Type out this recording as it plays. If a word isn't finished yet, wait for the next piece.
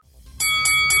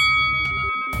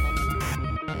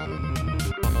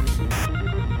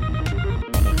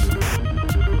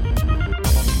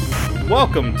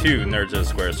Welcome to Nerds of the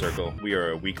Square Circle. We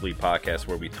are a weekly podcast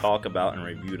where we talk about and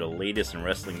review the latest in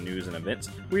wrestling news and events.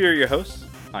 We are your hosts.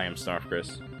 I am Snarf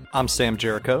Chris. I'm Sam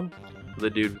Jericho. The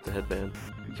dude with the headband.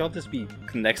 Y'all just be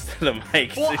next to the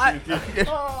mic.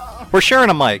 Well, we're sharing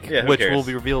a mic, Yeah, who which cares? will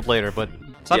be revealed later, but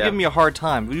stop Yeah. giving me a hard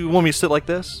time. You want me to sit like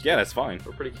this? Yeah, that's fine.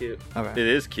 We're pretty cute. Okay. It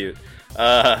is cute.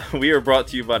 We are brought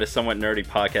to you by the Somewhat Nerdy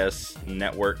Podcast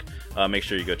Network. Make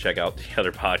sure you go check out the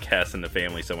other podcasts in the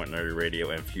family, Somewhat Nerdy Radio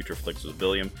and Future Flicks with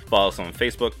Billiam. Follow us on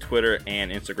Facebook, Twitter, and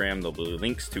Instagram. There'll be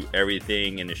links to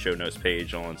everything in the show notes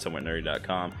page on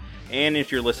somewhatnerdy.com. And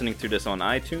if you're listening to this on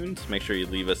iTunes, make sure you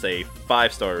leave us a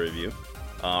 5-star review.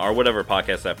 Or whatever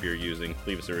podcast app you're using.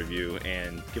 Leave us a review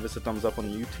and give us a thumbs up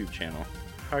on the YouTube channel.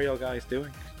 How are y'all guys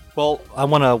doing? Well, I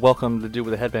want to welcome the dude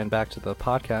with the headband back to the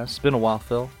podcast. It's been a while,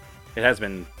 Phil. It has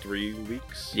been 3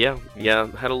 weeks. Yeah.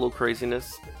 Had a little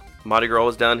craziness. Mardi Gras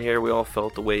was down here. We all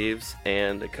felt the waves,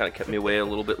 and it kind of kept me away a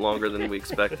little bit longer than we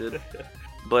expected.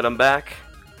 But I'm back,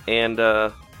 and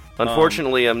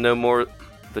unfortunately, I'm no more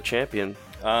the champion.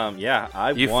 Yeah,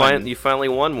 I You won finally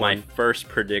won my one. first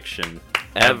prediction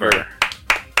Ever.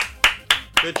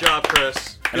 Good job,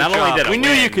 Chris. And not only did I we knew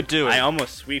win, you could do it. I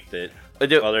almost sweeped it.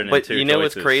 Other than but two you know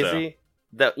what's choices, crazy?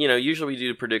 That usually we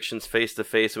do predictions face to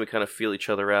face, and we kind of feel each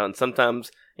other out. And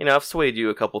sometimes, I've swayed you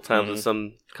a couple times with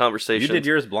some conversations. You did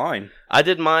yours blind. I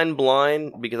did mine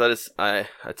blind because I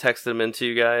texted them into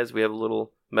you guys. We have a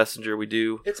little messenger we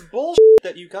do. It's bullshit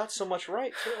that you got so much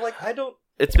right. Like, I don't...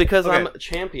 It's because Okay. I'm a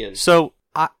champion. So,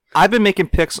 I've been making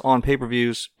picks on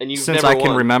pay-per-views And you've since never I can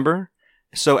won. remember.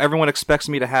 So everyone expects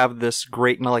me to have this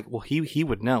great, and I'm like, well, he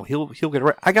would know. He'll get it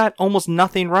right. I got almost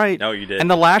nothing right. No, you did.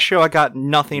 And the last show, I got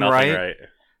nothing right.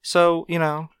 So,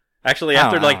 Actually, I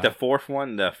after don't know.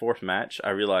 the fourth match, I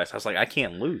realized I was like, I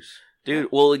can't lose. Dude,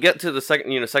 well, get to the second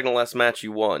to last match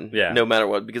you won. Yeah. No matter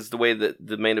what, because the way that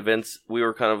the main events, we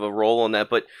were kind of a roll on that.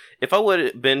 But if I would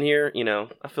have been here,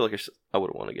 I feel like I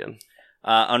would have won again.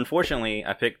 Unfortunately,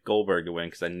 I picked Goldberg to win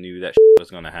because I knew that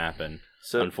was going to happen.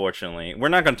 So Unfortunately, we're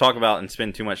not going to talk about and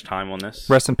spend too much time on this.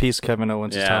 rest in peace, Kevin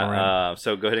Owens' title reign. Yeah.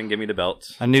 So go ahead and give me the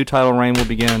belts. A new title reign will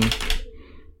begin.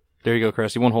 There you go,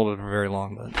 Chris. You won't hold it for very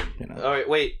long, but, all right,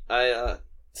 wait.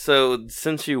 So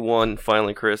since you won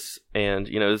finally, Chris, and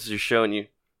this is just showing you're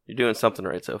doing something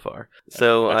right so far.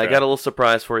 So That's I right. got a little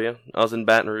surprise for you. I was in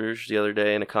Baton Rouge the other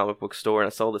day in a comic book store, and I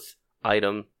saw this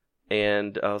item,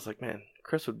 and I was like, man,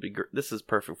 Chris would be. This is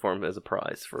perfect for him as a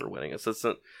prize for winning. It's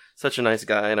such a nice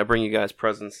guy, and I bring you guys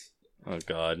presents. Oh,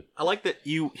 God. I like that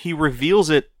he reveals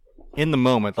it in the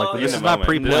moment. Like, this in is the not moment.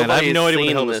 pre-planned. I have Nobody's no idea what the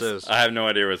seen hell this this. is. I have no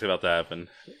idea what's about to happen.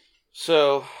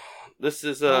 So this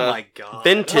is God.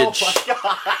 vintage.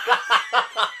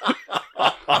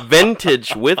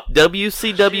 Vintage with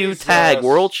WCW Jesus. tag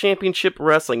World Championship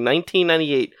Wrestling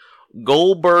 1998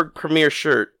 Goldberg Premier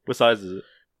shirt. What size is it?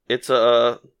 It's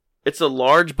a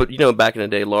large, but back in the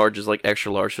day, large is like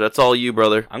extra large. So that's all you,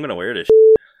 brother. I'm going to wear this.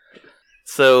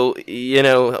 So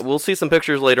we'll see some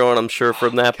pictures later on, I'm sure,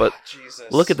 from that. But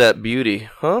Jesus. look at that beauty,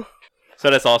 huh? So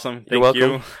that's awesome. You're Thank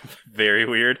welcome. you. Very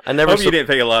weird. I never hope saw- you didn't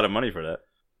pay a lot of money for that.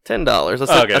 $10.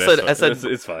 I said,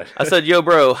 it's fine. I said, yo,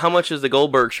 bro, how much is the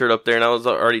Goldberg shirt up there? And I was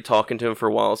already talking to him for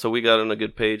a while, so we got on a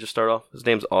good page to start off. His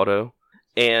name's Otto.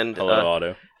 And Hello,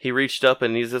 Otto. he reached up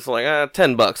and he's just like,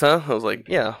 $10, huh? I was like,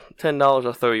 yeah, $10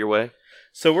 I'll throw your way.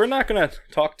 So we're not going to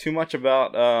talk too much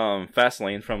about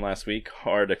Fastlane from last week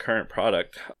or the current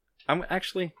product. I'm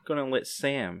actually going to let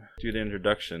Sam do the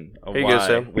introduction of Here you go, why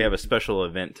Sam. we have a special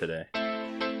event today.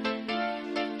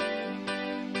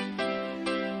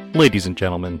 Ladies and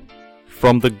gentlemen,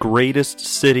 from the greatest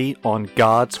city on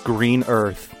God's green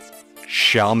earth,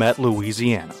 Chalmette,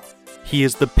 Louisiana, he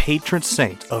is the patron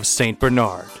saint of St.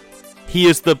 Bernard. He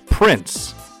is the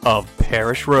prince of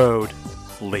Parish Road.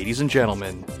 Ladies and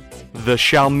gentlemen, the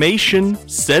Chalmatian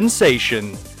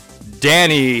sensation,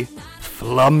 Danny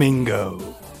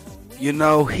Flamingo.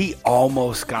 He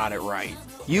almost got it right.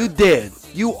 You did.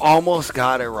 You almost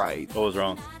got it right. What was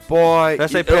wrong? Boy. Did I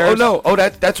say oh Paris? no. Oh,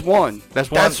 that's one. That's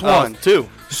one. That's one. Two.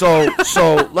 So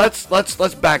let's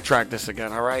backtrack this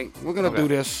again, all right? We're going to do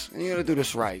this. And you're going to do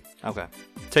this right. Okay.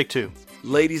 Take two.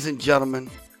 Ladies and gentlemen,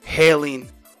 hailing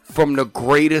from the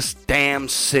greatest damn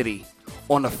city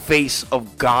on the face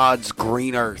of God's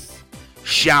green earth,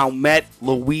 Chalmette,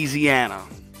 Louisiana.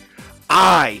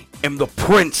 I am the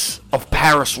Prince of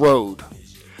Paris Road.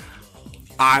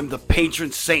 I'm the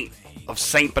patron saint of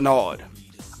St. Bernard.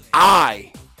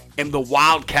 I am the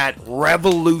Wildcat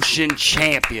Revolution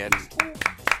champion.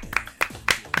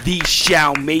 The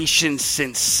Chalmatian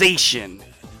sensation,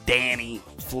 Danny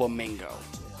Flamingo.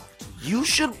 You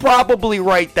should probably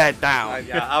write that down.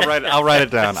 Yeah, I'll write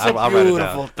it down. It's a I'll write it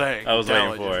beautiful down. thing. I was I'm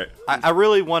waiting telling for you. it. I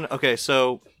really want. Okay,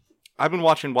 so I've been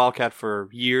watching Wildcat for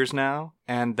years now,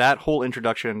 and that whole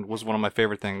introduction was one of my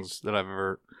favorite things that I've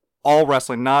ever. All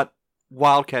wrestling, not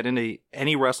Wildcat,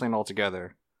 any wrestling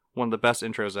altogether. One of the best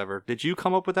intros ever. Did you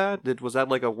come up with that? Was that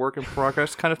like a work in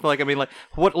progress kind of like? I mean, like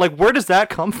what? Like where does that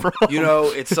come from? You know,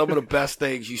 it's some of the best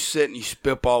things. You sit and you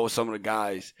spitball with some of the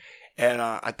guys, and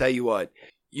I tell you what,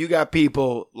 you got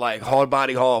people like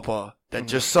Hardbody Harper that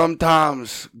just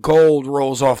sometimes gold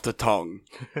rolls off the tongue.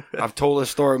 I've told this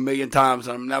story a million times,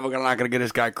 and I'm not gonna give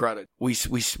this guy credit. We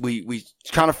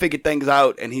trying to figure things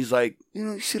out, and he's like,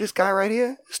 you see this guy right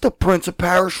here? It's the Prince of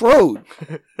Parish Road.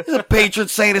 He's a patron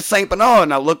saint of Saint Bernard.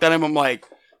 And I looked at him, I'm like,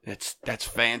 that's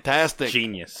fantastic.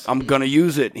 Genius. I'm gonna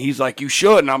use it. He's like, you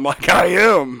should, and I'm like, I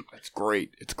am. It's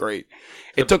great. It's great.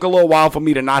 It took a little while for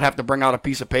me to not have to bring out a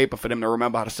piece of paper for them to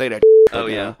remember how to say that. Oh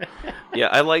yeah, yeah.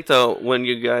 I liked when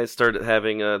you guys started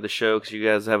having the show, because you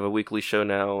guys have a weekly show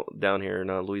now down here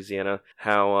in Louisiana.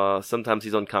 How sometimes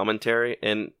he's on commentary,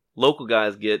 and local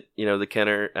guys get the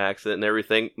Kenner accent and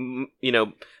everything.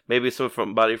 Maybe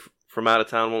somebody from out of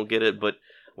town won't get it, but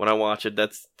when I watch it,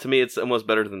 to me it's almost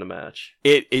better than the match.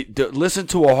 Listen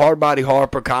to a Hardbody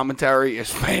Harper commentary is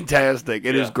fantastic.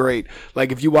 It is great.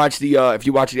 Like if you watch the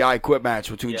I Quit match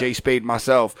between Jay Spade and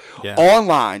myself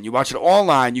online, you watch it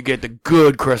online, you get the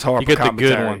good Chris Harper. You get commentary.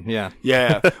 the good one, yeah.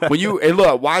 Yeah.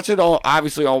 Look, watch it on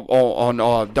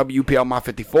WPL My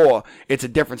 54. It's a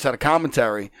different set of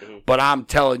commentary, but I'm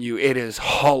telling you, it is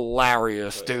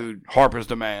hilarious, dude. Harper's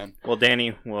the man. Well,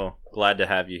 Danny, glad to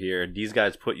have you here. These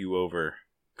guys put you over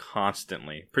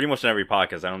constantly, pretty much in every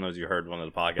podcast. I don't know if you heard one of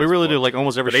the podcasts. We really before, do. Like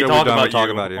almost every but show they we've talk done, about we talk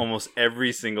you about you. almost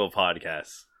every single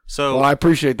podcast. So, Well, I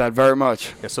appreciate that very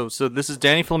much. yeah, so this is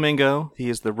Danny Flamingo.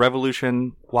 He is the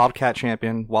Revolution Wildcat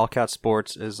champion. Wildcat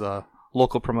Sports is a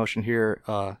local promotion here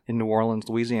in New Orleans,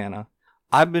 Louisiana.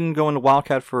 I've been going to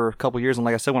Wildcat for a couple years, and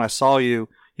like I said, when I saw you,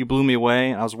 you blew me away.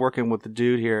 And I was working with the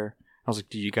dude here. I was like,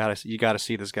 dude, you gotta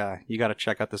see this guy. You gotta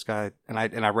check out this guy. And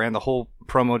I ran the whole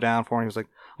promo down for him. He was like,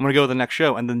 I'm gonna go to the next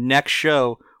show. And the next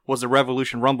show was the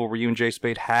Revolution Rumble where you and Jay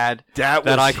Spade had that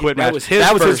I Quit match.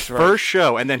 That was his first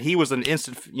show. And then he was an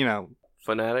instant,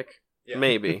 Fanatic? Yeah.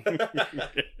 Maybe.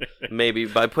 Maybe.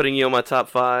 By putting you on my top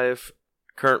 5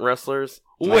 current wrestlers?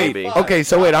 Maybe. Okay,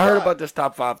 so wait, I heard about this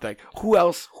top 5 thing. Who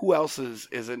else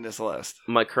is in this list?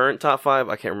 My current top 5?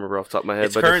 I can't remember off the top of my head.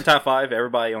 It's current top 5.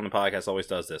 Everybody on the podcast always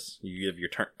does this. You give your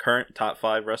current top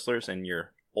 5 wrestlers and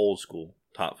your old school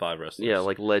top 5 wrestlers. Yeah,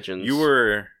 like legends. You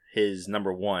were his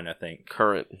number 1, I think.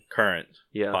 Current.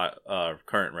 Yeah.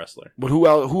 Current wrestler. But who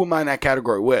else? Who am I in that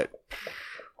category with?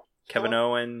 Kevin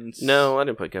Owens. No, I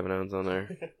didn't put Kevin Owens on there.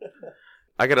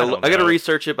 I gotta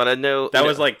research it, but I know that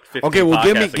was like 15 Okay, well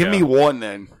give me ago. one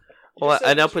then. Well,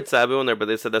 I now put Sabu in there, but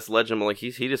they said that's legend. I'm like he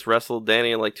just wrestled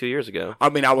Danny like 2 years ago. I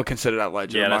mean, I would consider that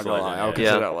legend. Yeah, I'm that's not gonna legend, lie. I would yeah.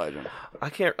 consider that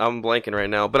legend. I'm blanking right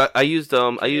now, but I used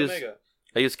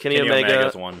Kenny Omega,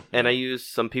 Omega's one. and I used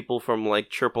some people from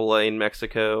like AAA in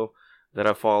Mexico that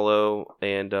I follow,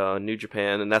 and New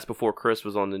Japan, and that's before Chris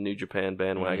was on the New Japan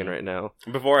bandwagon right now.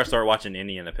 Before I started watching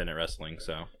any independent wrestling,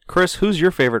 so. Chris, who's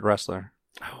your favorite wrestler?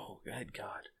 Oh, good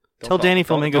God. Tell Danny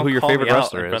Flamingo who your favorite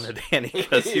wrestler is. In front of Danny,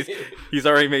 because he's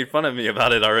already made fun of me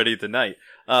about it already tonight.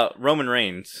 Roman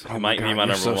Reigns might be my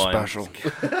number 1. Special.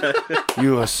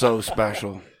 You are so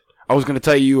special. I was going to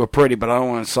tell you were pretty, but I don't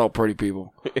want to insult pretty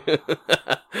people.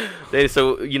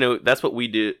 So, that's what we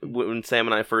did when Sam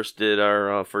and I first did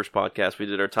our first podcast. We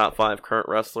did our top 5 current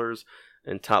wrestlers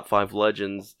and top 5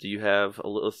 legends. Do you have a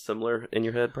little similar in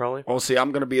your head, probably? Well, see,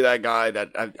 I'm going to be that guy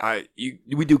that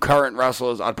we do current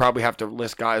wrestlers. I'd probably have to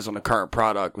list guys on the current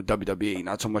product with WWE,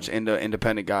 not so much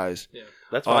independent guys. Yeah.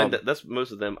 That's fine. That's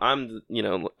most of them. I'm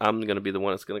going to be the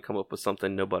one that's going to come up with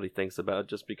something nobody thinks about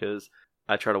just because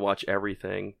I try to watch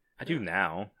everything. I do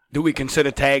now. Do we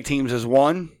consider tag teams as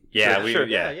one? Yeah, sure.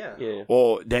 Yeah.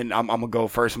 Well, then I'm gonna go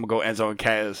first. I'm gonna go Enzo and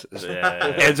Kaz.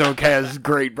 Yeah. Enzo and Kaz is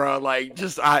great, bro. Like,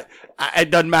 just it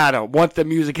doesn't matter. Once the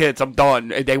music hits, I'm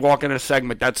done. They walk in a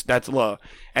segment. That's love.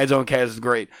 Enzo and Kaz is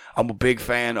great. I'm a big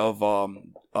fan of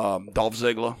Dolph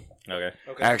Ziggler. Okay.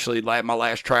 Actually, like my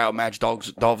last tryout match, Dolph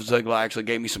Ziggler actually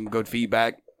gave me some good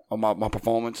feedback on my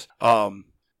performance.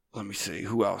 Let me see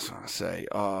who else I say.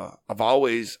 I've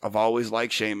always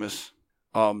liked Sheamus.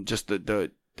 Just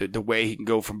the way he can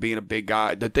go from being a big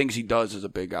guy, the things he does as a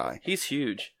big guy. He's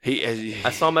huge.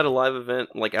 I saw him at a live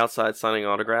event, like outside signing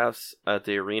autographs at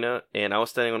the arena, and I was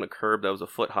standing on a curb that was a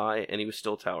foot high, and he was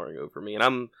still towering over me. And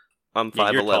I'm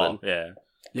 5'11". Yeah.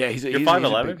 Yeah, he's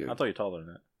 5'11"? I thought you were taller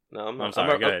than that. No, I'm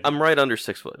sorry, go ahead. I'm right under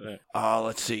 6 foot.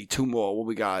 Let's see, 2 more. What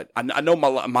we got? I know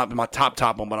my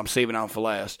top one, but I'm saving out for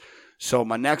last. So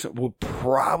my next one would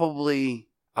probably,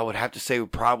 I would have to say,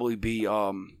 would probably be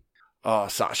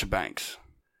Sasha Banks.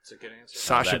 That's a good answer.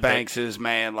 Sasha Banks is,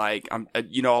 man, like, a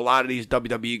lot of these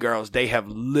WWE girls, they have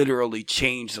literally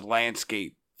changed the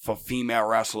landscape for female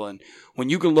wrestling. When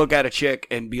you can look at a chick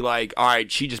and be like, all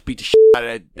right, she just beat the shit out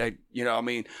of that, you know what I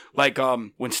mean? Like,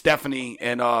 when Stephanie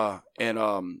and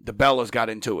the Bellas got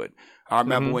into it. I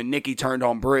remember when Nikki turned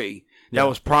on Brie. That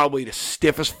was probably the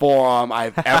stiffest forearm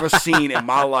I've ever seen in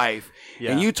my life.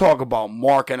 Yeah. And you talk about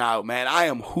marking out, man. I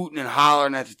am hooting and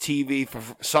hollering at the TV for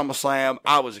SummerSlam.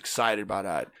 I was excited about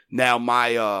that. Now,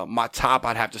 my top,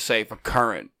 I'd have to say, for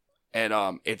current.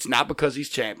 And it's not because he's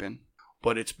champion,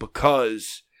 but it's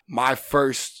because my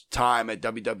first time at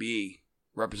WWE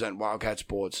representing Wildcat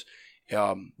Sports, we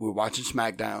were watching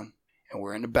SmackDown, and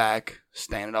we're in the back,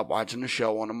 standing up watching the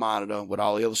show on the monitor with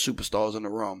all the other superstars in the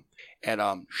room. And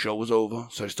show was over,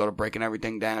 so they started breaking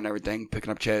everything down, picking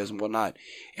up chairs and whatnot.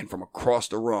 And from across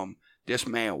the room, this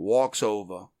man walks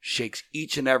over, shakes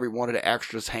each and every one of the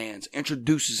extras' hands,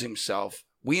 introduces himself.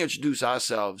 We introduce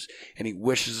ourselves, and he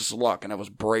wishes us luck, and that was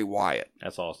Bray Wyatt.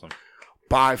 That's awesome.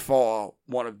 By far,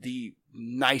 one of the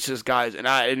nicest guys, and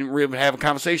I didn't really have a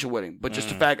conversation with him, but just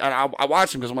the fact, I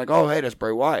watched him because I'm like, oh, hey, that's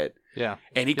Bray Wyatt. Yeah.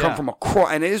 And he come from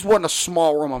across, and it wasn't a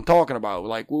small room I'm talking about.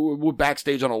 Like, we were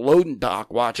backstage on a loading dock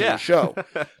watching the show.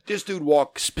 This dude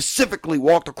specifically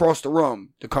walked across the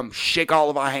room to come shake all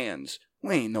of our hands.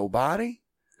 We ain't nobody.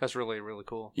 That's really, really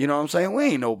cool. You know what I'm saying? We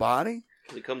ain't nobody.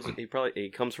 He comes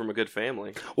from a good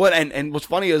family. Well, and what's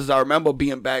funny is I remember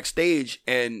being backstage,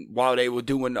 and while they were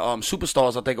doing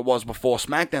Superstars, I think it was before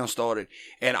SmackDown started,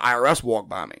 and IRS walked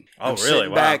by me. Oh, really?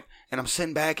 Wow. I'm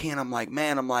sitting back here, and I'm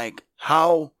like,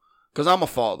 how? Because I'm a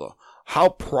father. How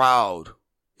proud?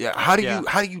 Yeah. How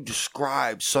do you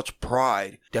describe such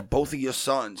pride that both of your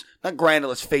sons? Not granted,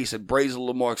 let's face it, Bray's a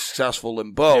little more successful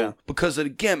than Bo because of the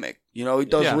gimmick. You know, he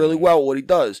does really well what he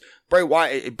does. Bray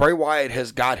Wyatt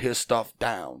has got his stuff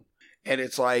down, and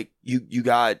it's like you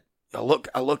got. I look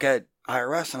at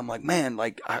IRS, and I'm like, man,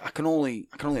 like I can only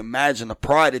imagine the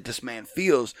pride that this man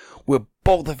feels with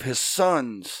both of his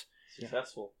sons.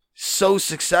 Successful. So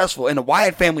successful, and the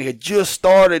Wyatt family had just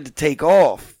started to take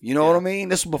off. You know what I mean?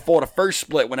 This was before the first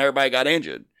split when everybody got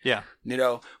injured. Yeah. You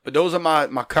know, but those are my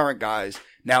current guys.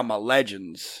 Now my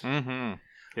legends.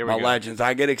 Mm-hmm. Legends.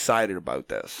 I get excited about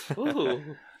this.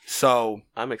 Ooh. So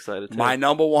I'm excited too. My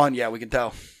number one, we can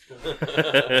tell.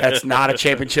 That's not a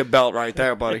championship belt right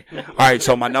there, buddy. All right,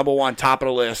 so my number one, top of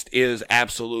the list, is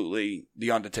absolutely The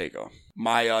Undertaker.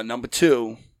 My number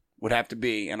two would have to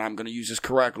be, and I'm going to use this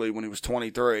correctly, when he was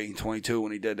 22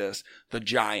 when he did this, The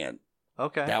Giant.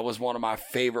 Okay. That was one of my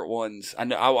favorite ones. I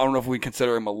don't know if we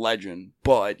consider him a legend,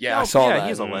 but I saw that. Yeah,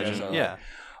 he's a legend. Yeah.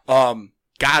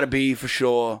 Gotta be, for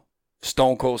sure,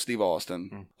 Stone Cold Steve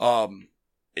Austin.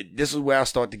 This is where I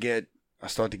start to get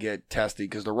testy,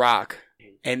 because The Rock.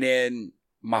 And then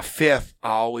my fifth, I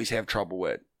always have trouble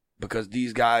with, because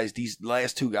these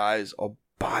last two guys are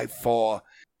by far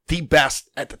the best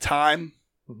at the time.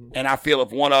 And I feel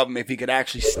if one of them, if he could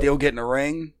actually still get in the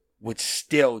ring, would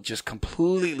still just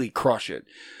completely crush it.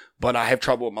 But I have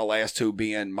trouble with my last two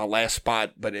being my last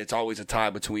spot, but it's always a tie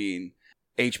between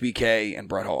HBK and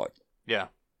Bret Hart. Yeah.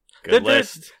 Good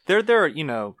list. They're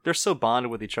they're so bonded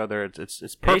with each other.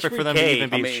 It's perfect for them to even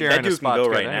be sharing that dude a spot can go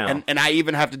together. right now. And I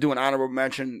even have to do an honorable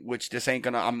mention, which this ain't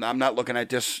gonna. I'm not looking at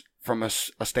this from a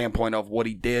standpoint of what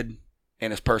he did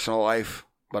in his personal life,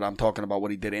 but I'm talking about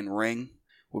what he did in ring.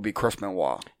 Would be Chris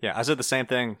Benoit. Yeah, I said the same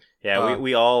thing. Yeah,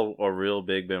 we all are real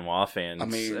big Benoit fans. I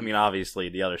mean, obviously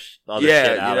the other shit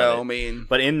out of it.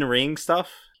 But in the ring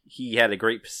stuff, he had a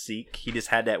great physique. He just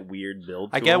had that weird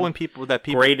build. I get when people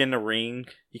great in the ring.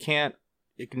 You can't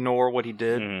ignore what he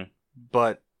did,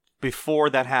 but before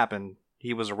that happened,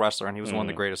 he was a wrestler and he was one of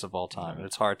the greatest of all time. And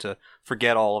it's hard to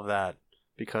forget all of that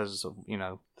because of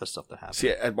the stuff that happened. See,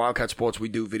 at Wildcat Sports, we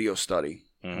do video study,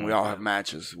 and we all have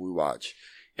matches we watch.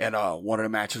 And one of the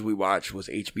matches we watched was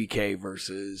HBK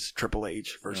versus Triple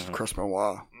H versus Chris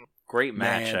Benoit. Great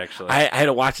match, actually. I had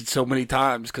to watch it so many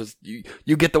times because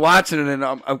you get to watching it, and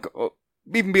I'm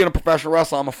even being a professional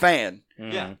wrestler, I'm a fan.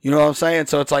 Yeah. You know what I'm saying?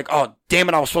 So it's like, oh, damn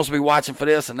it, I was supposed to be watching for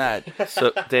this and that.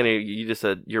 So, Danny, you just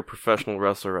said you're a professional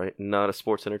wrestler, right? Not a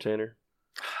sports entertainer?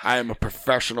 I am a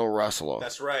professional wrestler.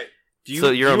 That's right. Do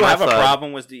you have a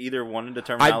problem with either one of the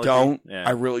terminology? I don't. Yeah.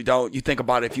 I really don't. You think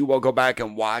about it, if you will go back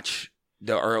and watch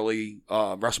the early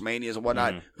WrestleManias and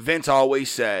whatnot, Vince always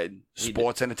said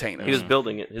sports entertainers. He was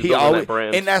building it. He always, that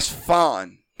brand. And that's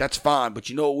fine. That's fine. But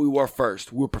you know what we were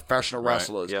first? We were professional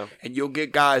wrestlers. Yeah. And you'll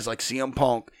get guys like CM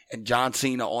Punk and John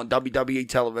Cena on WWE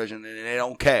television, and they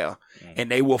don't care.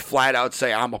 And they will flat out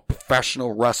say, I'm a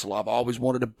professional wrestler. I've always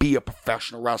wanted to be a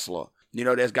professional wrestler. You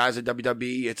know, there's guys at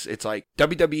WWE. It's like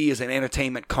WWE is an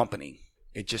entertainment company.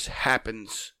 It just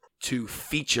happens to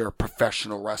feature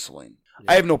professional wrestling.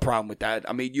 I have no problem with that.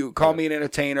 I mean, you call me an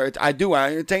entertainer. I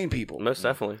entertain people. Most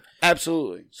definitely.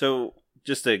 Absolutely. So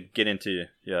just to get into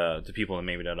the people that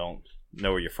maybe that don't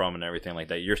know where you're from and everything like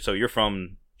that. You're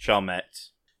from Chalmette.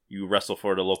 You wrestle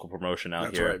for the local promotion out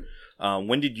That's here. right.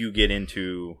 When did you get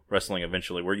into wrestling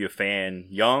eventually? Were you a fan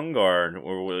young or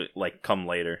would it, like, come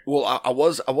later? Well,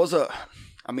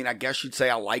 I guess you'd say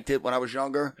I liked it when I was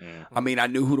younger. Mm-hmm. I mean, I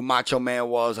knew who the Macho Man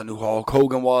was. I knew who Hulk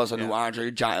Hogan was. I knew who Andre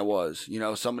the Giant was. You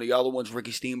know, some of the other ones,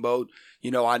 Ricky Steamboat,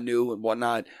 you know, I knew and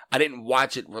whatnot. I didn't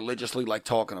watch it religiously like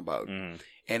talking about. Mm-hmm.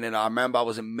 And then I remember I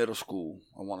was in middle school,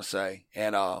 I want to say,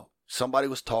 and somebody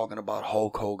was talking about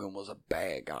Hulk Hogan was a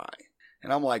bad guy.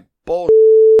 And I'm like, bull.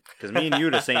 Because me and you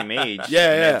are the same age.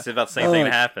 Yeah. It's about the same thing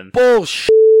that happened.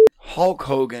 Bullshit. Hulk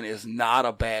Hogan is not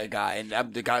a bad guy.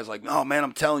 And the guy's like, oh, man,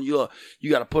 I'm telling you, you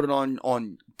got to put it on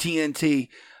TNT.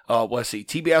 Let's see.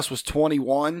 TBS was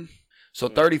 21, so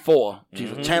 34.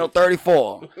 Mm-hmm. Channel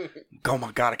 34. Oh,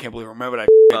 my God, I can't believe I remember that.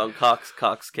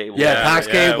 Cox Cable. Yeah, Cox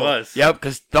Cable. It was. Yep,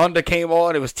 because Thunder came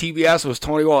on. It was TBS. It was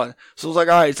 21. So it was like,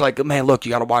 all right. It's like, man, look, you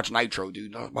got to watch Nitro,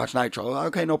 dude. Watch Nitro.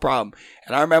 Okay, no problem.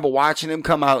 And I remember watching him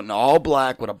come out in all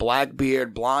black with a black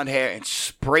beard, blonde hair, and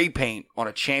spray paint on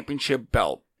a championship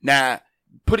belt. Now,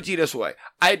 put it to you this way.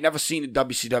 I had never seen a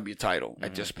WCW title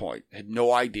at this point. Had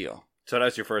no idea. So that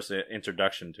was your first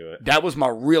introduction to it. That was my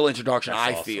real introduction, That's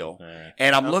I awesome. feel. Yeah.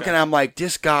 And I'm looking at him like,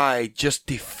 this guy just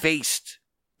defaced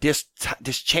this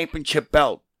championship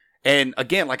belt. And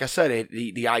again, like I said,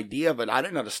 the idea of it, I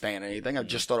didn't understand anything. I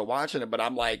just started watching it, but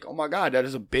I'm like, oh my God, that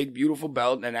is a big, beautiful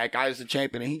belt, and that guy is the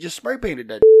champion, and he just spray painted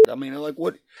that. I mean, like,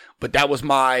 what? But that was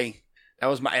my,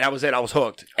 and that was it. I was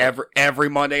hooked every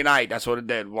Monday night. That's what it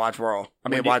did. Watch Raw.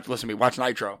 Watch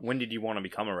Nitro. When did you want to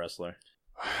become a wrestler?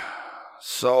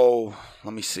 So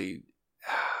let me see.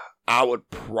 I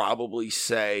would probably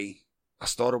say I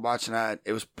started watching that.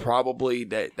 It was probably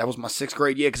that was my 6th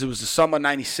grade year because it was the summer of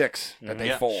 '96 that they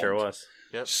formed. Sure was.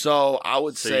 Yep. So I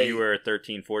would say you were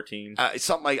 13, 14?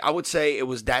 something like, I would say it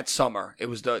was that summer. It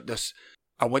was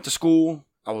I went to school.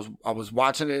 I was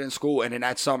watching it in school, and in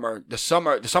that summer, the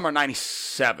summer of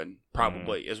 '97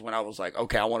 probably is when I was like,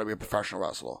 okay, I want to be a professional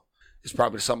wrestler. It's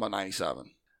probably the summer of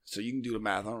 '97. So you can do the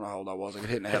math. I don't know how old I was. I get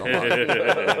hit in the head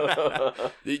a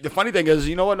lot. The funny thing is,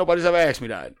 you know what? Nobody's ever asked me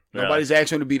that. Yeah. Nobody's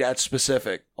asked me to be that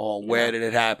specific on where did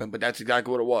it happen, but that's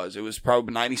exactly what it was. It was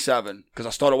probably '97 because I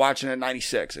started watching it in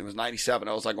 '96. It was '97.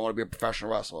 I was like, I want to be a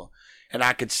professional wrestler, and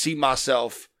I could see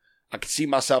myself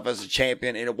as a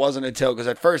champion. And it wasn't until, because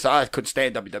at first I couldn't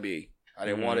stand WWE. I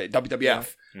didn't want it.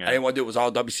 WWF. Yeah. I didn't want to do it. It was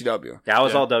all WCW. Yeah, I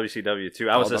was all WCW too.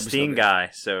 I was All a Sting WCW. guy,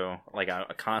 so like I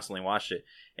constantly watched it.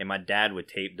 And my dad would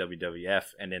tape WWF,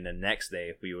 and then the next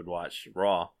day we would watch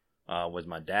Raw with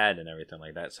my dad and everything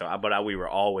like that. So, we were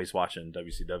always watching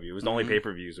WCW. It was the only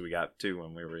pay-per-views we got too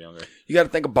when we were younger. You got to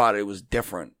think about it. It was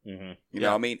different. Mm-hmm. You know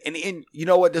what I mean? And you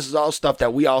know what? This is all stuff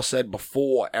that we all said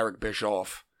before Eric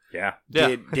Bischoff Yeah.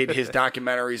 did his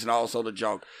documentaries and also the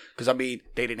junk. Because, I mean,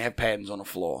 they didn't have patents on the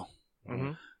floor.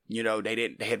 Mm-hmm. You know,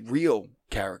 they had real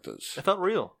characters. It felt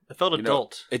real. It felt You know,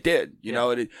 adult. it did. You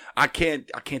know, I can't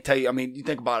tell you. I mean, you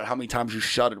think about it, how many times you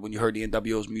shuddered when you heard the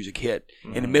NWO's music hit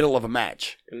in the middle of a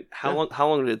match. And how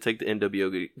long did it take the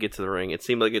NWO to get to the ring? It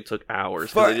seemed like it took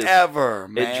hours. 'Cause Forever,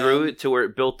 man. It drew it to where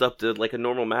it built up to like a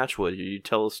normal match would. You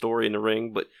tell a story in the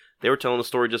ring, but they were telling the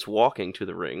story just walking to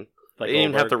the ring. Like they didn't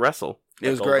even have to Goldberg? wrestle. It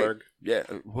was Goldberg? great.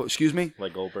 Yeah. Excuse me?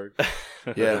 Like Goldberg.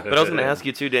 Yeah. But I was going to ask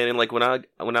you too, Danny. Like when I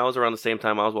was around the same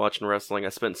time I was watching wrestling, I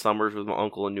spent summers with my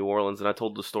uncle in New Orleans, and I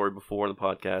told the story before in the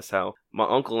podcast how my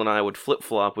uncle and I would flip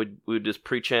flop. We'd just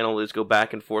pre-channel, just go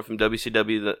back and forth from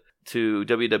WCW to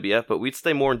WWF, but we'd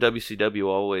stay more in WCW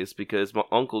always because my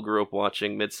uncle grew up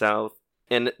watching Mid-South,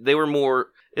 and they were more.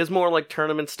 It was more like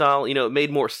tournament style. You know, it made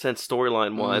more sense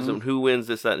storyline wise, and who wins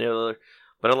this, that, and the other.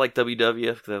 But I like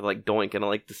WWF because I like Doink and I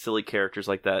like the silly characters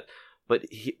like that. But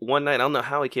one night, I don't know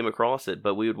how he came across it,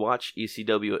 but we would watch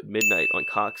ECW at midnight on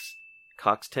Cox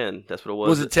 10. That's what it was.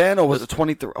 Was it 10 or was it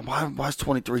 23? Why is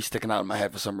 23 sticking out in my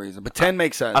head for some reason? But 10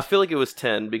 makes sense. I feel like it was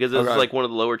 10 because it was Okay. like one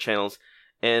of the lower channels.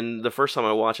 And the first time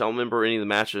I watched, I don't remember any of the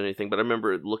matches or anything, but I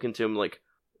remember looking to him like,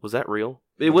 was that real?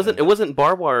 It wasn't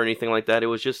barbed wire or anything like that. It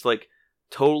was just like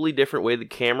totally different way the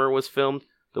camera was filmed,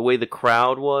 the way the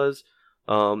crowd was,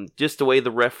 just the way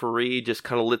the referee just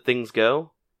kind of let things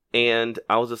go. And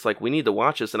I was just like, we need to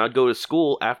watch this. And I'd go to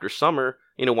school after summer,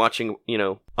 watching,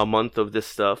 a month of this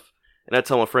stuff. And I'd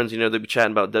tell my friends, they'd be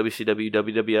chatting about WCW,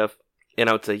 WWF, and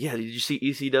I would say, yeah, did you see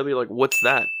ECW? Like, what's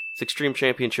that? It's Extreme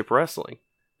Championship Wrestling.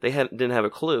 They didn't have a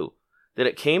clue. Then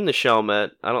it came to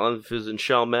Chalmette. I don't know if it was in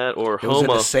Chalmette or It was in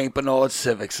Homa. the St. Bernard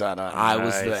Civic Center. I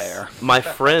was there. My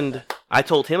friend, I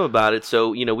told him about it, so,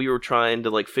 we were trying to,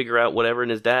 like, figure out whatever, and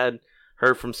his dad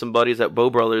heard from some buddies at Bow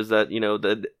Brothers that,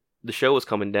 the show was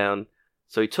coming down.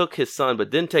 So he took his son, but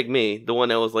didn't take me, the one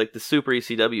that was, like, the super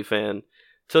ECW fan,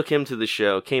 took him to the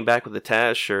show, came back with a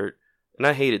Taz shirt, and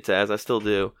I hated Taz, I still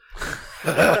do.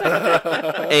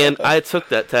 And I took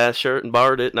that Taz shirt and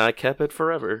borrowed it, and I kept it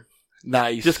forever.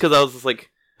 Nice. Just because I was just like,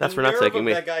 that's for not nerve taking of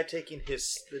me. That guy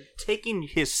taking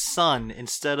his son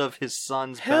instead of his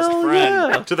son's Hell best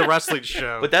friend yeah. to the wrestling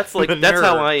show. But that's like The that's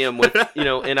how nerve. I am with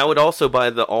and I would also buy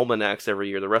the almanacs every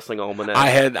year, the wrestling almanac. I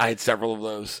had several of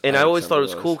those. and I had always thought it several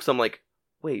was of cool those. because I'm like,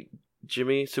 wait,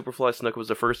 Jimmy Superfly Snuka was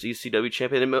the first ECW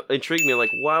champion. It intrigued me.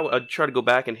 Like, wow, I'd try to go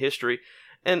back in history,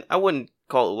 and I wouldn't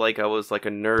call it like I was like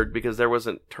a nerd because there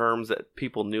wasn't terms that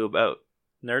people knew about.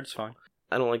 Nerd's fine.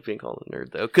 I don't like being called a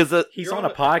nerd though, because He's on a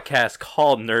podcast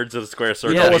called Nerds of the Square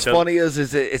Circle. You know and he what's does- funny is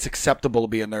it's acceptable to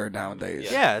be a nerd nowadays.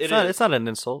 yeah, It it's not an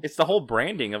insult. It's the whole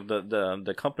branding of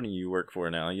the company you work for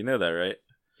now. You know that, right?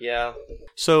 yeah.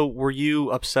 So, were you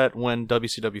upset when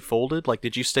WCW folded? Like,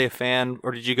 did you stay a fan,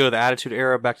 or did you go the Attitude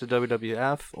Era back to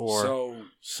WWF? Or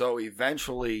So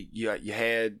eventually you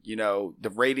had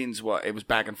the ratings it was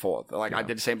back and forth. Like I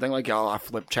did the same thing like y'all. I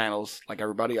flipped channels like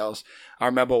everybody else. I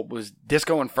remember it was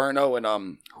Disco Inferno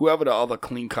and whoever the other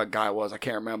clean cut guy was, I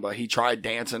can't remember. He tried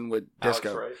dancing with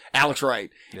Disco. Alex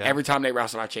Wright. Yeah. Every time they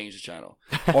wrestled, I changed the channel.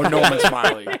 Or Norman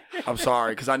Smiley. I'm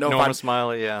sorry because I know Norman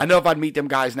Smiley, yeah. I know if I'd meet them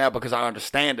guys now because I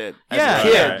understand it. As Yeah. a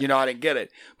kid, Yeah. I didn't get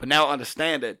it. But now I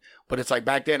understand it. But it's like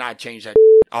back then I'd change that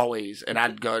always and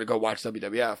I'd go watch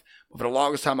WWF. But for the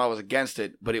longest time I was against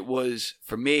it. But it was,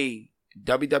 for me,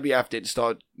 WWF didn't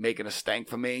start making a stank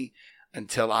for me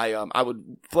until I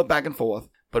would flip back and forth,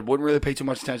 but wouldn't really pay too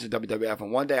much attention to WWF.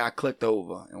 And one day I clicked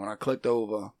over. And when I clicked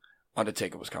over,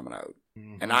 Undertaker was coming out.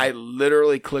 Mhm. And I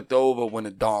literally clicked over when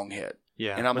the dong hit.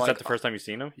 yeah. And I'm Was like, that the first time you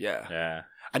seen him? yeah. Yeah.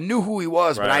 I knew who he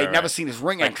was, but Right, I had right, never right. seen his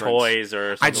ring Like entrance. toys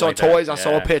or something I saw like toys, that. I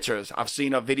saw pictures. I've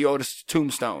seen a video of his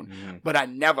tombstone, Mhm. but I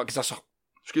never, because I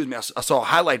saw a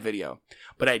highlight video,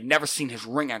 but I'd never seen his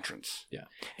ring entrance. Yeah.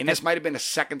 And this might have been the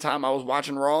second time I was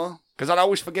watching Raw, because I'd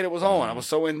always forget it was on. I was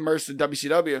so immersed in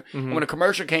WCW. Mhm. And when a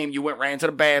commercial came, you ran to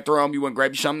the bathroom, you went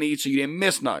grab you something to eat so you didn't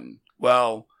miss nothing.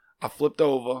 Well, I flipped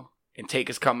over, and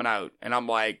Taker's coming out. And I'm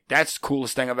like, that's the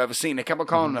coolest thing I've ever seen. They kept on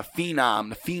calling him the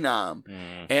Phenom.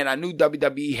 Mhm. And I knew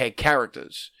WWE had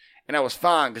characters. And that was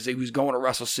fine because he was going to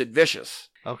wrestle Sid Vicious.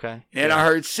 Okay. And I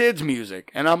heard Sid's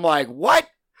music. And I'm like, what?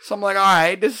 So I'm like, all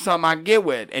right, this is something I can get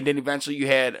with. And then eventually you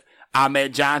had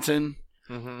Ahmed Johnson,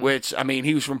 Mhm. which, I mean,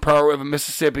 he was from Pearl River,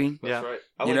 Mississippi. Yeah. Right.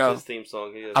 I You like know, his theme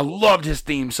song. I loved his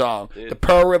theme song. Dude. The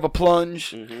Pearl River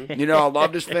Plunge. Mm-hmm. I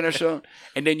loved his finisher.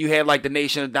 And then you had like the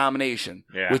Nation of Domination,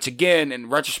 Yeah. which again, in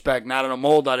retrospect, now that I'm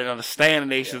old, I didn't understand the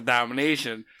Nation of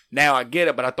Domination. Now I get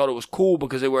it, but I thought it was cool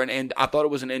because they were I thought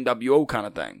it was an NWO kind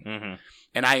of thing. Mhm.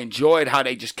 And I enjoyed how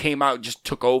they just came out and just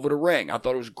took over the ring. I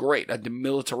thought it was great. The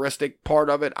militaristic part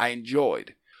of it, I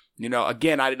enjoyed.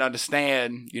 Again, I didn't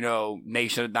understand,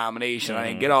 Nation of Domination. I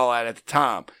didn't get all that at the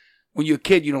time. When you're a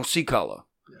kid, you don't see color.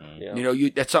 Yeah.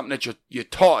 That's something that you're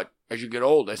taught as you get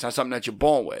older. It's not something that you're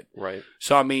born with. Right.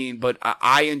 So, I mean, but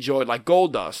I enjoyed, like,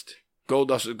 Goldust.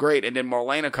 Goldust was great. And then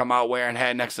Marlena come out wearing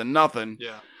had next to nothing.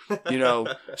 Yeah.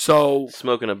 So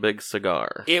Smoking a big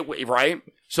cigar. right?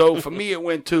 So for me, it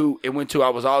went to I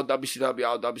was all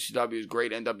WCW, it was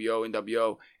great,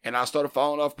 NWO, and I started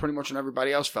falling off pretty much when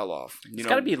everybody else fell off. It's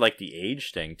got to be like the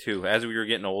age thing too. As we were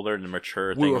getting older and the mature,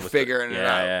 we thing were with figuring it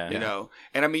out, Yeah.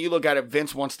 And I mean, you look at it,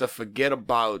 Vince wants to forget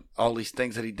about all these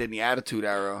things that he did in the Attitude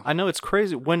Era. I know it's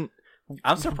crazy when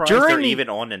I'm surprised During they're the- even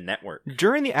on the network.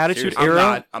 during the Attitude Seriously?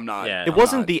 Era. I'm not. Yeah. It I'm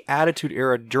wasn't not. the Attitude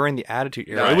Era during the Attitude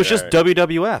Era. Right, it was just right.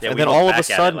 WWF. Yeah, and we then look all of back a at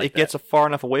it sudden, like it gets far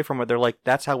enough away from it. They're like,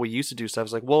 that's how we used to do stuff.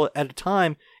 It's like, well, at a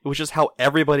time, it was just how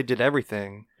everybody did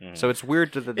everything. So it's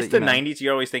weird that It's the 90s.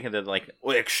 You're always thinking that like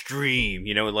extreme,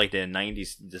 like the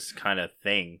 90s, this kind of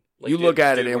thing. You look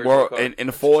at it in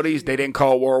the 40s, they didn't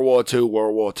call World War II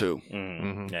World War II.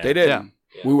 Mm-hmm. Yeah. They didn't.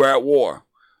 Yeah. We were at war.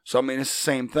 So I mean, it's the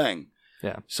same thing.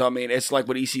 Yeah. So I mean, it's like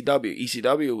with ECW.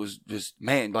 ECW was just,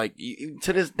 man, like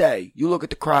to this day, you look at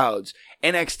the crowds.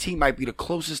 NXT might be the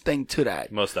closest thing to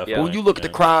that. Most definitely. But when you look at the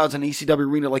crowds in the ECW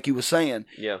arena, like you were saying,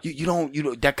 Yeah. you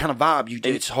don't that kind of vibe.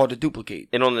 It's hard to duplicate.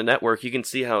 And on the network, you can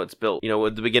see how it's built.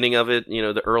 At the beginning of it,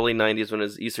 the early 90s when it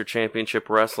was Easter Championship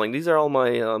Wrestling. These are all my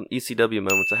ECW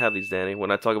moments. I have these, Danny. When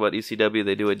I talk about ECW,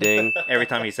 they do a ding. Every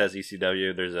time he says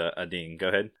ECW, there's a ding. Go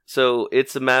ahead. So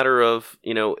it's a matter of,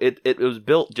 it was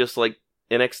built just like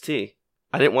NXT.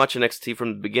 I didn't watch NXT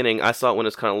from the beginning. I saw it when it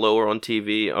was kind of lower on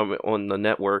TV, on the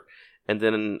network. And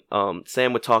then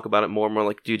Sam would talk about it more and more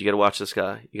like, dude, you got to watch this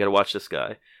guy. You got to watch this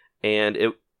guy. And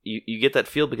you get that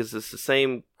feel because it's the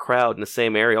same crowd in the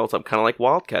same area all the time, kind of like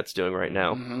Wildcats doing right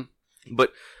now. Mm-hmm.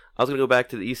 But I was going to go back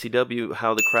to the ECW,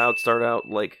 how the crowd started out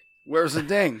like... Where's the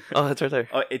ding? Oh, that's right there.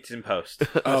 Oh, it's in post.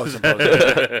 Oh, it's supposed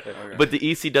to. Okay. But the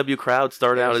ECW crowd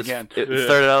started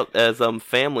out as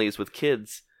families with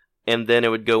kids, and then it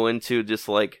would go into just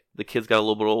like the kids got a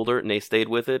little bit older and they stayed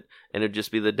with it, and it'd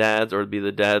just be the dads or it'd be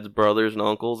the dads' brothers and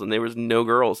uncles, and there was no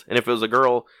girls. And if it was a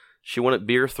girl, she wanted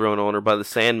beer thrown on her by the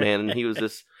Sandman, and he was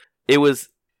just it was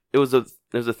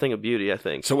a thing of beauty, I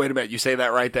think. So wait a minute, you say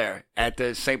that right there at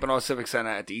the St. Bernard Civic Center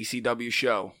at the ECW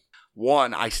show.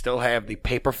 One, I still have the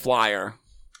paper flyer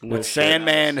with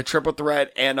Sandman, the triple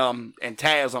threat, and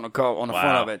Taz on the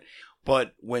front of it.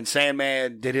 But when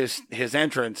Sandman did his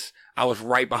entrance, I was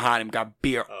right behind him, got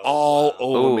beer all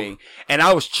over me. And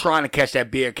I was trying to catch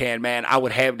that beer can, man. I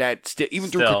would have that through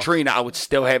Katrina, I would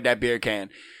still have that beer can.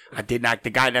 I did not. The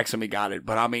guy next to me got it.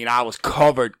 But I mean, I was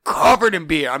covered in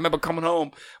beer. I remember coming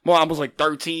home. My mom was like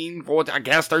 13, 14, I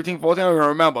guess 13, 14. I don't even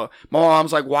remember. My mom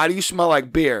was like, why do you smell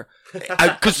like beer?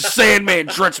 Because the Sandman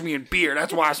drenched me in beer.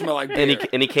 That's why I smell like beer.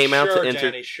 And he came out to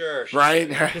enter. Danny, sure.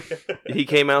 Right? He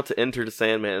came out to enter the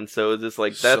Sandman. So it was just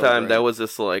like that So time. great. That was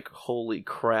just like, holy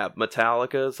crap!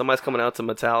 Metallica. Somebody's coming out to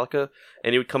Metallica,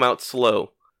 and he would come out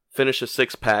slow, finish a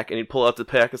 6-pack, and he'd pull out the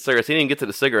pack of cigarettes. He didn't get to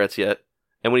the cigarettes yet.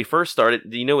 And when he first started,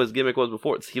 do you know what his gimmick was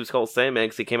before? He was called Sandman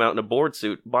because he came out in a board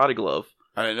suit, body glove.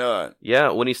 I didn't know it.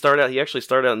 Yeah, when he started out, he actually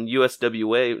started out in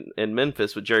USWA in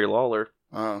Memphis with Jerry Lawler.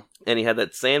 Oh. And he had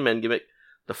that Sandman gimmick,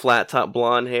 the flat top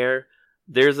blonde hair.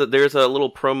 There's a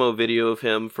little promo video of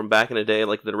him from back in the day,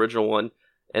 like the original one,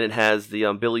 and it has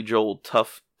the Billy Joel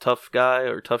tough guy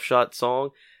or tough shot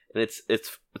song, and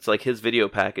it's like his video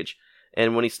package.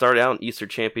 And when he started out in Easter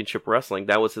Championship Wrestling,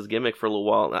 that was his gimmick for a little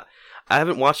while. I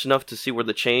haven't watched enough to see where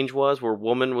the change was, where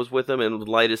Woman was with him and would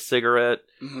light his cigarette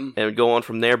and would go on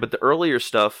from there. But the earlier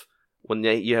stuff, when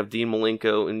you have Dean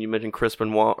Malenko and you mentioned Chris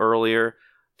Benoit earlier,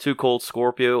 Too Cold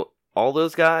Scorpio, all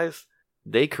those guys,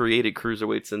 they created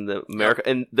cruiserweights in the America.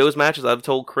 And those matches, I've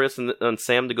told Chris and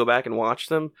Sam to go back and watch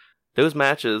them. Those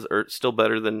matches are still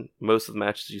better than most of the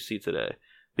matches you see today,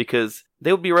 because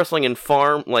they would be wrestling in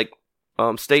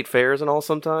state fairs and all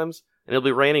sometimes. And it'll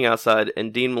be raining outside,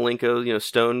 and Dean Malenko,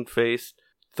 stone-faced,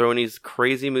 throwing these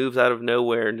crazy moves out of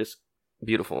nowhere, and just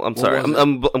beautiful. I'm sorry,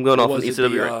 I'm going off on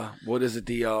ECW. What is it?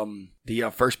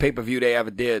 The first pay-per-view they ever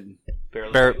did.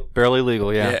 Barely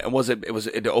legal, yeah. And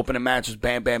the opening match was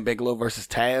Bam Bam Bigelow versus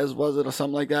Taz, was it, or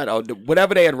something like that? Or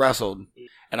whatever they had wrestled.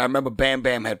 And I remember Bam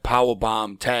Bam had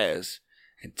powerbombed Taz,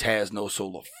 and Taz no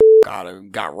soul out of him,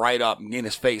 got right up and in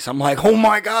his face. I'm like, oh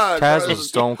my god, Taz was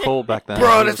stone cold back then. Bro,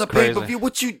 He that's was a crazy. pay-per-view.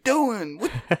 What you doing?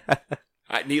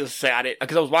 Needless to say, I didn't,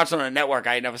 because I was watching on the network.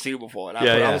 I had never seen it before. And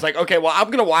I was like, okay, well,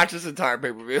 I'm gonna watch this entire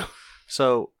pay-per-view.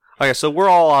 So we're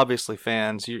all obviously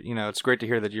fans. It's great to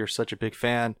hear that you're such a big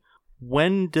fan.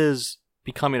 When does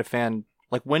becoming a fan,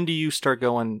 like, when do you start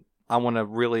going, I want to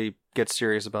really get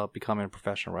serious about becoming a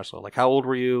professional wrestler? Like, how old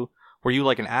were you? Were you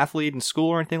like an athlete in school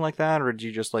or anything like that? Or did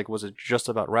you just was it just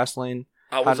about wrestling?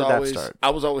 How did that start? I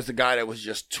was always the guy that was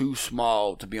just too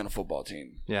small to be on a football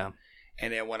team. Yeah.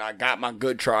 And then when I got my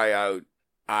good tryout,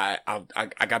 I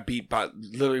got beat by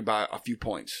a few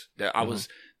points.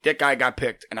 That guy got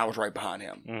picked, and I was right behind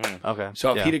him. Mm-hmm. Okay.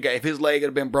 So if his leg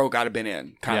had been broke, I'd have been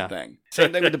in, kind of thing.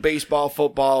 Same thing with the baseball,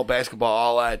 football, basketball,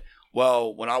 all that.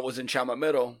 Well, when I was in Chalmette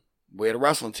Middle, we had a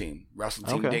wrestling team.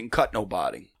 Wrestling team didn't cut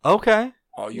nobody. Okay.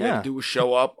 All you had to do was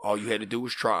show up. All you had to do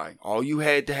was try. All you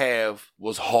had to have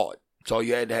was heart. That's all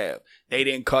you had to have. They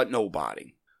didn't cut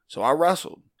nobody. So I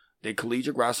wrestled. Did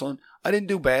collegiate wrestling. I didn't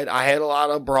do bad. I had a lot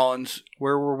of bronze.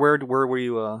 Where were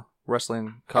you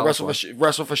wrestling? I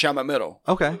wrestled for Chalmette Middle.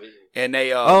 Okay. And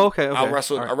they okay. I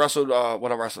wrestled right. I wrestled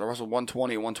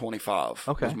 120 and 125.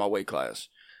 Okay. Was my weight class.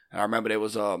 And I remember there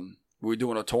was we were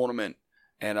doing a tournament,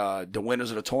 and the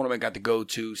winners of the tournament got to go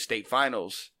to state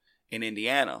finals in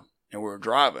Indiana, and we were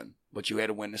driving. But you had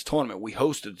to win this tournament. We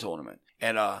hosted the tournament.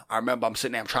 And I remember I'm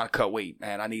sitting there, I'm trying to cut weight,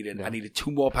 man. I needed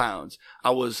 2 more pounds. I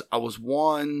was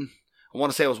I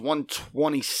want to say I was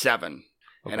 127,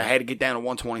 and I had to get down to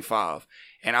 125.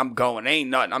 And I'm going, ain't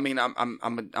nothing. I mean,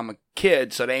 I'm a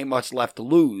kid, so there ain't much left to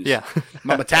lose. Yeah.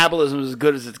 My metabolism is as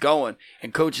good as it's going.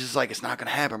 And coach is like, it's not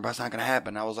gonna happen, bro. It's not gonna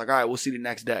happen. I was like, all right, we'll see the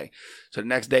next day. So the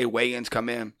next day, weigh-ins come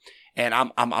in, and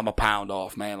I'm a pound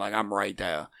off, man. Like I'm right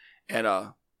there. And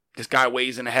this guy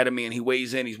weighs in ahead of me, and he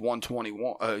weighs in. He's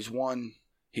 121.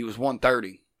 He was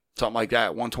 130, something like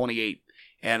that, 128.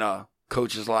 And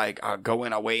coach is like, I go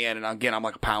in, I weigh in, and again, I'm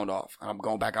like a pound off. And I'm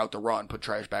going back out to run, put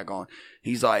trash back on.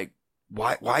 He's like,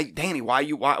 why, Danny, why do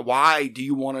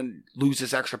you want to lose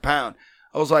this extra pound?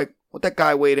 I was like, what that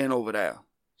guy weighed in over there?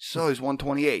 So he's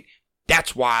 128.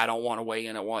 That's why I don't want to weigh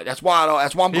in at one. That's why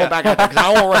I'm going back out there, because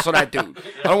I don't want to wrestle that dude.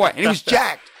 I don't want. And he was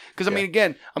jacked. Because, I mean,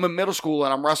 again, I'm in middle school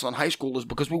and I'm wrestling high schoolers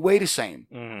because we weigh the same.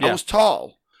 Mm-hmm. I was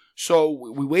tall. So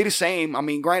we weigh the same. I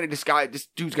mean, granted, this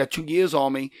dude's got 2 years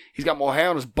on me. He's got more hair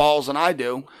on his balls than I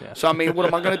do. Yeah. So, I mean, what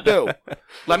am I going to do?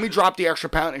 Let me drop the extra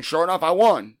pound. And sure enough, I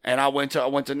won. And I went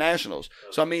to nationals.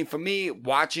 So, I mean, for me,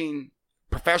 watching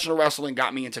professional wrestling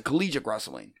got me into collegiate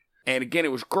wrestling. And again,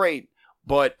 it was great.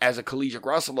 But as a collegiate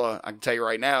wrestler, I can tell you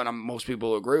right now, and most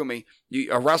people agree with me,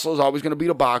 a wrestler is always going to beat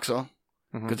a boxer.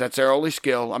 Because that's their only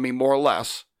skill. I mean, more or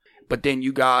less. But then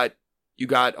you got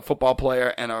a football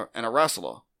player and a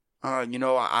wrestler. I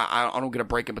don't get a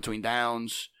break in between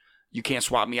downs. You can't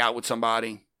swap me out with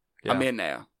somebody. Yeah. I'm in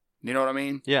there. You know what I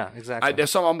mean? Yeah, exactly.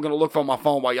 There's something I'm going to look for on my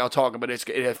phone while y'all talking, but it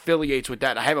affiliates with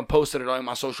that. I haven't posted it on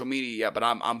my social media yet, but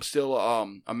I'm still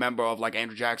a member of like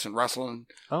Andrew Jackson Wrestling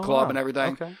Club and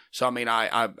everything. Okay. So I mean,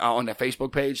 I on their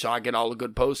Facebook page, so I get all the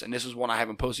good posts. And this is one I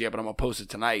haven't posted yet, but I'm gonna post it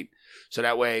tonight. So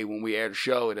that way, when we air the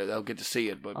show, they'll get to see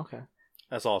it. But okay.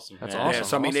 That's awesome. That's awesome. Yeah,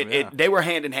 so I mean, they were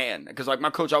hand in hand because like my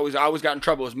coach always got in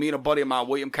trouble. It was me and a buddy of mine,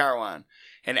 William Caroline,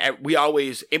 and we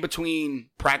always in between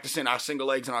practicing our single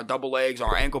legs and our double legs,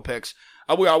 our ankle picks.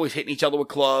 We were always hitting each other with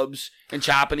clubs and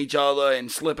chopping each other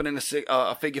and slipping in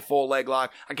a figure four leg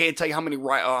lock. I can't tell you how many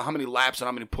laps and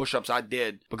how many push-ups I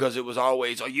did because it was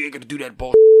always, you ain't gonna do that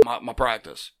bullshit my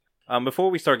practice.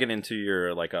 Before we start getting into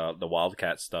your the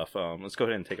Wildcat stuff, let's go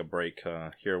ahead and take a break.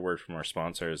 Hear a word from our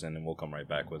sponsors, and then we'll come right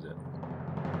back with it.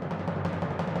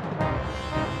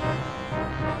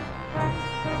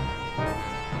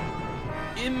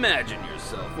 Imagine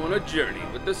yourself on a journey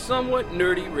with the Somewhat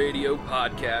Nerdy Radio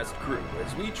podcast crew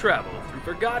as we travel through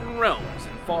forgotten realms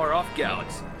and far-off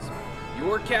galaxies.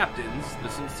 Your captains, the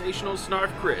sensational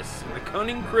Snarf Chris and the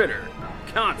cunning Critter,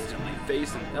 constantly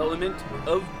face an element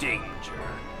of danger.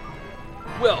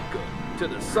 Welcome to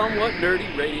the Somewhat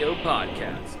Nerdy Radio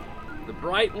podcast, the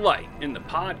bright light in the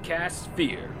podcast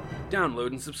sphere. Download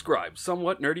and subscribe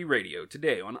Somewhat Nerdy Radio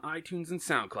today on iTunes and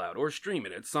SoundCloud, or stream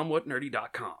it at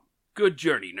somewhatnerdy.com. Good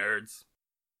journey, nerds.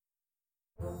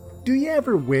 Do you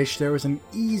ever wish there was an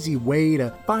easy way to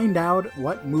find out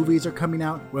what movies are coming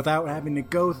out without having to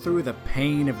go through the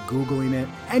pain of Googling it?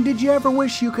 And did you ever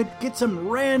wish you could get some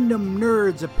random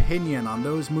nerd's opinion on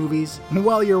those movies?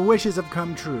 Well, your wishes have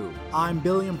come true. I'm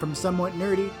Billiam from Somewhat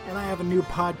Nerdy, and I have a new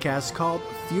podcast called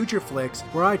Future Flicks,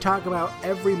 where I talk about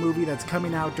every movie that's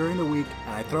coming out during the week,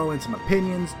 and I throw in some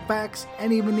opinions, facts,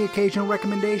 and even the occasional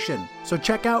recommendation. So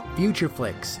check out Future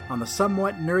Flicks on the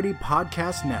Somewhat Nerdy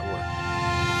Podcast Network.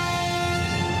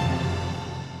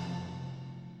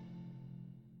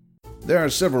 There are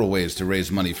several ways to raise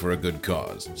money for a good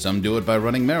cause. Some do it by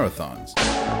running marathons.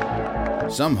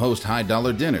 Some host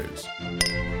high-dollar dinners.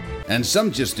 And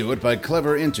some just do it by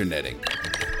clever interneting.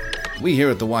 We here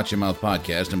at the Watch Your Mouth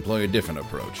podcast employ a different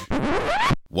approach.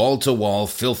 Wall-to-wall,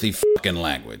 filthy fucking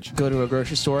language. Go to a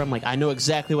grocery store, I'm like, I know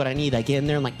exactly what I need. I get in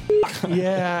there, I'm like,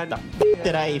 yeah, the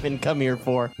did I even come here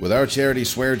for? With our charity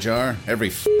swear jar,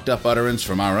 every fucked up utterance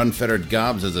from our unfettered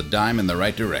gobs is a dime in the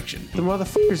right direction. The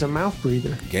motherfucker's a mouth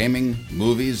breather. Gaming,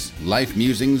 movies, life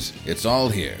musings, it's all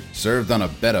here. Served on a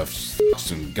bed of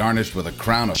fucks and garnished with a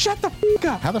crown of... Shut the fuck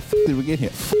up! How the fuck did we get here?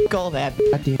 Fuck all that,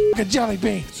 goddamn a jelly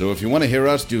bean. So if you want to hear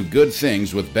us do good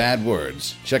things with bad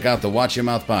words, check out the Watch Your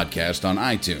Mouth podcast on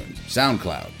iTunes,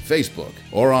 SoundCloud, Facebook,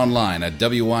 or online at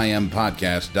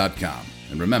WYMpodcast.com.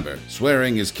 And remember,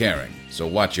 swearing is caring, so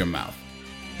watch your mouth.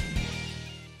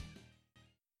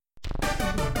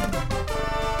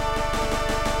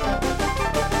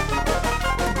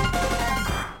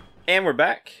 And we're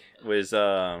back with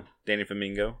Danny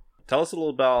Flamingo. Tell us a little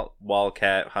about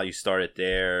Wildcat, how you started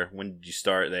there, when did you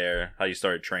start there, how you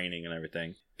started training and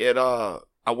everything.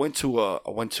 I went to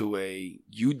a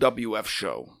UWF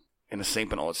show in the St.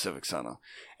 Bernard Civic Center,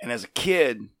 and as a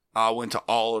kid, I went to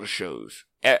all of the shows.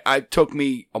 It took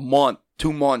me a month,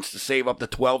 2 months to save up the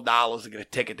 $12 to get a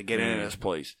ticket to get into this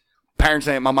place. parents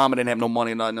didn't, my mama didn't have no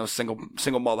money, nothing, no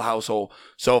single mother household.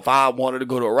 So if I wanted to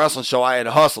go to a wrestling show, I had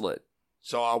to hustle it.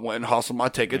 So I went and hustled my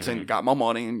tickets and got my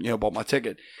money and, bought my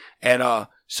ticket. And,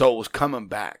 so it was coming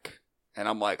back. And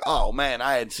I'm like, oh man,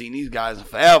 I hadn't seen these guys in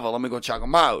forever. Let me go check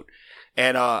them out.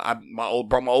 And, my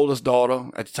oldest daughter,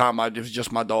 at the time, it was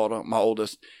just my daughter, my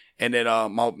oldest. And then,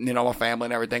 my family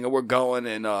and everything. And we're going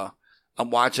and, I'm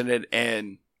watching it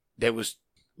and there was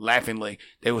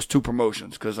two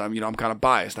promotions because I'm kind of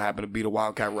biased. I happen to be the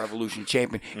Wildcat Revolution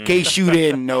champion. In case you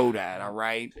didn't know that, all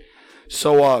right?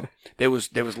 So, there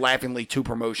was laughingly two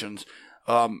promotions.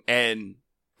 And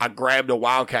I grabbed a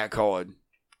Wildcat card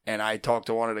and I talked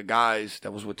to one of the guys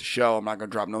that was with the show. I'm not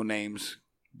going to drop no names,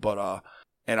 but,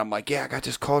 and I'm like, yeah, I got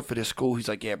this card for this school. He's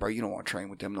like, yeah, bro, you don't want to train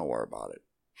with them. Don't worry about it.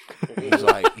 he's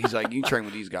like, you can train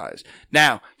with these guys.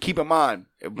 Now, keep in mind,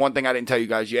 one thing I didn't tell you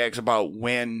guys, you asked about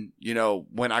when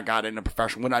I got into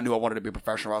professional, when I knew I wanted to be a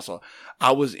professional wrestler.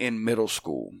 I was in middle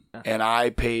school and I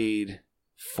paid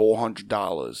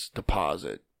 $400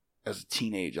 deposit as a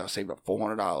teenager. I saved up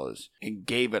 $400 and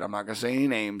gave it. I'm not going to say any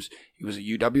names. He was a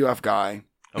UWF guy.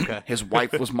 Okay. His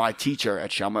wife was my teacher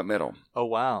at Chalmette Middle. Oh,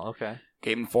 wow. Okay.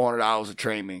 Gave him $400 to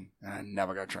train me, and I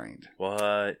never got trained.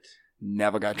 What?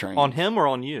 Never got trained. On him or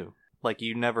on you? Like,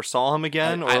 you never saw him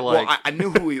again? I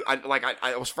knew who he...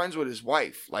 I was friends with his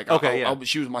wife. Okay,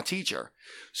 she was my teacher.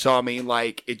 So, I mean,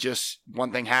 it just...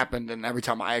 One thing happened, and every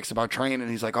time I asked about training,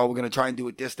 he's like, oh, we're going to try and do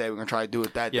it this day. We're going to try to do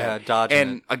it that day. Yeah, dodging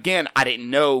And, it. again, I didn't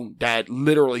know that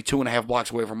literally 2.5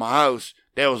 blocks away from my house,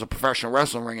 there was a professional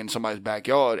wrestling ring in somebody's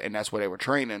backyard, and that's where they were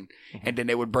training. Mm-hmm. And then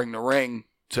they would bring the ring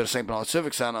to the St. Bernard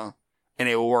Civic Center, and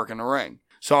they would work in the ring.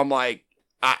 So I'm like...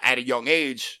 at a young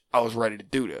age, I was ready to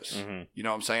do this. Mm-hmm. You know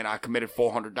what I'm saying? I committed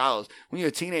 $400. When you're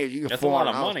a teenager, you get $400. That's a lot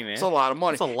of money, man. It's a lot of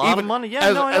money. It's a lot of money.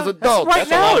 Yeah, as adults. Right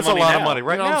now, it's a lot of money.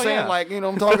 Right now, you know what I'm saying? Like, you know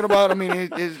what I'm talking about? I mean,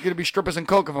 it's going to be strippers and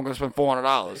coke if I'm going to spend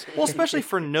 $400. Well, especially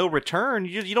for no return.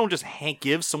 You don't just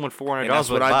give someone $400.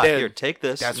 That's what I did. Here, take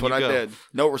this. That's what I did.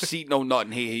 No receipt, no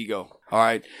nothing. Here you go. All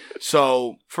right.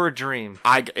 So. For a dream.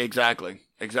 Exactly.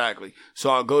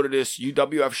 So I'll go to this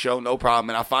UWF show, no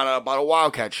problem. And I find out about a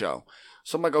Wildcat show.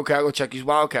 So I'm like, okay, I'll go check these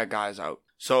Wildcat guys out.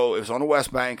 So it was on the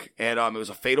West Bank, and it was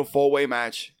a fatal 4-way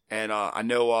match. And I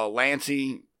know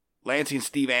Lancey and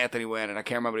Steve Anthony went, and I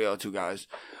can't remember the other two guys.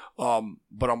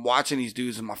 But I'm watching these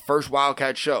dudes in my first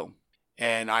Wildcat show.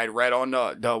 And I had read on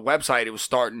the website it was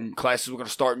classes were going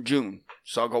to start in June.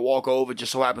 So I go walk over.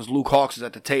 Just so happens Luke Hawks is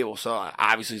at the table. So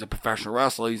obviously he's a professional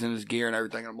wrestler. He's in his gear and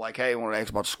everything. And I'm like, hey, I want to ask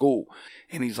about school.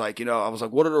 And he's like, I was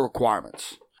like, what are the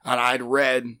requirements? And I'd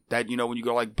read that, when you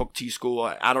go to Book T school,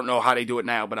 I don't know how they do it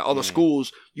now, but at other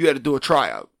schools, you had to do a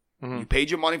tryout. Mm-hmm. You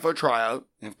paid your money for a tryout.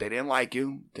 And if they didn't like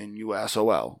you, then you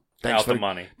SOL. Thanks for the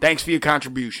money. Thanks for your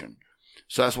contribution.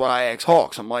 So that's what I asked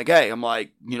Hawks. I'm like, hey,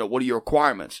 what are your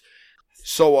requirements?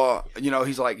 So,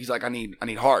 he's like, I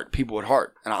need heart, people with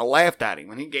heart. And I laughed at him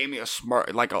and he gave me a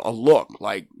smirk, like a look,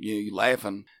 like, you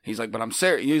laughing. He's like, but I'm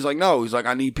serious. He's like, no, he's like,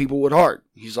 I need people with heart.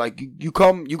 He's like, you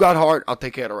come, you got heart, I'll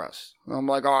take care of the rest. And I'm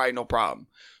like, all right, no problem.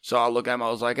 So I look at him,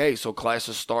 I was like, hey, so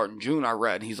classes start in June, I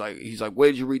read. He's like, where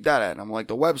did you read that at? And I'm like,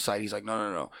 the website. He's like,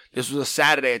 no. This was a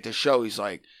Saturday at the show. He's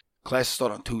like, classes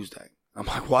start on Tuesday. I'm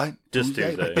like, what?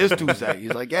 Tuesday. It's Tuesday.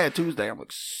 He's like, yeah, Tuesday. I'm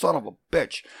like, son of a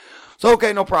bitch. So,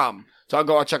 okay, no problem. So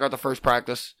I check out the first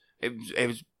practice. It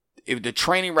was the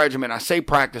training regimen. I say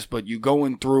practice, but you're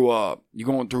going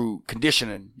through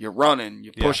conditioning. You're running,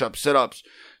 your push-ups, sit-ups,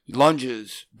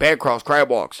 lunges, bear crawls, crab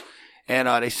walks. And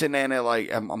they sitting there and they're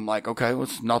like, I'm like, okay, well,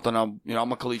 it's nothing. I'm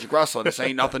a collegiate wrestler. This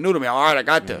ain't nothing new to me. All right, I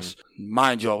got this.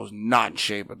 Mind you, I was not in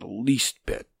shape at the least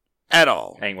bit. At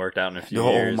all. Ain't worked out in a few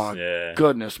years. Oh my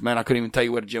goodness, man. I couldn't even tell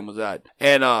you where the gym was at.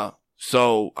 And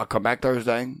so I come back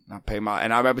Thursday, I pay and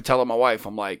I remember telling my wife,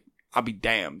 I'm like, I'll be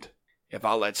damned if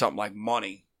I let something like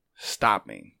money stop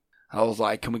me. I was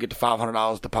like, can we get the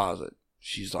 $500 deposit?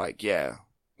 She's like, yeah. I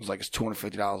was like, it's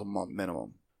 $250 a month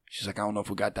minimum. She's like, I don't know if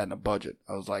we got that in the budget.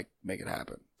 I was like, make it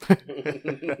happen.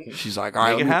 She's like, all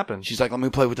right. Make it happen. She's like, let me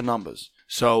play with the numbers.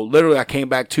 So literally I came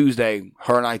back Tuesday.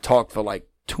 Her and I talked for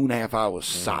 2.5 hours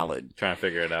solid. Trying to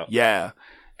figure it out. Yeah.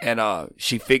 And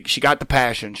she got the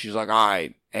passion. She's like, all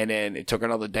right. And then it took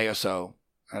another day or so.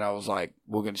 And I was like,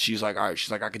 she's like, all right. She's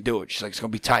like, I can do it. She's like, it's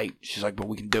going to be tight. She's like, but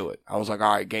we can do it. I was like,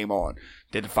 all right, game on.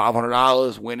 Did the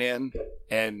 $500, went in.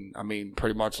 And I mean,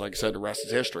 pretty much, like I said, the rest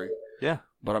is history. Yeah.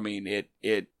 But I mean,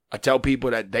 I tell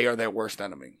people that they are their worst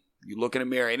enemy. You look in the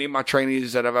mirror, any of my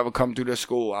trainees that have ever come through this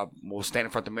school, I will stand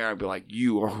in front of the mirror and be like,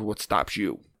 you are what stops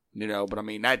you. But I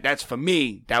mean, that's for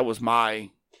me, that was my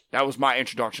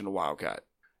introduction to Wildcat.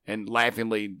 And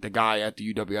laughingly, the guy at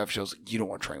the UWF show's like, you don't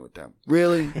want to train with them.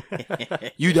 Really?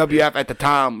 UWF at the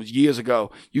time, was years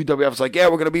ago, UWF was like, yeah,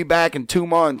 we're going to be back in 2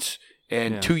 months.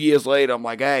 And 2 years later, I'm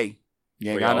like, hey,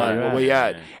 you ain't got nothing. Where you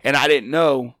at? And I didn't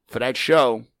know for that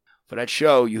show,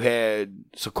 you had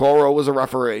Socorro was a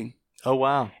referee. Oh,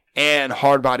 wow. And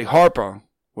Hardbody Harper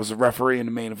was a referee in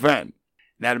the main event.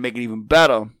 Now to make it even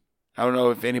better, I don't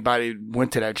know if anybody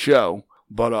went to that show,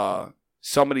 but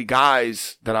some of the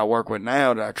guys that I work with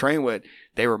now, that I train with,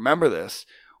 they remember this.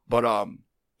 But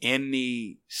in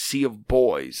the sea of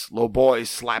boys, little boys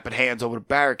slapping hands over the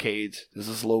barricades, there's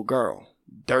this little girl.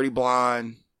 Dirty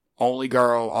blonde, only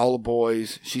girl, all the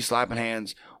boys. She's slapping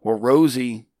hands. Well,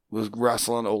 Rosie was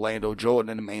wrestling Orlando Jordan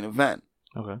in the main event.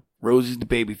 Okay. Rosie's the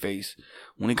baby face.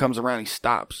 When he comes around, he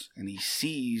stops and he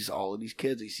sees all of these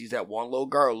kids. He sees that one little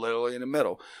girl literally in the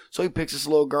middle. So he picks this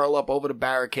little girl up over the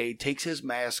barricade, takes his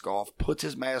mask off, puts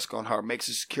his mask on her, makes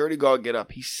the security guard get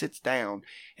up. He sits down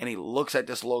and he looks at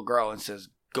this little girl and says,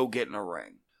 go get in the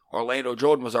ring. Orlando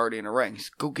Jordan was already in the ring. He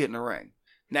said, go get in the ring.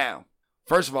 Now,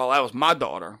 first of all, that was my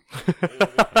daughter.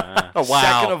 Oh, wow.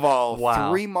 Second of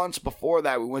all, 3 months before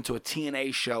that, we went to a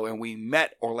TNA show and we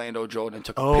met Orlando Jordan and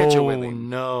took a picture with him. Oh,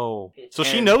 no. So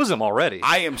she knows him already.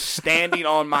 I am standing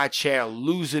on my chair,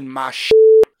 losing my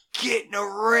Get in the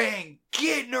ring!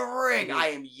 Get in the ring! I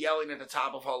am yelling at the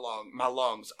top of my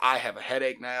lungs. I have a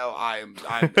headache now. I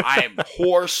am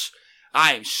hoarse.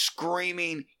 I am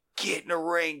screaming, get in the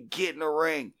ring! Get in the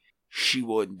ring! She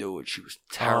wouldn't do it. She was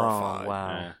terrified. Oh,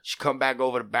 wow. She come back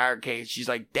over the barricade. She's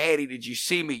like, Daddy, did you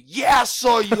see me? Yeah, I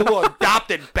saw you, little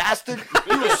adopted bastard.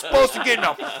 You were supposed to get in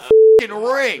the f***ing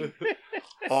ring.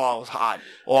 Oh, I was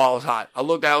hot. I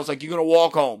looked at her. I was like, you're going to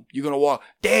walk home. You're going to walk.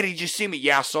 Daddy, did you see me?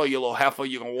 Yeah, I saw you, little heifer.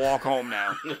 You're going to walk home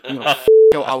now.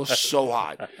 I was so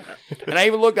hot. And I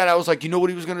even looked at her. I was like, you know what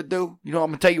he was going to do? You know,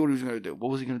 I'm going to tell you what he was going to do.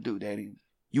 What was he going to do, Daddy?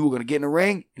 You were going to get in the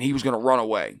ring, and he was going to run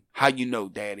away. How you know,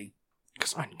 Daddy?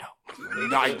 Because I know.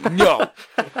 I know.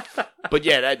 But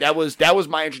yeah, that was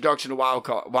my introduction to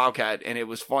Wildcat, and it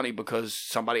was funny because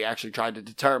somebody actually tried to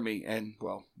deter me, and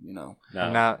well, you know.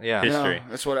 No. Now, yeah. History.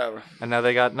 It's whatever. And now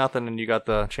they got nothing, and you got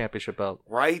the championship belt.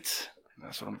 Right?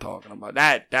 That's what I'm talking about.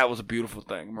 That was a beautiful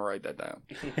thing. I'm going to write that down.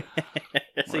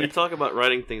 So you talk about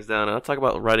writing things down, and I talk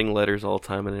about writing letters all the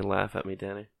time, and they laugh at me,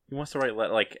 Danny. He wants to write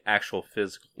like actual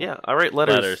physical. Yeah, I write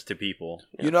letters to people.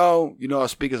 Yeah. You know, I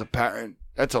speak as a parent.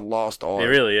 That's a lost art. It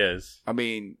really is. I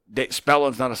mean,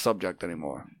 spelling's not a subject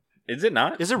anymore. Is it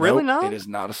not? Is it really not? It is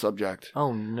not a subject.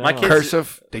 Oh no. My kids,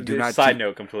 cursive, they do not. Side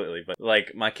note completely, but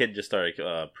like my kid just started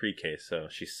pre-K, so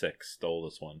she's 6, the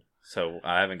oldest one. So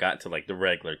I haven't gotten to like the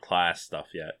regular class stuff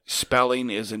yet. Spelling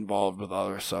is involved with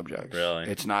other subjects. Really?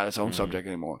 It's not its own subject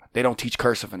anymore. They don't teach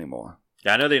cursive anymore.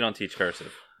 Yeah, I know they don't teach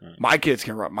cursive. My kids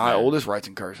can write. My oldest writes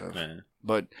in cursive.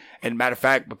 But, and matter of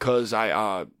fact, because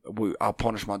I'll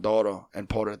punish my daughter, and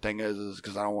part of the thing is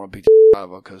because I don't want to beat the out of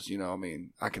her, because, you know, I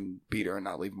mean, I can beat her and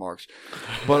not leave marks.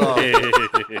 But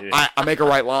I make her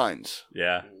write lines.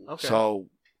 Yeah. Okay. So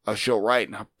she'll write,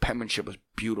 and her penmanship is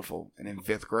beautiful. And in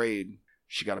 5th grade,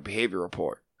 she got a behavior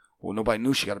report. Well, nobody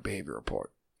knew she got a behavior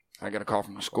report. I got a call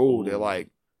from the school. They're like,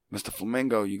 Mr.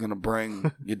 Flamingo, you going to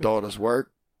bring your daughter's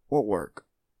work? What work?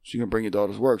 So you're going to bring your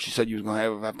daughter's work. She said you was going to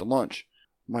have it after lunch.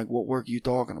 I'm like, what work are you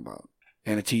talking about?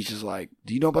 And the teacher's like,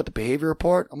 do you know about the behavior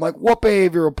report? I'm like, what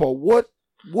behavior report?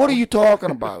 What are you talking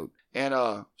about? And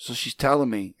so she's telling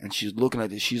me, and she's looking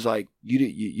at this. She's like,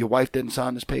 your wife didn't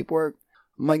sign this paperwork?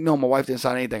 I'm like, no, my wife didn't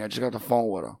sign anything. I just got the phone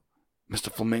with her.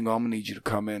 Mr. Flamingo, I'm going to need you to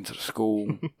come into the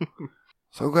school.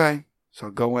 So, okay. So I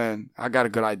go in. I got a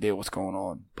good idea what's going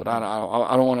on, but I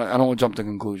don't want to jump to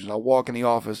conclusions. I walk in the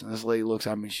office, and this lady looks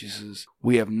at me. She says,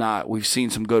 we've seen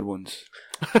some good ones,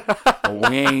 but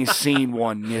we ain't seen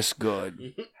one this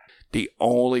good. The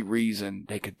only reason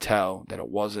they could tell that it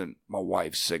wasn't my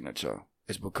wife's signature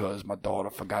is because my daughter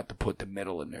forgot to put the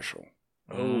middle initial.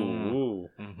 Oh.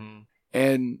 Mm-hmm.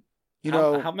 And you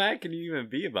know, how mad can you even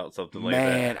be about something like that?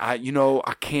 Man, I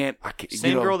can't.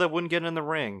 Same girl that wouldn't get in the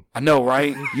ring. I know,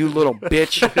 right? You little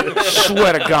bitch.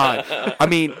 Swear to God. I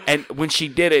mean, and when she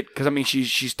did it, because I mean,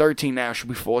 she's 13 now. She'll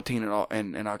be 14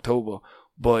 in October.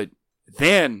 But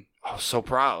then I was so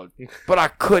proud. But I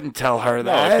couldn't tell her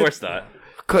that. No, of course not.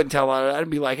 I couldn't tell her that.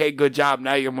 I'd be like, hey, good job.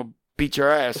 Now you're going to beat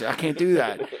your ass. I can't do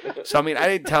that. So, I mean, I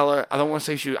didn't tell her. I don't want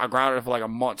to say I grounded her for like a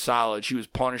month solid. She was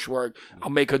punished work. I'll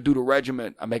make her do the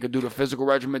regiment. I make her do the physical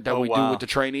regiment that we do with the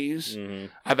trainees. Mm-hmm.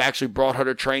 I've actually brought her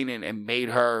to training and made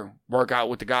her work out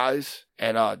with the guys.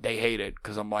 And they hate it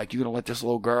because I'm like, you going to let this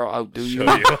little girl outdo you?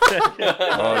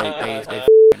 Oh, they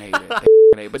hate it.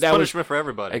 A. But It's that was punishment for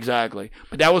everybody. exactly.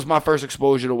 But that was my first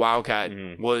exposure to Wildcat.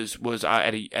 Was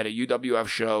at a UWF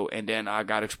show, and then I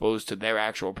got exposed to their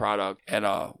actual product and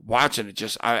watching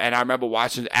it. And I remember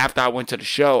watching after I went to the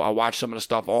show. I watched some of the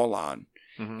stuff online,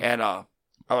 and I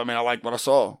liked what I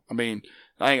saw. I mean,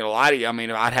 I ain't gonna lie to you. I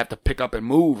mean, I'd have to pick up and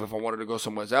move if I wanted to go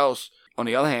somewhere else. On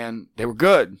the other hand, they were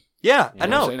good. Yeah, I You know what I'm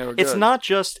know. saying? They were It's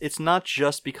good. not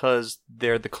just because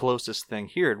they're the closest thing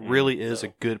here. It really is a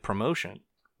good promotion,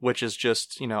 which is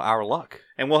just, our luck.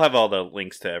 And we'll have all the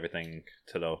links to everything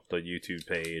to the YouTube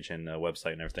page and the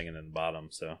website and everything in the bottom.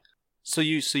 So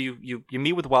you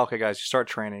meet with Wildcat guys, you start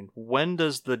training. When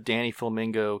does the Danny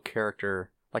Flamingo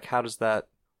character, how does that,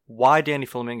 why Danny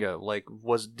Flamingo?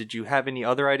 Did you have any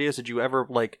other ideas? Did you ever,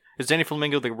 is Danny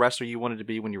Flamingo the wrestler you wanted to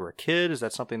be when you were a kid? Is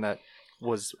that something that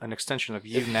was an extension of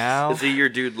you now? Is he your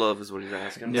dude love is what he's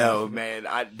asking? No, man.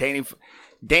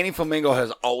 Danny Flamingo has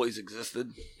always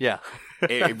existed. Yeah.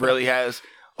 It really has.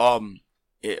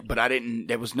 But I didn't.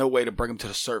 There was no way to bring him to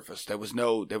the surface. There was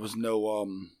no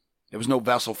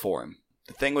vessel for him.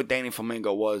 The thing with Danny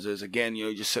Flamingo is again,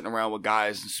 you're just sitting around with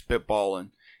guys and spitballing,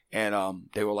 and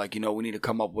they were like, we need to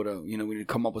come up with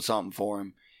something for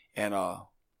him. And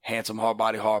handsome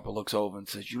hard-body Harper looks over and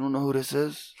says, "You don't know who this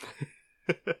is?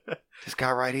 This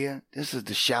guy right here. This is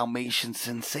the Shalmation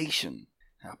Sensation."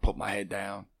 And I put my head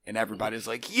down, and everybody's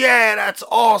like, "Yeah, that's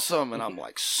awesome!" And I'm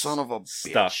like, "Son of a bitch,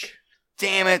 Stuck.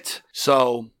 damn it!"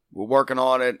 So we're working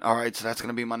on it. All right, so that's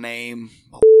gonna be my name.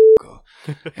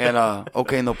 And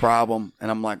okay, no problem.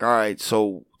 And I'm like, all right,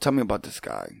 so tell me about this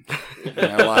guy. And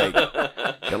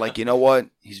they're like, you know what?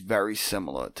 He's very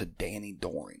similar to Danny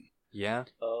Doring. Yeah.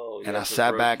 Oh, And I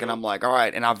sat back and I'm like, all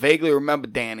right. And I vaguely remember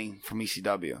Danny from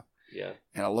ECW. Yeah.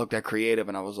 And I looked at creative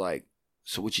and I was like,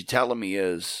 so what you're telling me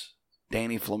is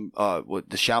Danny from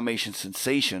the Shalmation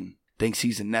Sensation thinks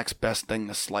he's the next best thing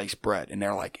to sliced bread. And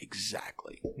they're like,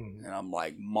 exactly. And I'm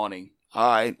like, money. All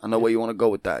right, I know where you want to go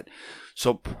with that.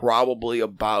 So probably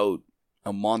about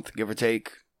a month, give or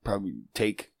take,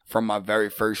 from my very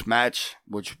first match,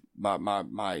 which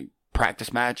my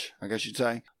practice match, I guess you'd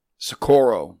say.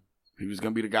 Socorro, he was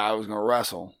going to be the guy I was going to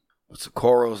wrestle. But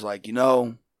Socorro's like,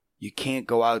 you can't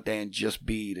go out there and just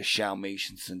be the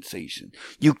Shalmation Sensation.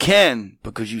 You can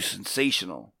because you're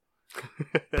sensational.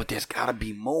 But there's got to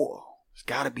be more. There's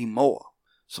got to be more.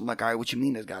 So I'm like, all right, what you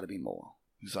mean there's got to be more?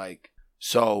 He's like,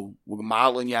 so we're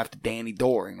modeling you after Danny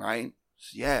Doring, right?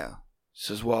 So, yeah. He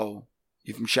says, well,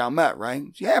 you're from Chalmette, right?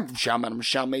 So, yeah, I'm from Chalmette. I'm a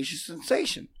Shalmation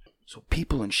Sensation. So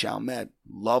people in Chalmette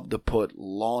love to put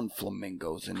lawn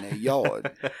flamingos in their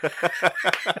yard.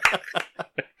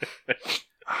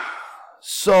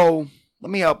 So let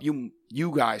me help you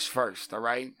guys first, all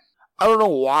right? I don't know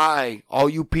why all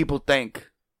you people think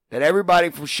that everybody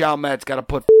from Chalmette's got to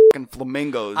put fucking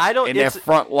flamingos in their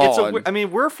front lawn.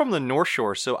 We're from the North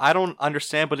Shore, so I don't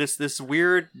understand, but it's this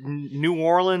weird New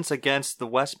Orleans against the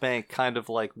West Bank kind of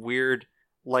weird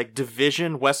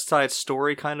division, West Side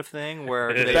Story kind of thing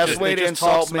where they best way to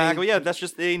insult smack. me. Yeah, that's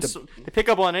just they pick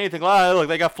up on anything. Oh, look,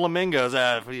 they got flamingos.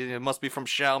 It must be from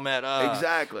Chalmette.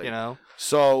 Exactly.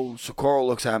 So Socorro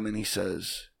looks at me and he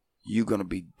says, "You gonna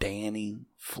be Danny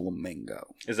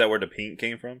Flamingo?" Is that where the pink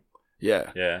came from?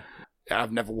 Yeah. Yeah.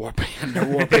 I've never wore pink.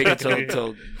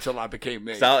 until I became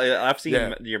me. So I've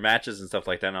seen your matches and stuff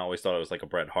like that, and I always thought it was like a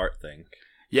Bret Hart thing.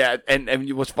 Yeah,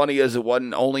 and what's funny is it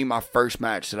wasn't only my first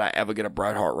match that I ever get a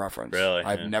Bret Hart reference. Really?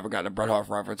 I've never gotten a Bret Hart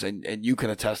reference, and you can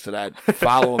attest to that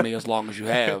following me as long as you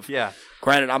have. Yeah.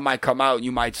 Granted, I might come out and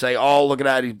you might say, oh, look at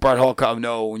that, he's Bret Hart.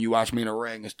 No, when you watch me in the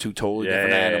ring, it's two totally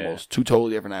different animals. Two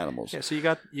totally different animals. Yeah, so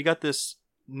you got this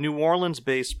New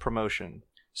Orleans-based promotion.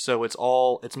 So it's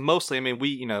mostly,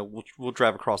 we'll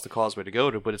drive across the causeway to go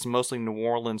to, but it's mostly New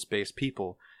Orleans-based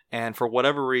people. And for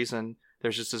whatever reason,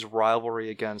 there's just this rivalry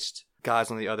against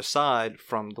guys on the other side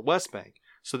from the West Bank.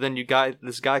 So then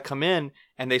this guy come in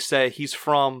and they say he's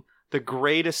from the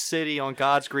greatest city on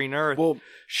God's green earth,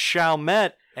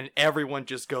 Chalmette, and everyone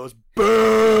just goes,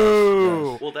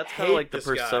 boo! Well, that's kind of like the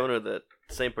persona that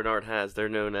St. Bernard has. They're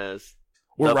known as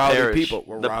we're rowdy parish. People.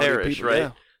 We're the rowdy parish, people, right?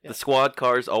 Yeah. The squad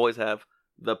cars always have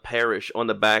the parish on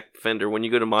the back fender. When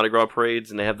you go to Mardi Gras parades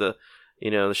and they have the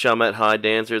Chalmette High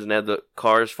dancers and they have the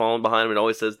cars following behind them, it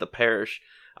always says the parish.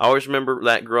 I always remember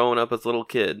that growing up as a little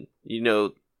kid.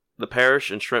 The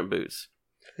parish and shrimp boots.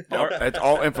 It's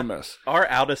all infamous. Our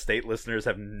out-of-state listeners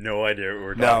have no idea what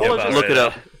we're talking about. Look it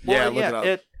up. Look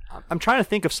it up. I'm trying to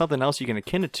think of something else you can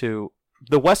akin it to.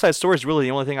 The West Side Story is really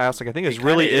the only thing I think is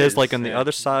really is like on the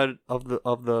other side of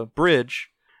the bridge.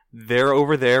 They're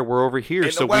over there, we're over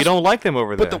here, so we don't like them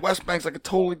over there. But the West Bank's like a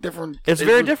totally different... It's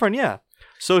very different, yeah.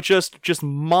 So just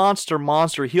monster. I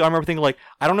remember thinking like,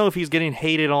 I don't know if he's getting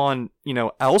hated on,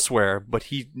 elsewhere, but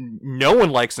no one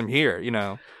likes him here,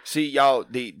 See, y'all,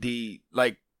 the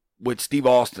like with Steve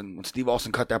Austin, when Steve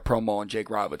Austin cut that promo on Jake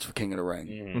Roberts for King of the Ring,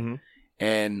 Mm-hmm.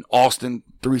 and Austin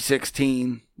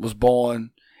 316 was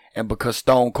born, and because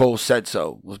Stone Cold said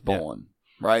so was born,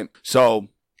 right? So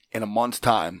in a month's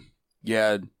time, you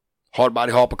had Hardbody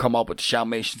Harper come up with the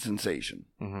Shalmation Sensation.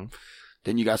 Mm-hmm.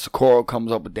 Then you got Socorro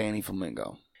comes up with Danny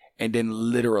Flamingo. And then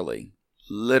literally,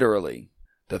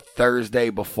 the Thursday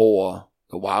before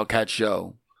the Wildcat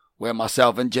show, where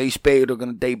myself and Jay Spade are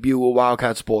going to debut with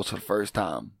Wildcat Sports for the first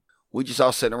time. We just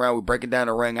all sitting around, we're breaking down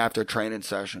the ring after a training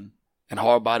session. And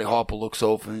Hardbody Harper looks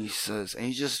over and he says, and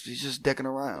he's just dicking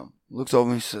around. He looks over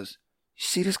and he says, "You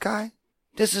see this guy?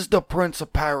 This is the Prince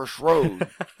of Parish Road.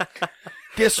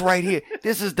 This right here,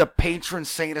 this is the patron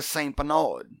saint of St.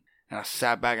 Bernard." And I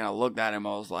sat back and I looked at him.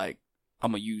 I was like,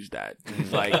 "I'm gonna use that." And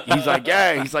he's like,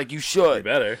 "Yeah." He's like, "You should." You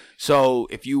better. So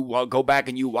if you go back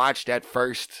and you watch that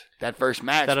first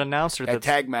match, That announcer, that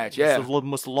tag match, yeah, it's the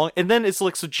most long. And then it's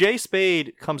like, so Jay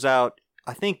Spade comes out.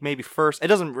 I think maybe first. It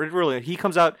doesn't really. He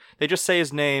comes out. They just say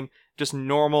his name. Just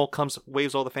normal,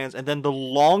 waves all the fans, and then the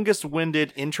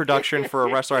longest-winded introduction for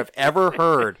a wrestler I've ever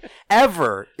heard,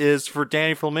 is for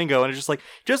Danny Flamingo, and it's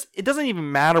it doesn't even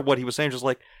matter what he was saying, just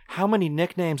like, how many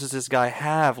nicknames does this guy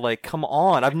have? Like, come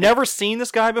on. I've never seen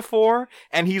this guy before,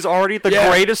 and he's already the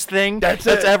greatest thing that's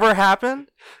ever happened.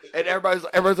 And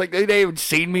everybody's like, they haven't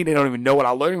seen me. They don't even know what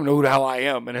I don't even know who the hell I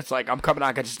am. And it's like, I'm coming out,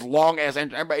 I got this long ass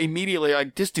intro. Everybody immediately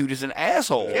like, this dude is an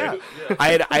asshole. Yeah.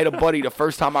 I had a buddy the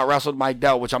first time I wrestled Mike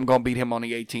Dell, which I'm going to beat him on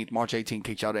the 18th, March 18th, in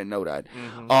case y'all didn't know that.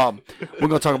 Mm-hmm. We're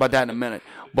going to talk about that in a minute.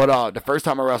 But the first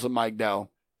time I wrestled Mike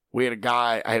Dell,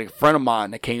 I had a friend of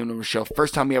mine that came to a show.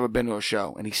 First time he ever been to a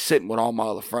show. And he's sitting with all my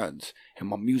other friends and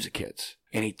my music hits.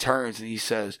 And he turns and he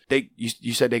says,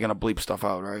 you said they're going to bleep stuff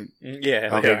out, right?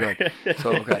 Yeah. Okay, good.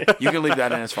 So, okay. You can leave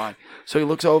that in, it's fine. So he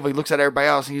looks over, he looks at everybody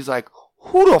else, and he's like,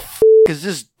 "Who the f*** is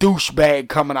this douchebag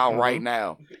coming out right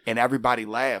now?" And everybody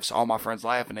laughs. All my friends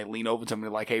laugh, and they lean over to me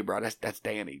like, "Hey, bro, that's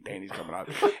Danny. Danny's coming out."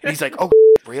 And he's like, "Oh,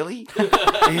 really?"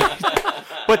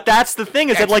 But that's the thing,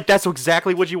 is that's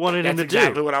exactly what you wanted him to do. That's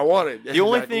exactly what I wanted. The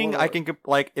only thing I can,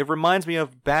 like, it reminds me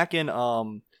of back in,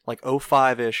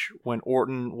 05-ish, when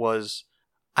Orton was...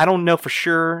 I don't know for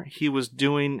sure he was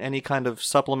doing any kind of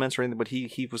supplements or anything, but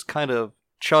he was kind of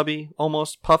chubby,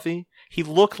 almost puffy. He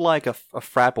looked like a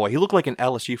frat boy. He looked like an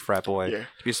LSU frat boy, to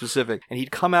be specific. And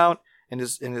he'd come out in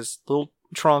his little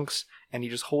trunks, and he'd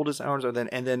just hold his arms, and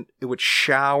then it would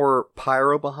shower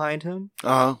pyro behind him,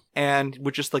 and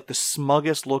with just like the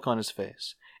smuggest look on his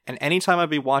face. And anytime I'd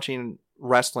be watching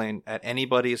wrestling at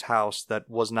anybody's house that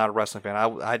was not a wrestling fan,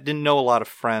 I didn't know a lot of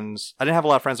friends. I didn't have a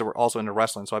lot of friends that were also into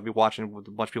wrestling, so I'd be watching with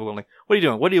a bunch of people going like, "What are you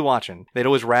doing? What are you watching?" They'd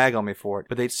always rag on me for it,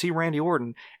 but they'd see Randy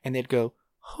Orton and they'd go,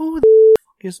 "Who the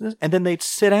f*** is this?" And then they'd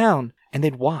sit down and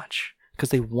they'd watch because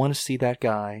they want to see that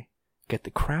guy get the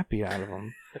crap beat out of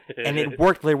him. And it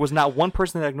worked. There was not one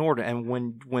person that ignored it. And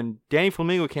when Danny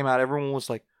Flamingo came out, everyone was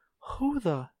like, who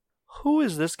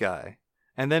is this guy?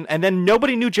 And then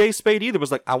nobody knew Jay Spade either. It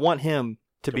was like, I want him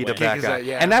to be the bad guy.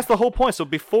 And that's the whole point. So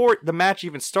before the match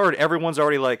even started, everyone's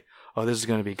already like, "Oh, this is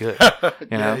going to be good."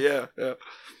 You know? Yeah.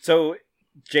 So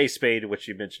Jay Spade, which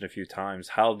you mentioned a few times,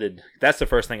 that's the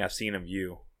first thing I've seen of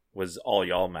you, was all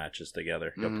y'all matches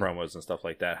together, your promos and stuff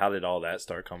like that. How did all that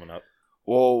start coming up?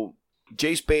 Well,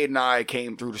 Jay Spade and I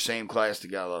came through the same class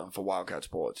together for Wildcat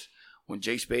Sports. When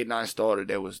Jay Spade and I started,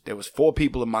 there was 4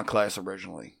 people in my class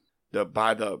originally.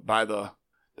 By the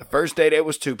first day there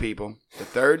was 2 people. The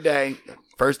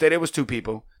first day there was 2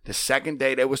 people. The second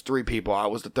day there was 3 people. I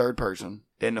was the third person.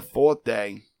 Then the third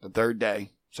day was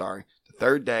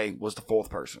the 4th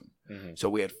person. Mm-hmm. So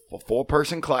we had a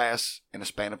 4-person class in a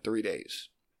span of 3 days.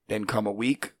 Then come a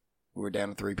week, we were down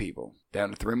to 3 people. Down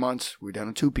to 3 months, we were down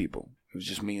to 2 people. It was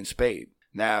just me and Spade.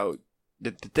 Now,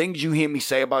 the things you hear me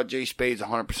say about Jay Spade is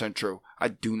 100% true. I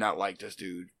do not like this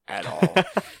dude at all.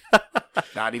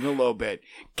 Not even a little bit.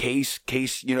 Case,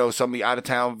 some of the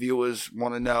out-of-town viewers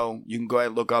want to know, you can go ahead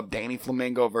and look up Danny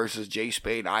Flamingo versus Jay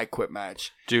Spade I Quit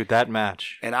match. Dude, that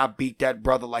match. And I beat that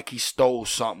brother like he stole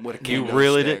something with a kendo You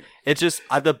really stick. did. It's just,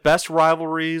 the best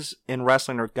rivalries in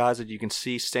wrestling are guys that you can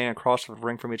see standing across the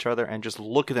ring from each other and just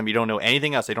look at them. You don't know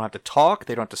anything else. They don't have to talk.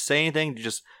 They don't have to say anything. You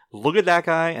just look at that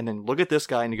guy and then look at this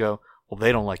guy and you go, well,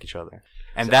 they don't like each other.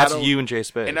 And so that's you and Jay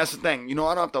Spade. And that's the thing. I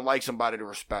don't have to like somebody to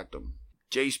respect them.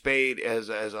 Jay Spade is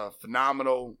a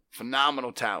phenomenal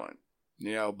talent,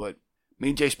 but me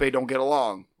and Jay Spade don't get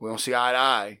along. We don't see eye to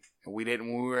eye. And we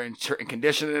didn't when we were in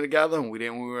conditioning together, and we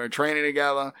didn't when we were in training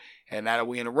together. And now that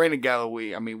we in the ring together,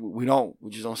 we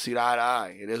just don't see eye to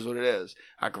eye. It is what it is.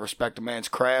 I can respect a man's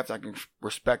craft. I can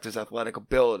respect his athletic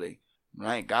ability. But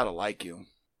I ain't gotta like you.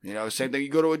 You know, same thing. You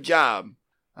go to a job.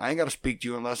 I ain't gotta speak to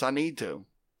you unless I need to.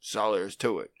 That's all there is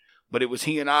to it. But it was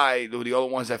he and I that were the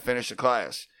only ones that finished the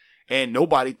class. And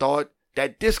nobody thought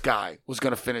that this guy was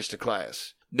gonna finish the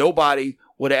class. Nobody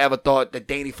would have ever thought that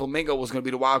Danny Flamingo was going to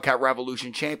be the Wildcat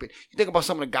Revolution champion. You think about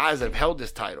some of the guys that have held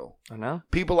this title. I know.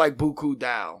 People like Buku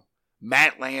Dow,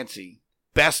 Matt Lancey,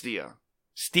 Bestia,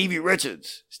 Stevie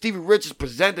Richards. Stevie Richards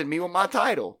presented me with my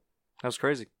title. That was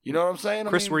crazy. You know what I'm saying?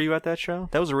 Chris, were you at that show?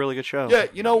 That was a really good show. Yeah,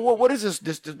 you know, what is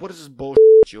this what is this bullshit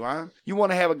you, huh? You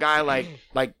want to have a guy like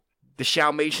the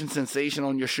Shalmation sensation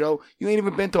on your show? You ain't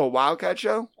even been to a Wildcat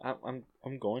show?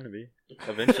 I'm going to be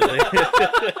eventually.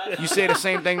 You say the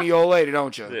same thing to your old lady,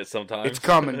 don't you? Yeah, sometimes. It's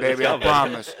coming, baby. I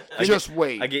promise. Just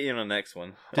wait. I get you on the next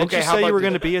one. Didn't you say you were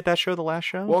going to be at that show, the last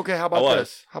show? Well, okay, how about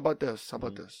this? How about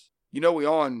this? You know we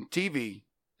on TV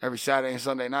every Saturday and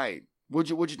Sunday night. What'd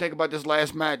you think about this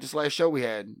last match, this last show we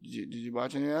had? Did you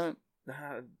watch any of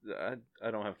that?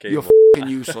 I don't have cable. You're f***ing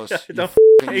useless. You're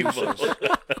f***ing useless.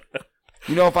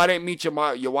 You know, if I didn't meet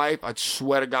your wife, I'd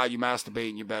swear to God you masturbate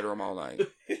in your bedroom all night.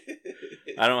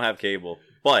 I don't have cable,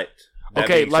 but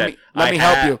okay, let me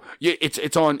help you.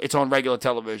 It's on regular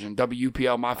television.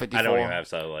 WPL My 54. I don't even have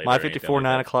satellite. My 54,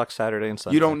 9 o'clock Saturday and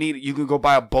Sunday. You don't need it. You can go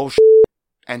buy a bullshit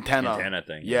antenna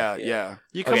thing. Yeah.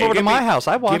 You come over to my house.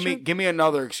 I watch it. Give me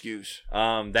another excuse.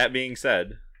 That being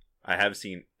said, I have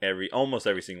seen almost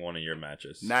every single one of your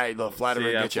matches. Nah, look,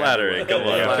 flattery get you. Flattery. Come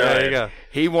on. There you go.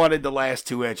 He wanted the last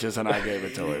 2 inches, and I gave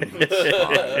it to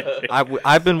him.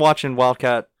 I've been watching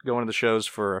Wildcat going to the shows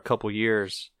for a couple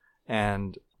years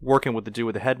and working with the dude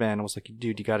with the headband. I was like,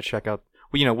 dude, you got to check out.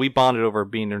 Well, you know, we bonded over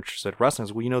being interested in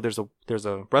wrestling. Well, you know, there's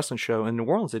a wrestling show in New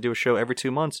Orleans. They do a show every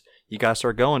 2 months. You got to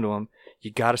start going to them.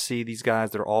 You got to see these guys.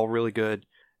 They're all really good.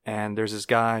 And there's this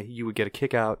guy you would get a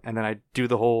kick out, and then I do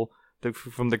the whole.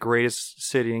 From the greatest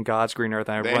city in God's green earth,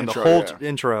 and I run the whole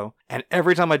intro. And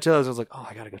every time I tell this, I was like, "Oh,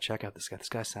 I gotta go check out this guy. This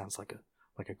guy sounds like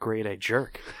a grade A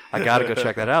jerk. I gotta go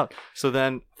check that out." So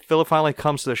then Philip finally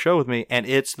comes to the show with me, and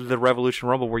it's the Revolution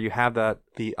Rumble where you have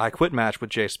the I Quit match with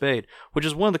Jay Spade, which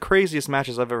is one of the craziest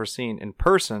matches I've ever seen in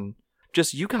person.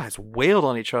 Just you guys wailed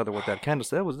on each other with that candle.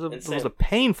 So that was a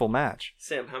painful match.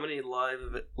 Sam, how many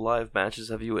live matches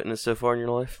have you witnessed so far in your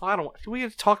life? Do we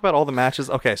talk about all the matches?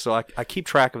 Okay, so I keep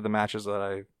track of the matches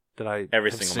that I every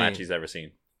single match he's ever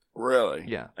seen. Really?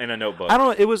 Yeah. In a notebook. I don't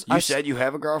know. It was. You said you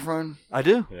have a girlfriend? I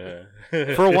do. Yeah.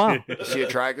 For a while. Is she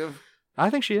attractive? I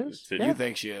think she is. You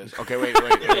think she is? Okay, wait,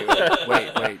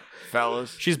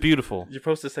 fellas. She's beautiful. You're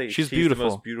supposed to say she's beautiful.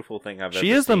 The most beautiful thing I've ever seen.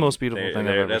 She is the most beautiful thing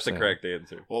I've ever seen. That's the correct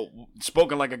answer. Well,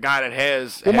 spoken like a guy that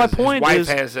has. Well, my point his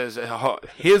wife has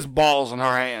his balls in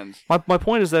her hands. My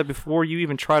point is that before you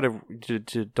even try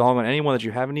to dog on anyone that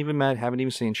you haven't even met, haven't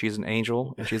even seen, she's an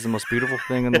angel and she's the most beautiful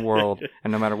thing in the world.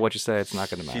 And no matter what you say, it's not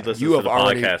going to matter. You have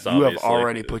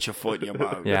already put your foot in your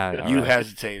mouth. Yeah, you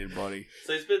hesitated, buddy.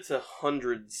 So he's been to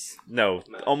hundreds. No,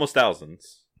 almost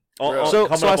thousands. So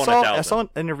I saw an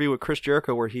interview with Chris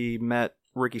Jericho where he met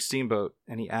Ricky Steamboat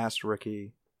and he asked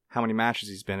Ricky how many matches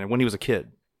he's been in when he was a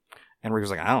kid, and Ricky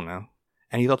was like, I don't know,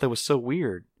 and he thought that was so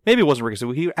weird. Maybe it wasn't Ricky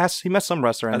Steamboat. He met some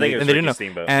wrestler and they didn't know,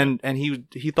 Steamboat, and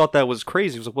he thought that was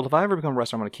crazy. He was like, well, if I ever become a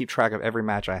wrestler, I'm going to keep track of every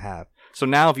match I have. So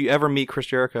now if you ever meet Chris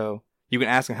Jericho, you can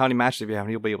ask him how many matches have you had, and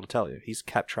he'll be able to tell you. He's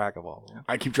kept track of all of them.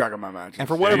 I keep track of my matches. And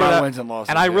for whatever wins and losses.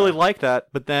 And I really like that,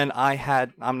 but then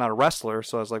I'm not a wrestler,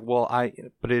 so I was like,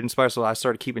 but it inspires, so I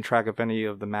started keeping track of any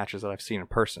of the matches that I've seen in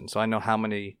person. So I know how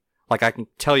many, like I can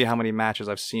tell you how many matches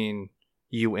I've seen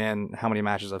you in, how many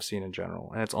matches I've seen in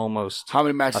general. And it's almost How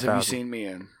many matches have you seen me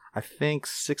in? I think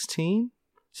 16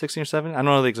 or 17. I don't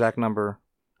know the exact number.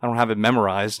 I don't have it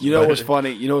memorized. You know what's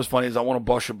funny? Is I want to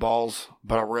bust your balls,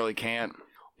 but I really can't.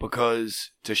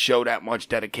 Because to show that much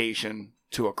dedication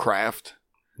to a craft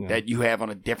that you have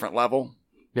on a different level.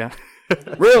 Yeah.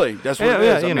 Really? That's what it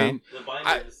is. I mean,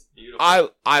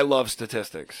 I love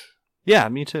statistics. Yeah,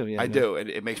 me too. Yeah, I do.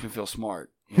 It makes me feel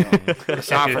smart. You know?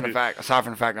 aside from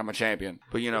the fact I'm a champion.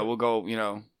 But, we'll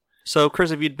go, So,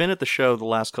 Chris, if you'd been at the show the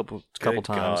last couple times.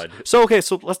 God. So, okay,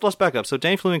 so let's back up. So,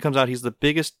 Danny Fleming comes out. He's the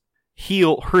biggest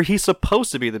heel. He's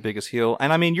supposed to be the biggest heel.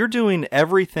 And, I mean, you're doing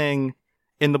everything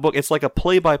in the book. It's like a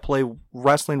play-by-play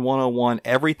wrestling 101.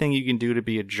 Everything you can do to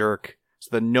be a jerk so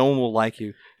that no one will like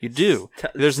you. You do.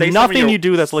 There's nothing you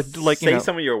do that's like say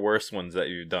some of your worst ones that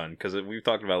you've done, because we've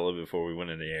talked about it a little bit before we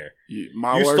went in the air. You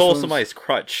worst stole ones? Somebody's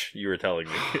crutch, you were telling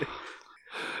me.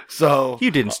 So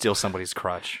You didn't steal somebody's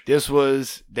crutch. this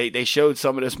was they showed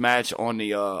some of this match on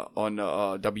the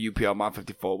WPL Mod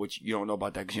 54, which you don't know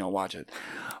about that because you don't watch it.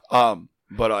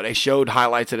 But they showed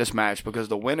highlights of this match because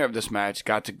the winner of this match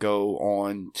got to go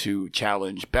on to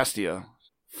challenge Bestia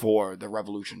for the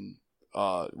Revolution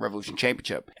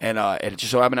Championship, and it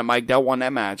just so happened that Mike Dell won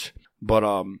that match.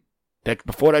 But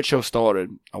before that show started,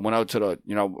 I went out to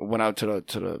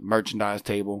the merchandise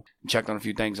table and checked on a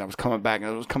few things. I was coming back, and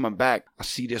as I was coming back, I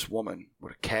see this woman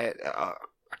with a cat.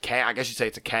 I guess you'd say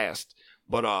it's a cast,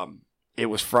 but it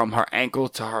was from her ankle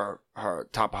to her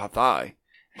top of her thigh,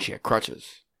 and she had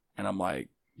crutches. And I'm like,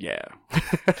 yeah,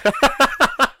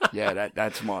 yeah,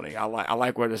 that's money. I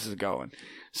like where this is going.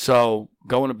 So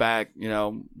going back,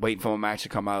 waiting for my match to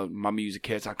come out. My music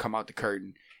hits. I come out the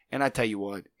curtain. And I tell you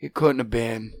what, it couldn't have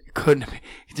been.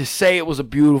 To say it was a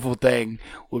beautiful thing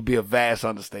would be a vast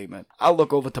understatement. I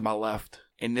look over to my left,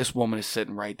 and this woman is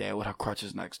sitting right there with her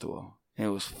crutches next to her. And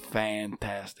it was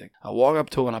fantastic. I walk up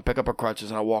to her, and I pick up her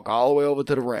crutches, and I walk all the way over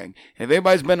to the ring. And if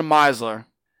anybody's been to Meisler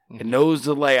and knows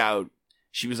the layout,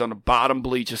 she was on the bottom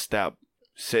bleacher step,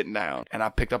 sitting down. And I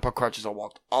picked up her crutches. I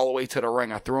walked all the way to the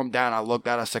ring. I threw them down. I looked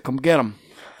at her. I said, come get them.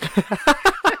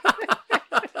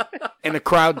 And the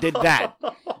crowd did that.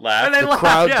 The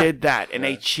crowd did that, and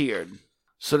they cheered.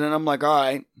 So then I'm like, all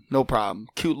right, no problem.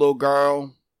 Cute little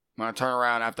girl. When I turn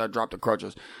around after I drop the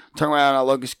crutches, turn around and I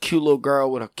look, this cute little girl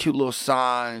with a cute little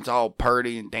sign. It's all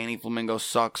purty, and Danny Flamingo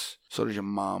sucks. So does your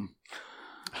mom.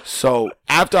 So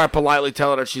after I politely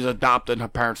tell her that she's adopted and her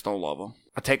parents don't love her,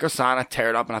 I take her sign, I tear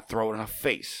it up, and I throw it in her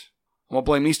face. I'm going to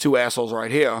blame these two assholes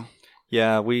right here.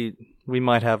 Yeah, we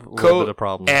might have a little bit of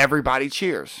problem. Everybody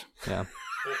cheers. Yeah.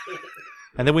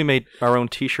 And then we made our own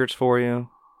T-shirts for you.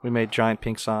 We made giant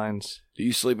pink signs. Do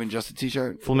you sleep in just a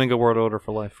T-shirt? Flamingo World Order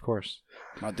for life, of course.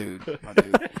 My dude.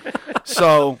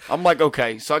 So I'm like,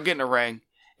 okay. So I get in the ring,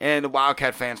 and the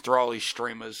Wildcat fans throw all these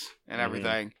streamers and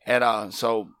everything. And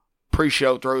so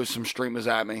pre-show throws some streamers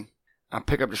at me. I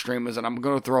pick up the streamers, and I'm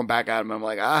going to throw them back at him. I'm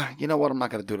like, you know what? I'm not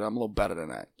going to do that. I'm a little better than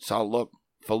that. So I look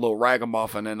for a little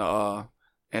ragamuffin in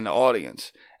the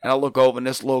audience. And I look over, and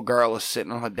this little girl is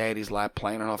sitting on her daddy's lap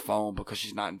playing on her phone because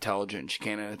she's not intelligent and she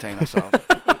can't entertain herself.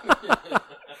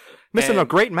 Missing a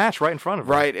great match right in front of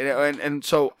her. Right. And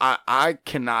so I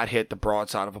cannot hit the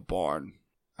broadside of a barn.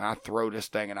 And I throw this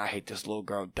thing, and I hit this little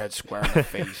girl dead square in the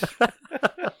face.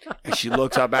 And she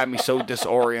looks up at me so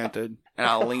disoriented. And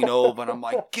I lean over, and I'm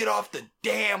like, get off the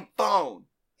damn phone.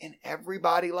 And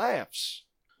everybody laughs.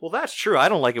 Well, that's true. I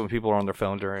don't like it when people are on their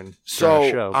phone during a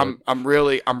show. I'm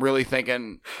really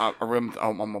thinking I'm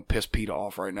gonna piss Peter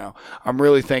off right now. I'm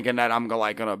really thinking that I'm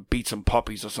gonna beat some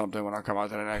puppies or something when I come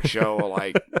out to the next show, or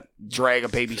like drag a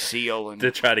baby seal and to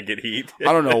try to get heat.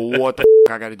 I don't know what the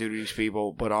I got to do to these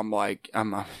people, but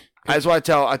that's why I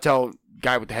tell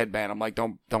guy with the headband, I'm like,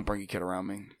 don't bring your kid around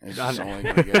me. It's just only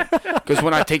gonna get because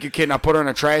when I take your kid and I put her in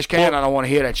a trash can, I don't want to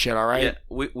hear that shit. All right.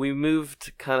 Yeah, we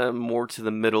moved kind of more to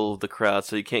the middle of the crowd,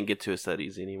 so you can't get to us that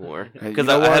easy anymore. Because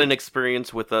I had an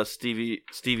experience with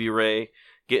Stevie Ray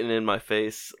getting in my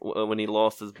face when he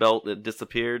lost his belt. It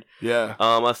disappeared. Yeah.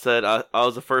 I said I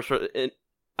was the first.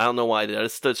 I don't know why I did. I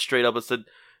just stood straight up and said,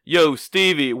 yo,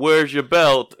 Stevie, where's your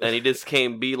belt? And he just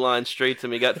came beeline straight to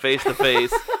me, got face to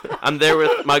face. I'm there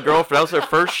with my girlfriend. That was her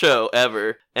first show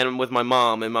ever. And I'm with my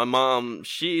mom. And my mom,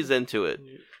 she's into it.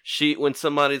 When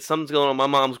something's going on, my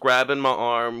mom's grabbing my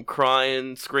arm,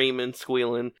 crying, screaming,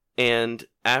 squealing. And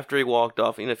after he walked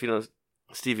off, if you know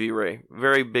Stevie Ray,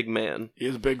 very big man. He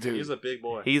is big too. He's a big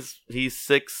boy. He's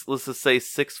let's just say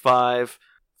 6'5",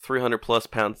 300 plus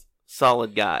pounds,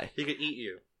 solid guy. He could eat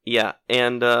you. Yeah,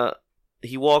 and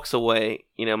he walks away.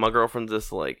 My girlfriend's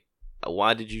just like,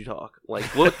 why did you talk? Like,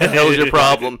 what the hell is your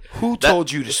problem? Who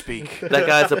told you to speak? That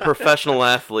guy's a professional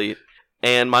athlete.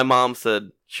 And my mom said,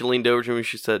 she leaned over to me,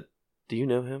 she said, do you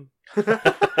know him?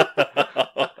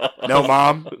 No,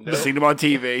 Mom. Seen him on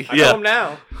TV. I know him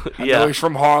now. I know he's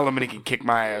from Harlem and he can kick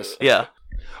my ass. Yeah.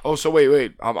 Oh, so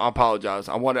wait. I apologize.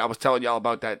 I was telling y'all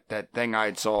about that thing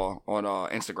I saw on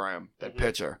Instagram, that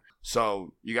picture.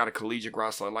 So you got a collegiate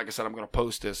wrestler. Like I said, I'm going to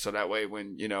post this so that way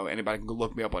when, anybody can go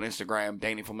look me up on Instagram,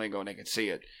 Danny Flamingo, and they can see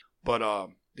it. But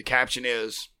the caption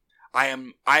is, I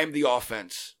am the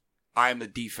offense. I am the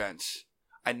defense.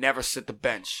 I never sit the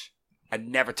bench. I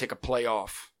never take a play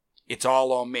off. It's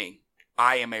all on me.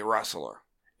 I am a wrestler.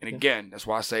 And again, that's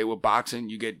why I say with boxing,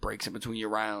 you get breaks in between your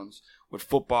rounds. With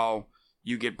football,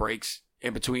 you get breaks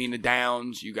in between the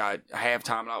downs. You got a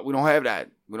halftime. We don't have that.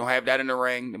 We don't have that in the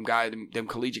ring. Them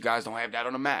collegiate guys don't have that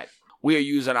on the mat. We are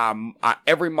using our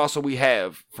every muscle we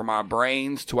have, from our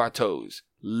brains to our toes,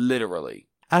 literally.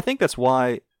 I think that's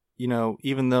why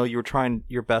even though you were trying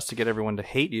your best to get everyone to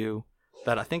hate you,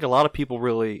 that I think a lot of people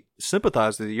really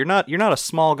sympathize with you. You're not a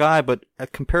small guy, but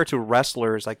compared to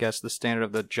wrestlers, I guess the standard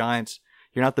of the Giants,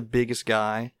 you're not the biggest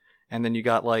guy. And then you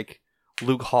got like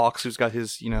Luke Hawx, who's got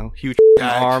his, huge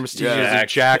arms,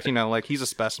 jacked, like he's a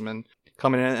specimen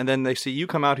coming in. And then they see you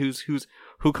come out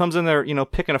who comes in there,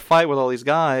 picking a fight with all these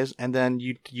guys, and then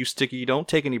you don't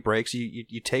take any breaks.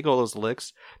 You take all those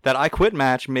licks. That I Quit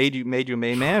match made you a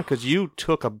main man because you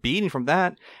took a beating from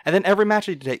that. And then every match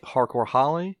you take Hardcore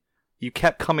Holly, you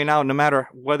kept coming out no matter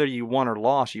whether you won or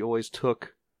lost. You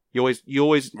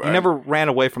never ran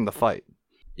away from the fight.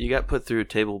 You got put through a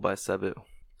table by Sabu.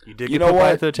 You did. You know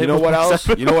what? You know what else?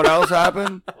 You know what else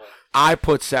happened? I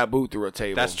put Sabu through a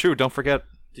table. That's true. Don't forget.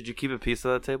 Did you keep a piece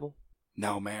of that table?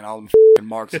 No, man. All them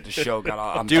marks at the show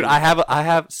got. Dude,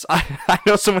 I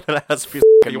know someone that has a piece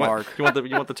of mark. You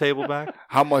want the table back?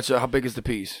 How much? How big is the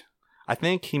piece? I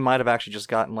think he might have actually just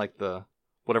gotten like the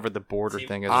whatever the border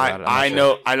thing is. I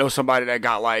know somebody that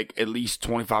got like at least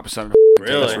 25% of the.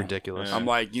 Really? That's ridiculous. Yeah. I'm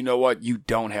like, you know what? You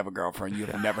don't have a girlfriend. You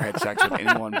have never had sex with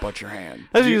anyone but your hand.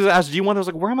 As you asked, do you want? I was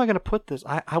like, where am I going to put this?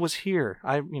 I was here.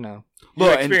 Look, you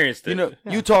experienced it.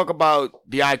 You talk about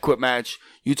the I Quit match.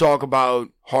 You talk about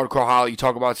Hardcore Holly. You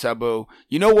talk about Sabu.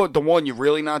 You know what? The one you're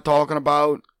really not talking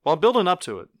about. Well, I'm building up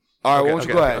to it. All right, why don't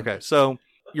you go ahead? Okay, so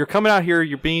you're coming out here.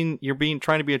 You're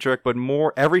trying to be a jerk, but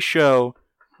every show,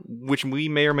 which we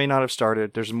may or may not have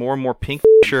started. There's more and more pink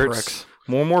shirts.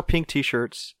 More and more pink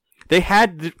T-shirts. They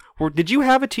had. Did you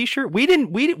have a T-shirt? We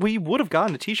didn't. We would have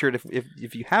gotten a T-shirt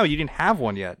if you have. You didn't have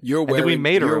one yet. You're wearing. And then we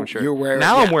made our own shirt. You're wearing.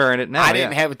 Now I'm wearing it. Now I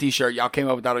didn't have a T-shirt. Y'all came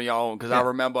up with that on your own because I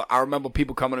remember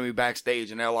people coming to me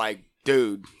backstage and they're like,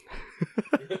 "Dude,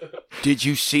 did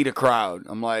you see the crowd?"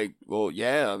 I'm like, "Well,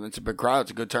 yeah, it's a big crowd.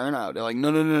 It's a good turnout." They're like,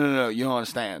 "No. You don't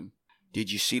understand.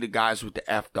 Did you see the guys with the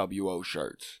FWO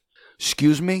shirts?"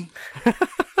 Excuse me.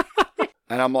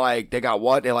 And I'm like, they got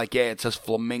what? They're like, yeah, it says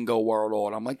Flamingo World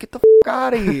Order. I'm like, get the f***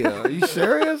 out of here. Are you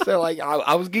serious? They're like,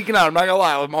 I was geeking out. I'm not going to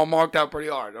lie. I was marked out pretty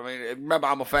hard. I mean, remember,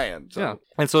 I'm a fan. So. Yeah.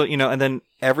 And so, and then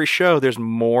every show, there's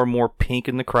more and more pink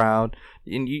in the crowd.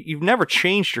 And you've never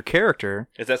changed your character.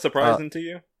 Is that surprising to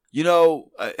you?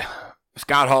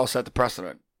 Scott Hall set the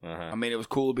precedent. Uh-huh. I mean, it was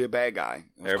cool to be a bad guy.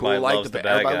 It was Everybody cool loves the bad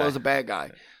guy. Everybody loves a bad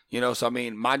guy. So I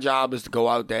mean, my job is to go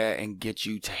out there and get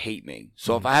you to hate me.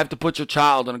 So if I have to put your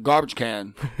child in a garbage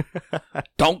can,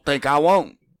 don't think I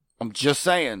won't. I'm just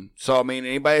saying. So I mean,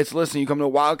 anybody that's listening, you come to a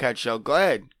Wildcat show, go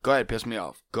ahead, piss me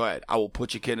off. Go ahead. I will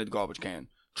put your kid in the garbage can.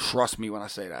 Trust me when I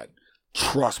say that.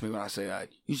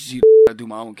 You should see I do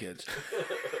my own kids.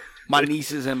 My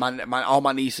nieces and all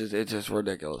my nieces, it's just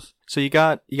ridiculous. So you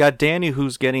got Danny,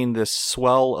 who's getting this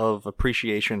swell of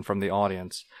appreciation from the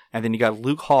audience, and then you got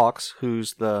Luke Hawx,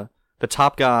 who's the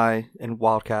top guy in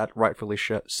Wildcat, rightfully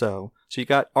so. So you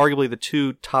got arguably the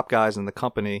two top guys in the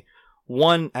company.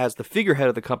 One as the figurehead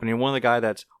of the company, and one of the guy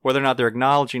that's, whether or not they're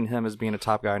acknowledging him as being a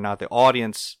top guy or not, the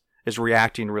audience is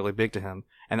reacting really big to him.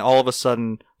 And all of a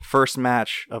sudden, first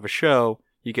match of a show,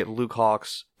 you get Luke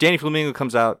Hawx. Danny Flamingo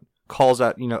comes out, calls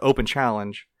out, open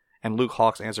challenge, and Luke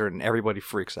Hawx answered it, and everybody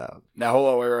freaks out. Now, hold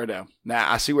on, wait right now. Now,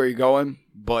 I see where you're going,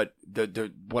 but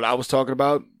the what I was talking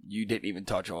about, you didn't even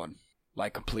touch on,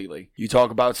 like, completely. You talk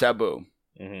about Sabu.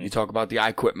 Mm-hmm. You talk about the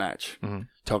I Quit match. Mm-hmm.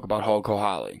 Talk about Hardcore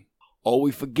Holly. Are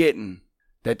we forgetting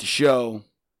that the show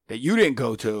that you didn't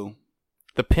go to...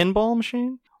 The pinball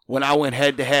machine? When I went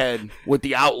head-to-head with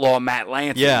the outlaw Matt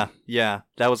Lansing. Yeah,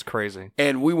 that was crazy.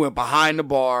 And we went behind the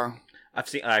bar... I've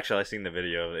seen the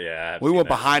video. Yeah, we went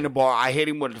behind the bar. I hit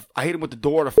him with the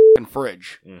door of the fucking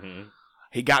fridge. Mm-hmm.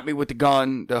 He got me with the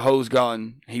gun, the hose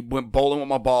gun. He went bowling with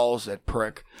my balls. That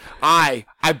prick. I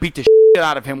beat the shit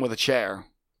out of him with a chair.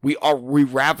 We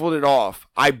raffled it off.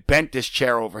 I bent this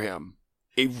chair over him,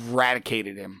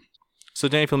 eradicated him. So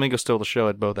Danny Flamingo stole the show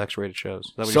at both X-rated shows.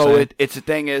 Is that what so you're saying? It's the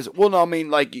thing is, well, no, I mean,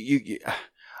 like you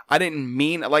I didn't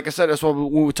mean, like I said, that's what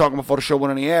we were talking before the show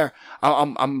went on the air.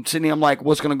 I'm sitting here, I'm like,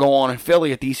 what's going to go on in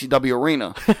Philly at the ECW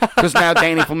Arena? Because now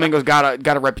Danny Flamingo's got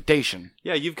a reputation.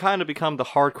 Yeah, you've kind of become the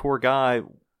hardcore guy,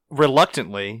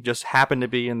 reluctantly, just happen to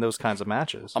be in those kinds of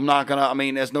matches. I'm not going to, I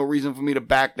mean, there's no reason for me to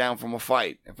back down from a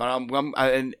fight.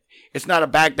 And it's not a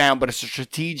back down, but it's a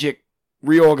strategic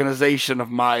reorganization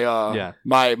of my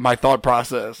my thought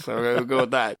process. So we'll go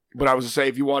with that. But I was to say,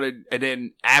 if you wanted, and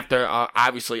then after,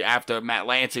 obviously after Matt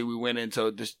Lansing, we went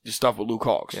into this stuff with Luke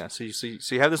Hawx. Yeah. So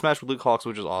you have this match with Luke Hawx,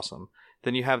 which is awesome.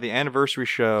 Then you have the anniversary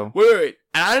show. Wait.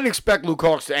 And I didn't expect Luke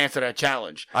Hawx to answer that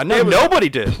challenge. I know nobody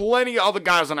did. Plenty of other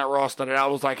guys on that roster that I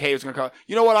was like, hey, it's gonna come.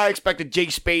 You know what? I expected Jay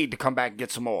Spade to come back and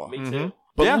get some more. Me too.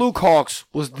 But Luke Hawx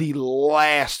was the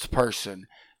last person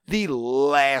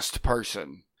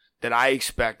that I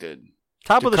expected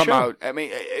Top to of the come show. out. I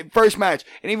mean, first match,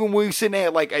 and even when we were sitting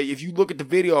there, like, if you look at the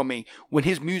video of me, when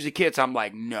his music hits, I'm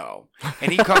like, no.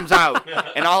 And he comes out,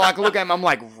 and all I can look at him, I'm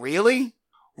like, really?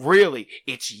 Really?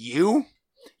 It's you?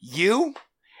 You?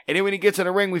 And then when he gets in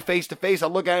the ring, we face to face, I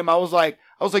look at him, I was like,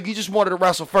 you just wanted to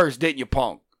wrestle first, didn't you,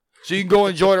 punk? So you can go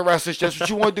enjoy the rest of this. That's what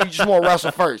you want to do. You just want to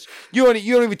wrestle first. You don't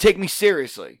even take me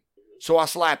seriously. So I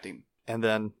slapped him. And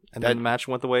then the match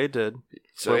went the way it did.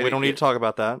 So So we don't need to talk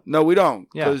about that. No, we don't.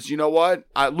 Yeah. Because you know what?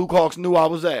 Luke Hawks knew I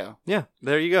was there. Yeah,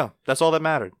 there you go. That's all that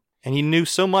mattered. And he knew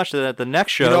so much that at the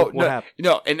next show, what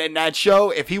happened? And in that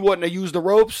show, if he wouldn't have used the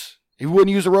ropes, I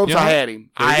had him.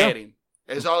 There you I go. had him.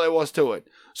 That's all there was to it.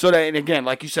 So that, and again,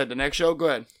 like you said, the next show, go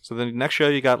ahead. So the next show,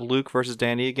 you got Luke versus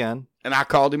Danny again. And I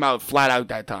called him out flat out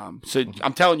that time. So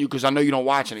I'm telling you because I know you don't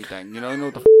watch anything. You know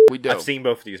what the we do. I've seen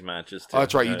both of these matches too. Oh,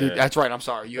 that's right. You did. That's right. I'm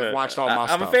sorry. You have watched all my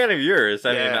stuff. I'm a fan of yours.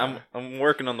 I Yeah. mean, I'm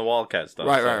working on the Wildcat stuff.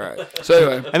 Right.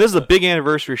 So anyway, And this is a big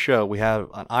anniversary show. We have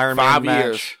an Iron Man 5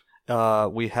 match.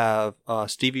 years. We have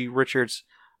Stevie Richards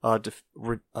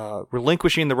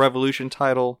relinquishing the Revolution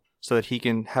title so that he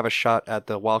can have a shot at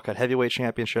the Wildcat Heavyweight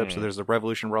Championship. So there's the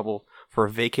Revolution Rumble for a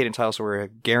vacating title, so we're a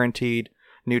guaranteed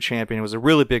new champion. It was a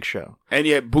really big show. And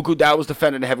yeah, Buku Dao was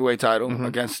defending the heavyweight title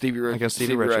against Stevie Richards. Against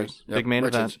Stevie Richards. Yep, Big main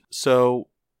Richards. event. So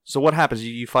what happens?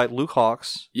 You fight Luke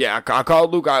Hawks. Yeah, I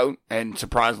called Luke out, and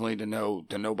surprisingly, to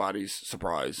nobody's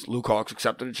surprise, Luke Hawks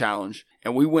accepted the challenge,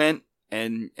 and we went,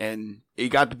 and he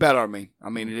got the better of me. I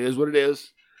mean, it is what it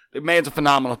is. The man's a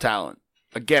phenomenal talent.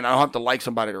 Again, I don't have to like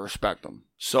somebody to respect him.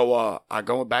 So I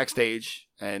go backstage,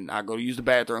 and I go to use the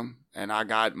bathroom, and I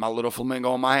got my little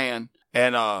flamingo in my hand,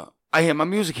 and I hear my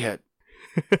music hit.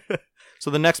 So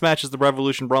the next match is the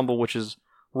Revolution Rumble, which is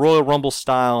Royal Rumble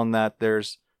style in that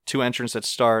there's 2 entrants that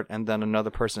start, and then another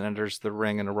person enters the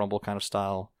ring in a Rumble kind of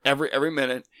style. Every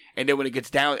minute, and then when it gets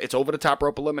down, it's over the top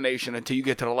rope elimination until you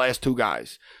get to the last 2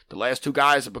 guys. The last 2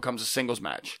 guys, it becomes a singles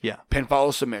match. Yeah. Pinfall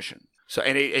or submission. So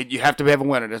and you have to have a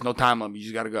winner. There's no time limit. You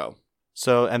just got to go.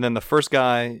 So, and then the first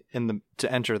guy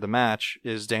to enter the match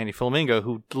is Danny Flamingo,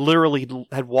 who literally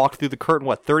had walked through the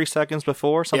curtain, 30 seconds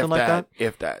before? Something like that?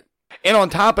 If that. And on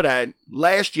top of that,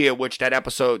 last year,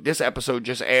 this episode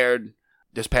just aired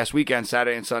this past weekend,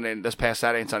 this past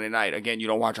Saturday and Sunday night. Again, you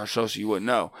don't watch our show, so you wouldn't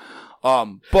know.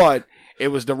 But it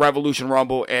was the Revolution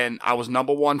Rumble, and I was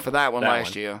number 1 for that one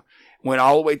last year. Went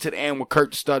all the way to the end with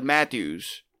Kurt the Stud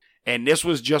Matthews. And this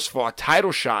was just for a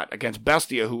title shot against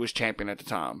Bestia, who was champion at the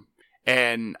time.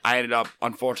 And I ended up,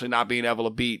 unfortunately, not being able to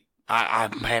beat.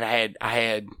 It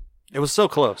was so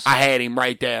close. I had him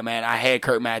right there, man. I had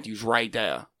Kurt Matthews right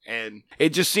there. And it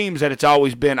just seems that it's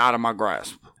always been out of my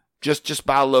grasp. Just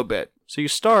by a little bit. So you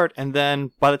start, and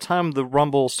then by the time the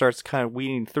Rumble starts kind of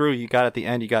weeding through, you got at the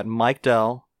end, you got Mike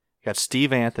Dell, you got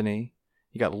Steve Anthony,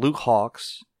 you got Luke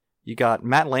Hawks, you got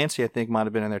Matt Lancey, I think might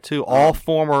have been in there too, all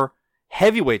former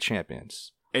heavyweight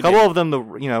champions. A couple of them, the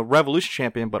Revolution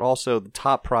champion, but also the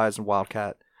top prize in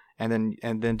Wildcat, and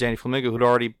then Danny Flamingo, who'd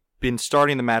already been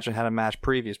starting the match and had a match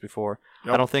previous before.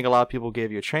 Yep. I don't think a lot of people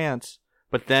gave you a chance,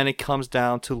 but then it comes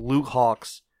down to Luke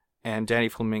Hawks and Danny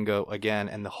Flamingo again,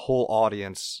 and the whole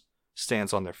audience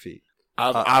stands on their feet.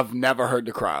 I've never heard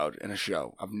the crowd in a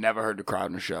show.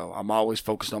 I'm always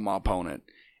focused on my opponent.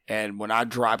 And when I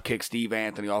drop kicked Steve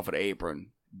Anthony off of the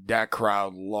apron, that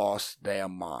crowd lost their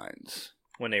minds.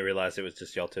 When they realized it was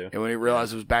just y'all two. And when they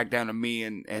realized it was back down to me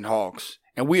and Hawks.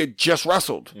 And we had just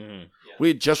wrestled. Mm-hmm. We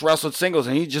had just wrestled singles,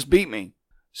 and he just beat me.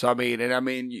 So, I mean,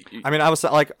 I was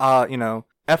like,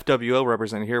 FWO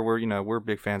representing here, we're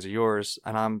big fans of yours,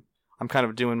 and I'm kind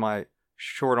of doing my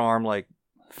short arm,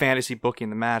 fantasy booking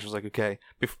the match. I was like, okay.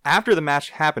 After the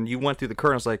match happened, you went through the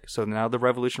curtain. I was like, so now the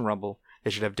Revolution Rumble, they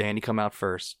should have Danny come out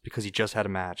first because he just had a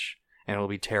match, and it'll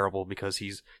be terrible because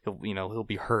he'll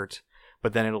be hurt.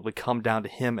 But then it'll come down to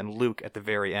him and Luke at the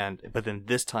very end. But then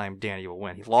this time, Danny will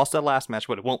win. He lost that last match,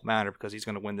 but it won't matter because he's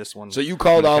going to win this one. So you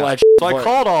called all that. So I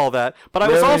called all that, but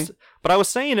I was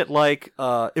saying it like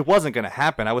it wasn't going to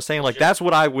happen. I was saying like that's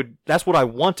what I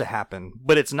want to happen,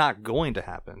 but it's not going to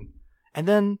happen. And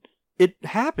then it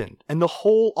happened, and the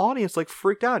whole audience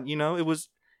freaked out.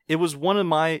 It was one of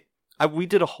my. We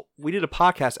did a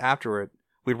podcast after it.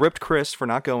 We ripped Chris for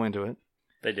not going to it.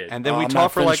 They did, and then we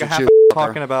talked for a half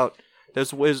talking about.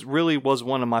 This was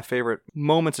one of my favorite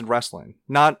moments in wrestling.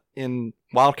 Not in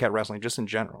Wildcat wrestling, just in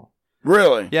general.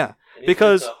 Really? Yeah. And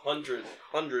because 100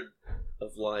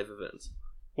 of live events.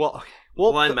 Well,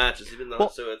 live matches, even though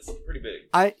so it's pretty big.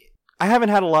 I haven't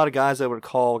had a lot of guys that would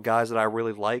call guys that I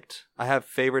really liked. I have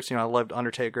favorites. I loved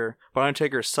Undertaker, but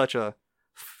Undertaker is such a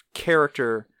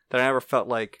character that I never felt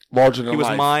like larger than he was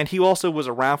life. mine. He also was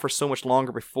around for so much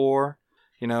longer before.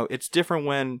 It's different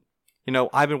when you know,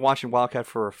 I've been watching Wildcat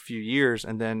for a few years,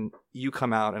 and then you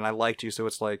come out, and I liked you, so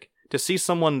it's like, to see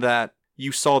someone that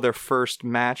you saw their first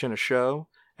match in a show,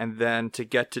 and then to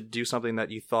get to do something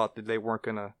that you thought that they weren't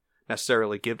going to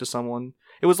necessarily give to someone,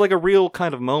 it was like a real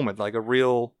kind of moment, like a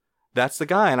real, that's the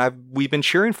guy, and we've been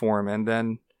cheering for him,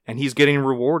 and he's getting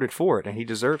rewarded for it, and he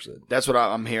deserves it. That's what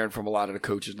I'm hearing from a lot of the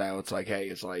coaches now. It's like, hey,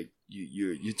 it's like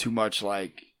you're too much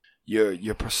like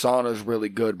your persona is really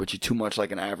good, but you're too much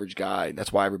like an average guy.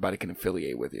 That's why everybody can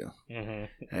affiliate with you. And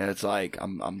it's like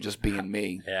I'm just being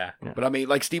me. Yeah. But I mean,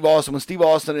 like Steve Austin, when Steve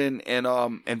Austin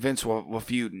and Vince were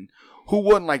feuding, who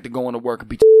wouldn't like to go into work and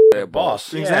be their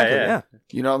boss? Exactly. Yeah.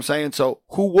 You know what I'm saying? So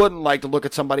who wouldn't like to look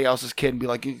at somebody else's kid and be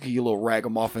like, you little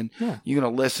ragamuffin, you're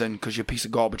gonna listen because you're a piece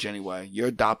of garbage anyway. You're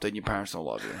adopted and your parents don't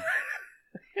love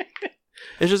you.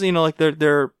 It's just, you know, like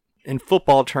they're in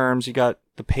football terms, you got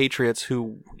the Patriots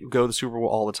who go to the Super Bowl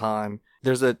all the time.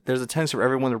 There's a tendency for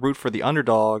everyone to root for the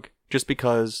underdog just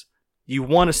because you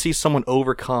want to see someone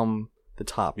overcome the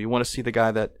top. You want to see the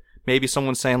guy that maybe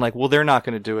someone's saying like, well, they're not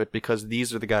going to do it because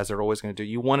these are the guys that are always going to do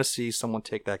it. You want to see someone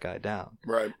take that guy down.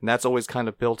 Right. And that's always kind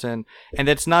of built in. And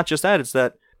it's not just that, it's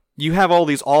that you have all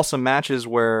these awesome matches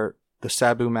where the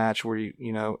Sabu match where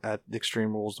you know, at the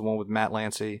Extreme Rules, the one with Matt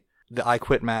Lancey, the I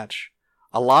Quit match.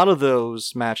 A lot of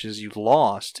those matches you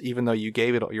lost, even though you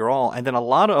gave it your all. And then a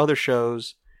lot of other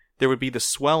shows, there would be the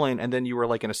swelling, and then you were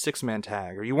like in a 6-man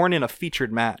tag, or you weren't in a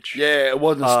featured match. Yeah, it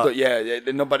wasn't.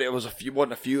 Nobody. It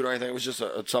wasn't a feud or anything. It was just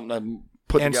something that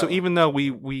put and together. So even though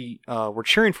we were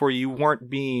cheering for you, you weren't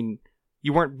being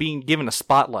given a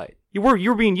spotlight. You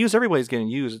were being used. Everybody's getting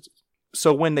used.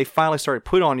 So when they finally started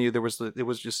put on you, it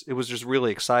was just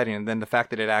really exciting. And then the fact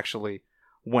that it actually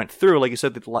went through, like you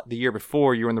said, the year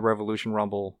before you were in the Revolution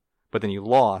Rumble, but then you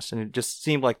lost, and it just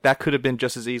seemed like that could have been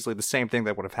just as easily the same thing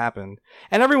that would have happened,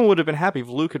 and everyone would have been happy if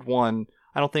Luke had won.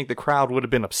 I don't think the crowd would have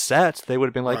been upset. They would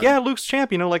have been like, yeah, Luke's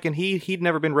champion, you know, like, and he'd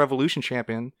never been Revolution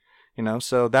champion, you know,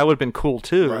 so that would have been cool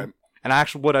too. Right. And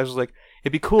actually, what I was like,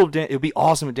 it'd be cool, it'd be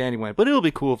awesome if Danny went, but it'll be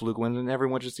cool if Luke wins, and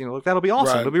everyone just, you know, like, that'll be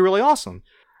awesome. Right. It'll be really awesome.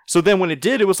 So then when it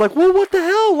did, it was like, well, what the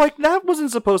hell? Like, that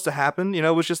wasn't supposed to happen. You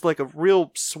know, it was just like a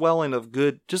real swelling of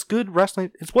good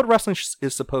wrestling. It's what wrestling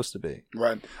is supposed to be.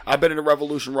 Right. I've been in the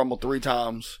Revolution Rumble 3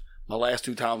 times. My last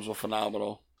 2 times were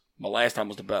phenomenal. My last time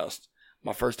was the best.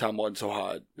 My first time wasn't so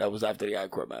hard. That was after the I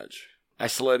Quit match. I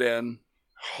slid in,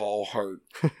 all hurt.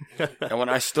 And when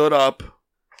I stood up,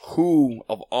 who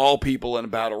of all people in the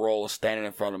battle royal is standing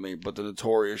in front of me but the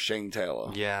notorious Shane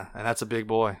Taylor? Yeah, and that's a big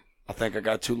boy. I think I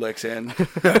got 2 licks in,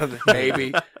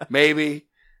 maybe,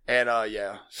 and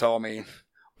yeah. So I mean,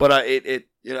 but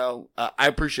you know, I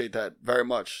appreciate that very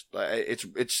much.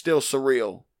 It's still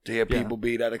surreal to hear people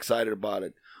be that excited about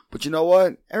it. But you know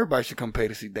what? Everybody should come pay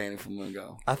to see Danny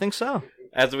Flamingo. I think so.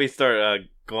 As we start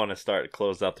to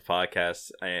close out the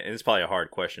podcast, and it's probably a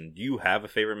hard question. Do you have a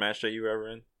favorite match that you were ever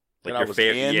in? Like your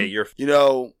favorite? Yeah, you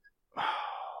know,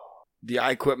 the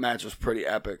I Quit match was pretty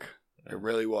epic. It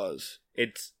really was.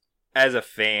 It's. As a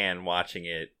fan watching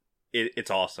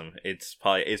it's awesome. It's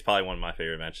probably one of my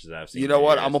favorite matches that I've seen. You know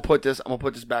what? I'm gonna put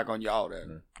this back on y'all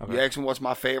then. Okay. You ask me what's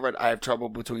my favorite? I have trouble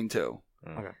between 2.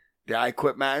 Okay. The I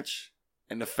Quit match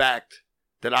and the fact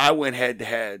that I went head to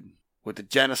head with the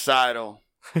genocidal,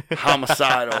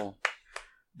 homicidal,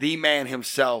 the man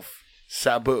himself,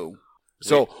 Sabu.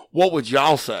 So what would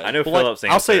y'all say? I know Philip's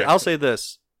I'll say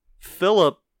this.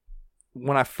 Philip,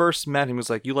 when I first met him, he was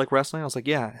like, you like wrestling? I was like,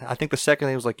 yeah. I think the second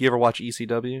thing was like, you ever watch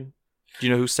ECW? Do you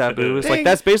know who Sabu is? Like,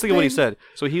 that's basically what he said.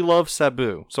 So he loves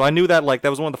Sabu. So I knew that, like, that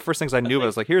was one of the first things I knew. I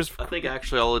was like, I think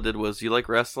actually all it did was, you like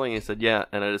wrestling? He said, yeah.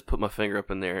 And I just put my finger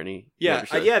up in there and he...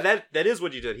 that is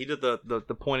what you did. He did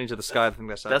the pointing to the sky. I think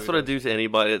that's what I do to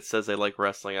anybody that says they like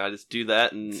wrestling. I just do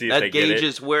that, and that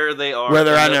gauges where they are. Where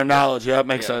they're at their knowledge. Yeah, it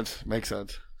makes sense. Makes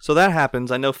sense. So that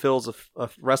happens. I know Phil's a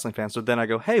wrestling fan. So then I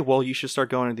go, hey, well, you should start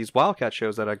going to these Wildcat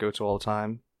shows that I go to all the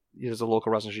time. As a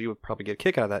local wrestling show, you would probably get a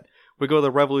kick out of that. We go to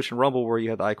the Revolution Rumble where you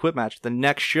had the I Quit match. The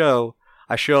next show,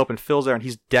 I show up and Phil's there and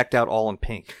he's decked out all in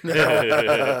pink. So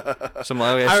I'm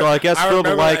like, okay, I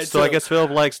guess Phil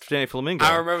likes Danny Flamingo.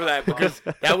 I remember that because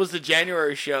that was the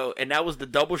January show and that was the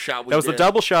double shot we did. That was the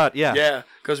double shot, yeah. Yeah,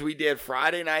 because we did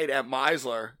Friday night at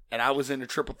Meisler and I was in the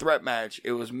triple threat match.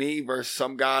 It was me versus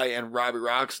some guy and Robbie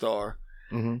Rockstar.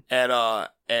 Mm-hmm. And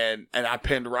I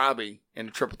pinned Robbie in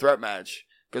the triple threat match.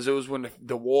 Because it was when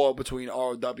the war between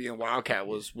ROW and Wildcat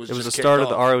was it was the start of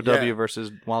the ROW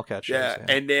versus Wildcat shows. Yeah,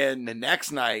 and then the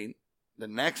next night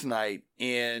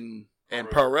in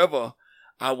Pearl River,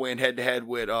 I went head to head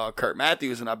with Kurt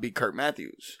Matthews and I beat Kurt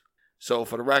Matthews. So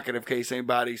for the record, in case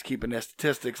anybody's keeping their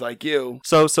statistics like you.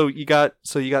 So you got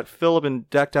Philip and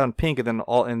decked out in pink, and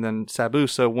then Sabu.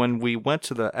 So when we went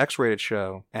to the X-rated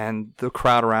show, and the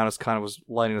crowd around us kind of was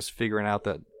letting us figuring out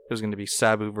that it was going to be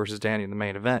Sabu versus Danny in the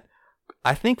main event,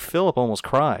 I think Philip almost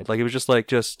cried. Like it was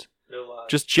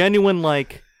just genuine.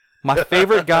 Like my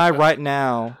favorite guy right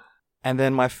now, and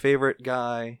then my favorite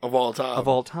guy of all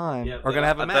time Yeah, are going to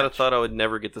have a match. I thought I would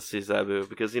never get to see Sabu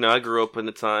because, I grew up in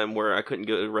a time where I couldn't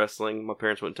go to wrestling. My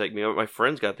parents wouldn't take me. My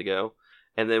friends got to go.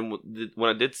 And then when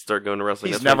I did start going to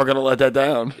wrestling... He's never going to let that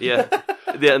down. Yeah.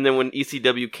 Yeah. And then when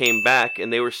ECW came back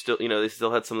and they were still, they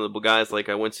still had some of the guys. Like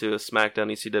I went to a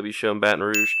SmackDown ECW show in Baton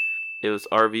Rouge. It was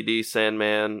RVD,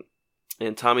 Sandman,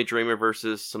 and Tommy Dreamer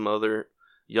versus some other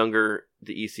the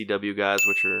ECW guys,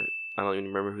 which are... I don't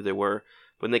even remember who they were.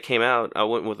 When they came out, I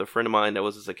went with a friend of mine that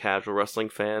was just a casual wrestling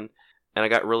fan, and I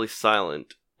got really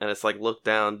silent, and it's like looked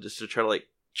down just to try to like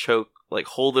choke, like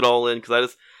hold it all in,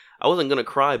 because I wasn't gonna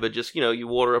cry, but just you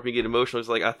water up and you get emotional. It's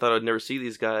like I thought I'd never see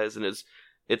these guys, and it's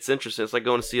interesting. It's like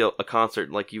going to see a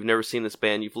concert, like you've never seen this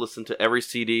band, you've listened to every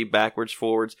CD backwards,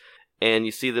 forwards, and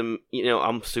you see them.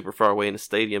 I'm super far away in the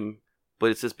stadium, but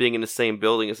it's just being in the same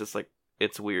building. It's just like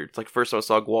it's weird. It's like the first time I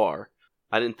saw Guar,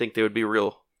 I didn't think they would be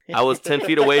real. I was 10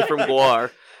 feet away from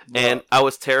Guar, and I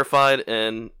was terrified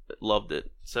and loved it.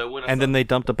 So then they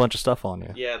dumped a bunch of stuff on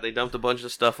you. Yeah, they dumped a bunch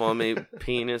of stuff on me,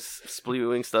 penis,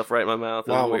 spewing stuff right in my mouth.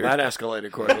 Wow, well, that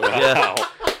escalated quickly. Yeah.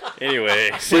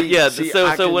 Anyway. So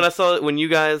when I saw it, when you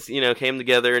guys, came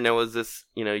together and there was this,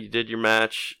 you did your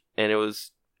match, and it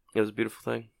was a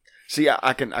beautiful thing. See,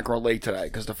 I can relate to that,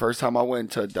 because the first time I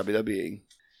went to WWE,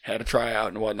 had a tryout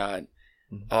and whatnot,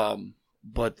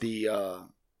 but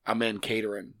I'm in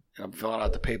catering, and I'm filling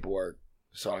out the paperwork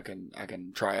so I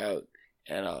can try out.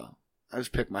 And I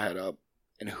just pick my head up,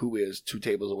 and who is 2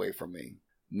 tables away from me?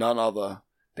 None other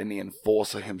than the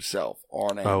enforcer himself,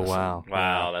 Arn Anderson. Oh, wow.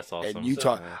 Wow, that's awesome. And you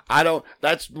talk,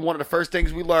 that's one of the first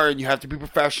things we learn. You have to be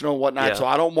professional and whatnot. Yeah. So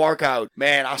I don't mark out.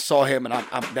 Man, I saw him, and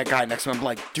I'm that guy next to him. I'm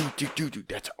like, dude,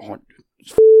 that's Arn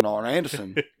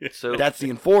Anderson. So that's the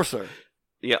enforcer.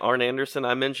 Yeah, Arn Anderson.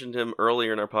 I mentioned him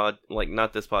earlier in our pod, like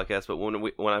not this podcast, but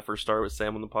when I first started with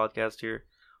Sam on the podcast here,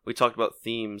 we talked about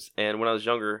themes. And when I was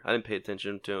younger, I didn't pay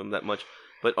attention to him that much.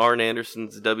 But Arn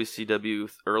Anderson's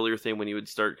WCW earlier thing, when he would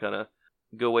start kind of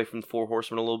go away from the Four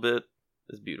Horsemen a little bit,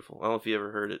 is beautiful. I don't know if you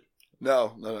ever heard it.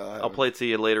 No. I'll play it to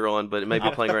you later on, but it may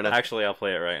be playing right now. Actually, I'll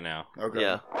play it right now. Okay.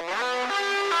 Yeah.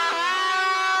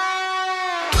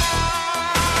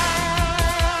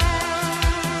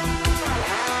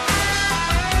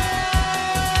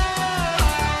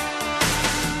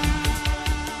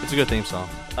 It's a good theme song.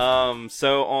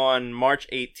 So on March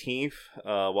 18th,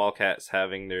 Wildcats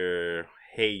having their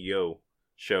Hey Yo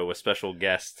show with special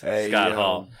guest Scott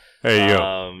Hall. Hey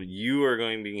yo. You are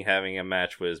going to be having a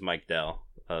match with Mike Dell.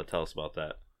 Tell us about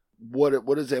that.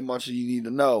 What is that much you need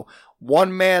to know?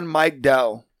 One man, Mike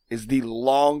Dell, is the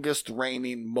longest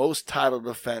reigning, most title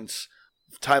defenses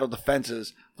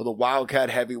for the Wildcat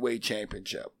Heavyweight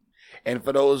Championship. And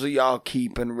for those of y'all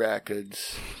keeping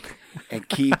records and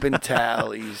keeping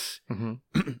tallies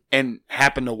and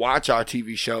happen to watch our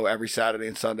TV show every Saturday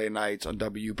and Sunday nights on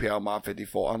WPL Mod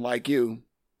 54, unlike you,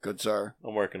 good sir.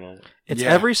 I'm working on it. It's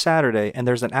every Saturday, and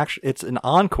there's it's an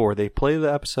encore. They play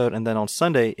the episode, and then on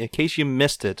Sunday, in case you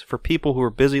missed it, for people who are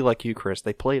busy like you, Chris,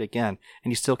 they play it again,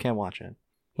 and you still can't watch it.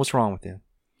 What's wrong with you?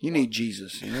 You need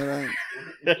Jesus. You know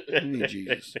that? You need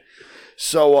Jesus.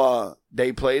 So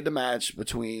they played the match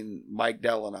between Mike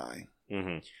Dell and I.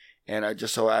 Mm-hmm. And I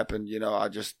just so happened, I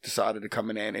just decided to come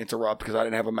in and interrupt because I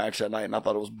didn't have a match that night, and I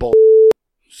thought it was bull.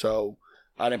 So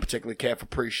I didn't particularly care for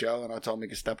pre-show, and I told him he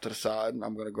could step to the side, and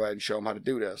I'm going to go ahead and show him how to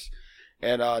do this.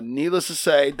 And needless to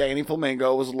say, Danny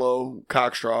Flamingo was a little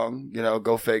cockstrong,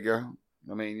 go figure.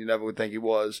 I mean, you never would think he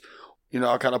was.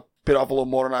 I kind of bit off a little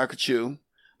more than I could chew.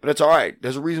 But it's all right.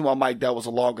 There's a reason why Mike Dell was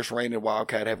the longest reigning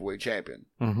Wildcat heavyweight champion.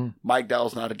 Mm-hmm. Mike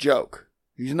Dell's not a joke.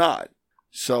 He's not.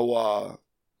 So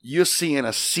you're seeing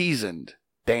a seasoned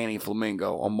Danny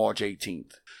Flamingo on March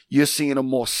 18th. You're seeing a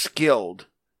more skilled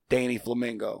Danny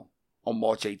Flamingo on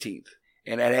March 18th.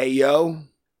 And at AO,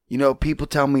 people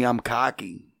tell me I'm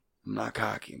cocky. I'm not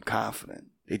cocky. I'm confident.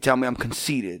 They tell me I'm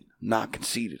conceited. I'm not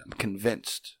conceited. I'm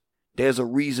convinced. There's a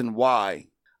reason why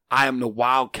I am the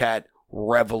Wildcat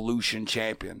Revolution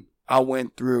champion. I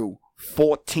went through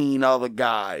 14 other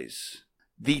guys,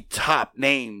 the top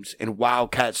names in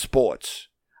Wildcat sports.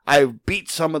 I've beat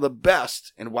some of the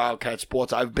best in Wildcat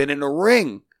sports. I've been in the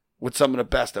ring with some of the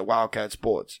best at Wildcat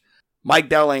sports. Mike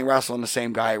Dell ain't wrestling the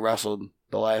same guy he wrestled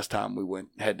the last time we went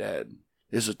head to head.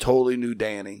 This is a totally new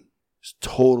Danny. It's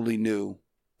totally new.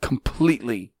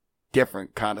 Completely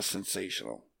different kind of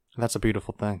sensational. That's a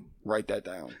beautiful thing. Write that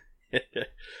down. All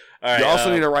right, you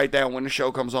also need to write down when the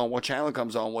show comes on, what channel it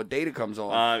comes on, what date it comes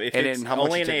on, if and it's then how much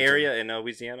only in the tickets are. area in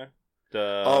Louisiana,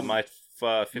 my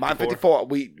 54. My 54.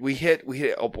 We hit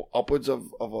upwards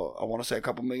of I want to say a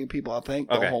couple million people. I think.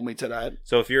 Don't hold me to that.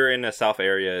 So if you're in the South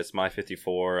area, it's My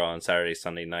 54 on Saturday,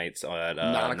 Sunday nights at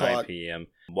 9 p.m.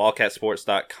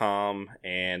 WildcatSports.com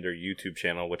and their YouTube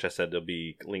channel, which I said there'll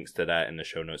be links to that in the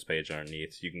show notes page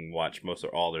underneath. You can watch most of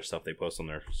all their stuff they post on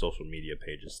their social media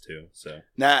pages too. So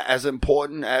now, as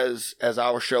important as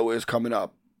our show is coming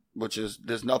up, which is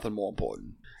there's nothing more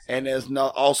important. And there's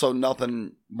also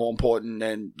nothing more important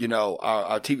than,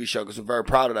 our TV show, because we're very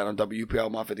proud of that on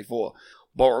WPL My 54.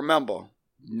 But remember,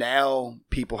 now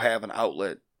people have an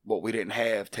outlet, what we didn't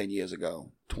have 10 years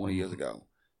ago, 20 years ago.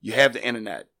 You have the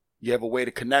internet. You have a way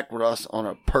to connect with us on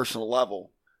a personal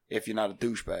level if you're not a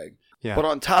douchebag. Yeah. But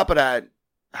on top of that,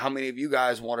 how many of you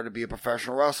guys wanted to be a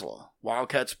professional wrestler?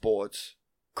 Wildcat Sports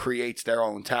creates their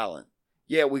own talent.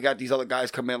 Yeah, we got these other guys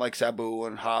come in like Sabu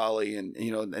and Holly and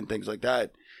and things like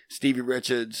that. Stevie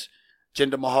Richards,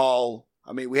 Jinder Mahal.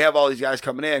 I mean, we have all these guys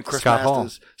coming in. Chris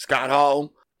Masters, Scott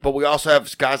Hall. But we also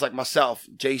have guys like myself,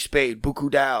 Jay Spade, Buku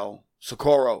Dow,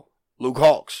 Socorro, Luke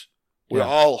Hawks. We're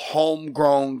all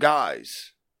homegrown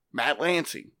guys. Matt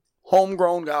Lancey,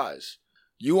 homegrown guys.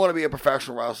 You want to be a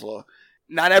professional wrestler.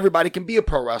 Not everybody can be a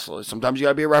pro wrestler. Sometimes you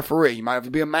got to be a referee. You might have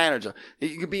to be a manager.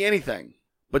 You could be anything.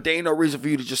 But there ain't no reason for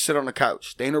you to just sit on the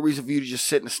couch. There ain't no reason for you to just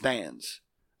sit in the stands.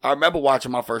 I remember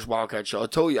watching my first Wildcat show. I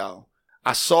told y'all.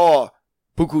 I saw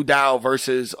Buku Dow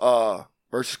versus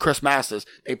Chris Masters.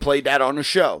 They played that on the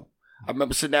show. I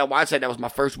remember sitting down watching that. That was my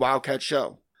first Wildcat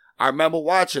show. I remember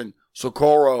watching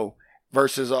Socorro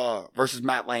versus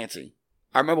Matt Lancey.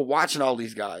 I remember watching all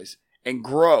these guys and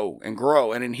grow.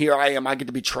 And then here I am. I get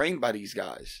to be trained by these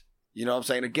guys. You know what I'm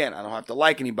saying? Again, I don't have to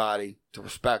like anybody to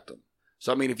respect them.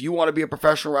 So, I mean, if you want to be a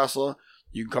professional wrestler,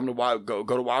 you can come to go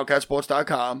to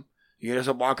WildcatSports.com. You can hit us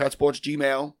up Wildcat Sports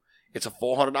Gmail. It's a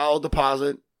 $400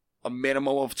 deposit, a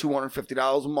minimum of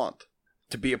 $250 a month.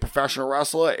 To be a professional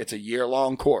wrestler, it's a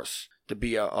year-long course. To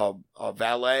be a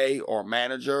valet or a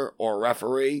manager or a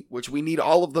referee, which we need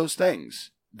all of those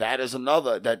things. That's a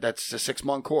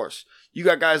 6-month course. You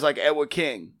got guys like Edward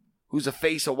King, who's the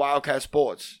face of Wildcat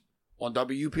Sports on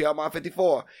WPL My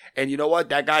 54. And you know what?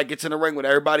 That guy gets in the ring with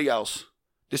everybody else.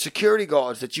 The security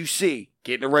guards that you see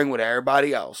get in the ring with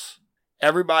everybody else.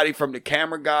 Everybody from the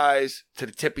camera guys to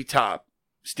the tippy top.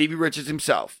 Stevie Richards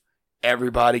himself.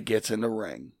 Everybody gets in the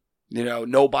ring.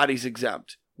 Nobody's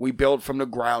exempt. We build from the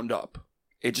ground up.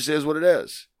 It just is what it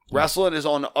is. Wrestling is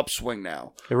on the upswing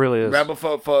now. It really is. Remember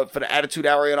for the Attitude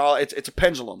Era and all, it's a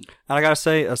pendulum. And I gotta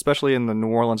say, especially in the New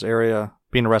Orleans area,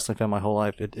 being a wrestling fan my whole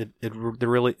life, it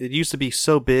used to be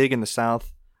so big in the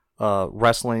South.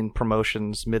 Wrestling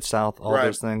promotions, Mid-South, all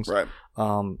those things. Right.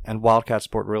 And Wildcat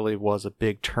Sport really was a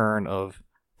big turn of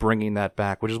bringing that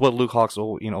back, which is what Luke Hawks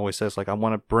always says. Like, I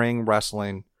want to bring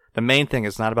wrestling. The main thing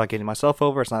is not about getting myself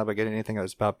over. It's not about getting anything.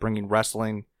 It's about bringing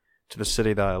wrestling to the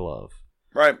city that I love.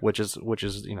 Right. Which is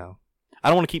I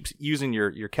don't want to keep using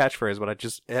your catchphrase, but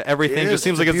everything just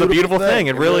seems like it's a beautiful thing.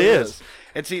 It really is.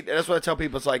 And see, that's what I tell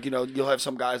people. It's like, you'll have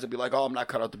some guys that be like, oh, I'm not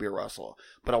cut out to be a wrestler,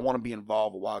 but I want to be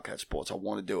involved with Wildcat Sports. I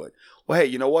want to do it. Well, hey,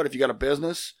 you know what? If you got a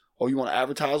business or you want to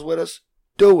advertise with us,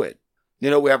 do it. We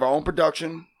have our own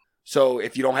production. So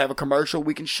if you don't have a commercial,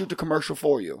 we can shoot the commercial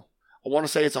for you. I want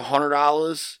to say it's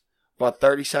 $100 for a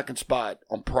 30-second spot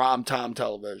on primetime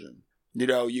television.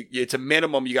 It's a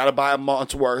minimum. You got to buy a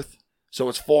month's worth. So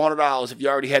it's $400 if you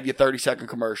already have your 30-second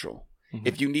commercial. Mm-hmm.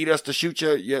 If you need us to shoot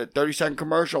your 30-second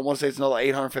commercial, I want to say it's another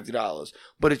 $850.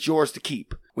 But it's yours to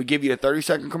keep. We give you the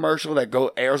 30-second commercial that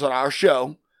airs on our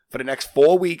show for the next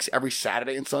 4 weeks, every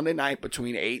Saturday and Sunday night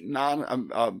between 8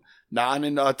 and 9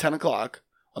 and 10 o'clock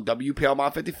on WPL My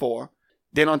 54.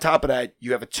 Then on top of that,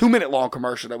 you have a 2-minute long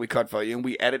commercial that we cut for you, and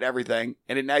we edit everything.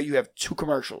 And then now you have 2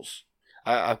 commercials.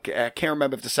 I can't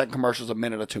remember if the second commercial is a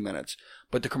minute or 2 minutes.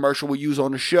 But the commercial we use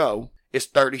on the show is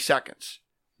 30 seconds.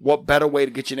 What better way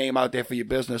to get your name out there for your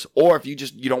business? Or if you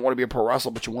don't want to be a pro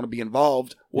wrestler, but you want to be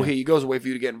involved, well, here you go. It's a way for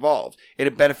you to get involved. And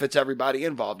it benefits everybody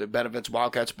involved. It benefits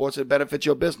Wildcat Sports. It benefits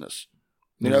your business.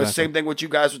 Exactly. Same thing with you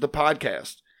guys with the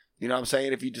podcast. You know what I'm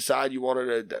saying? If you decide you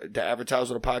wanted to advertise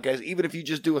on a podcast, even if you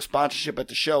just do a sponsorship at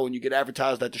the show and you get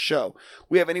advertised at the show,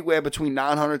 we have anywhere between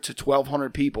 900 to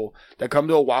 1,200 people that come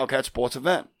to a Wildcat Sports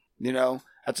event. I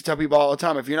have to tell people all the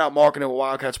time, if you're not marketing with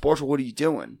Wildcat Sports, well, what are you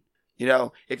doing?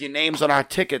 If your name's on our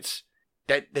tickets,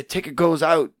 the ticket goes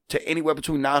out to anywhere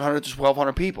between 900 to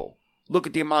 1,200 people. Look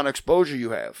at the amount of exposure you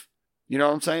have. You know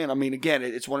what I'm saying? I mean, again,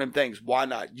 it's one of them things. Why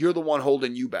not? You're the one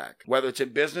holding you back, whether it's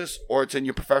in business or it's in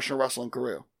your professional wrestling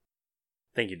career.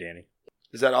 Thank you, Danny.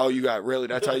 Is that all you got? Really?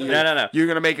 That's how you? No. You're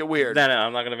gonna make it weird. No,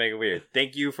 I'm not gonna make it weird.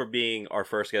 Thank you for being our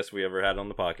first guest we ever had on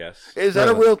the podcast. Is that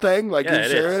a real thing? Like, yeah, you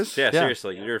serious? Yeah,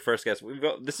 seriously. You're the first guest.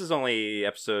 This is only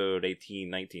episode 18,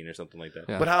 19 or something like that.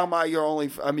 Yeah. But how am I your only?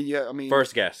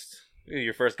 First guest. You're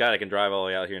your first guy that can drive all the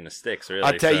way out here in the sticks, really.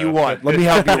 I tell you what. Let me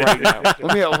help you right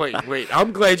now. Wait.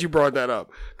 I'm glad you brought that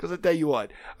up, because I tell you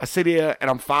what. I sit here and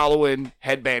I'm following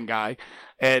Headband Guy,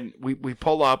 and we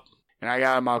pull up, and I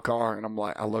got in my car, and I'm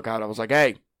like, I look out, I was like,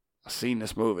 hey, I've seen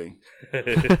this movie.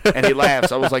 And he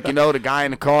laughs. I was like, the guy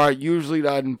in the car usually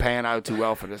doesn't pan out too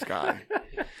well for this guy.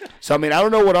 So, I mean, I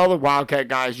don't know what other Wildcat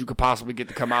guys you could possibly get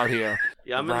to come out here.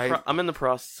 Yeah, I'm in the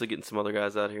process of getting some other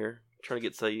guys out here. Trying to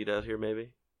get Saeed out here, maybe.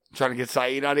 Trying to get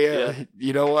Saeed out here? Yeah.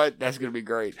 You know what? That's going to be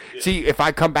great. Yeah. See, if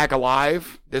I come back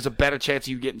alive, there's a better chance of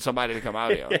you getting somebody to come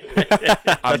out here.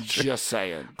 I'm just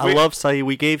saying. I love Saeed.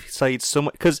 We gave Saeed so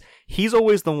much, because he's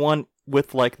always the one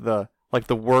with the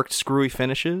worked screwy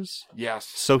finishes.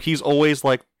 Yes. So he's always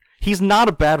like, he's not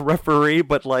a bad referee,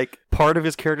 but like part of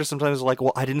his character sometimes is like,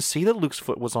 well, I didn't see that Luke's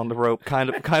foot was on the rope, kind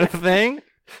of thing.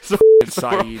 So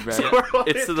Saeed, man.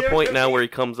 It's to the point now where he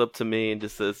comes up to me and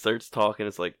just starts talking.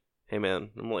 It's like, hey man,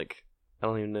 I'm like, I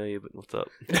don't even know you, but what's up?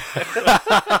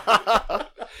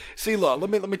 See, look, let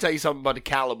me tell you something about the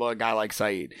caliber of a guy like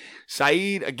Saeed.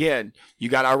 Saeed, again, you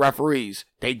got our referees.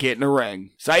 They get in the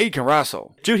ring. Saeed can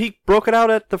wrestle. Dude, he broke it out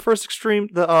at the first Extreme,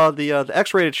 the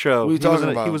X-rated show. What are you talking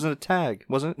about? He was in a tag,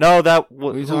 wasn't it? No,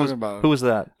 what are you talking about? Who was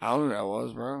that? I don't know who that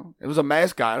was, bro. It was a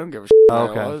masked guy. I don't give a shit who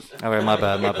that was. Okay, my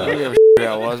bad. I don't give a shit who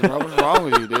that was, bro. What's wrong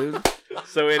with you, dude?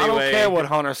 So anyway, I don't care what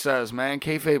Hunter says, man.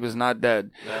 Kayfabe is not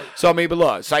dead. Yeah. So, I mean, but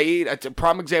look, Saeed, it's a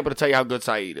prime example to tell you how good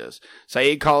Saeed is.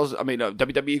 Saeed calls,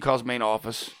 WWE calls main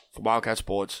office for Wildcat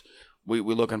Sports. We're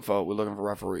looking for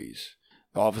referees.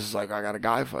 The office is like, I got a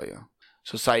guy for you.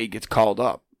 So Saeed gets called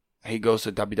up. He goes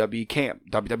to WWE camp,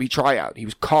 WWE tryout. He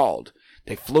was called.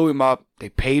 They flew him up. They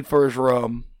paid for his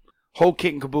room. Whole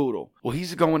kit and caboodle. Well,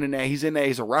 he's going in there. He's in there.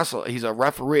 He's a wrestler. He's a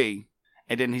referee.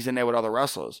 And then he's in there with other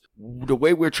wrestlers. The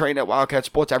way we're trained at Wildcat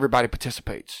Sports, everybody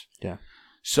participates. Yeah.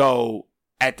 So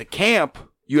at the camp,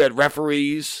 you had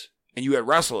referees and you had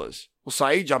wrestlers. Well,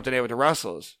 Saeed jumped in there with the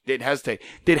wrestlers. Didn't hesitate.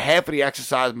 Did half of the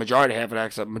exercise, majority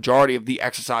of the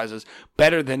exercises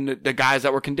better than the guys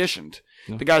that were conditioned.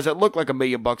 Yeah. The guys that look like $1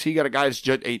 million. He got a guy that's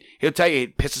just, he'll tell you,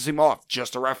 it pisses him off,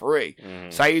 just a referee.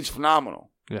 Saeed's phenomenal.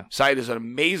 Yeah. Saeed is an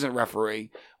amazing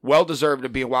referee. Well deserved to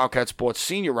be a Wildcat Sports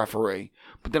senior referee.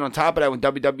 But then on top of that, when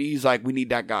WWE's like, we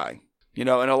need that guy. And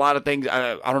a lot of things,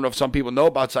 I don't know if some people know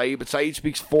about Saeed, but Saeed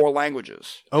speaks 4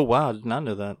 languages. Oh, wow. I did not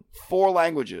know that. 4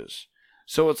 languages.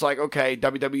 So it's like, okay,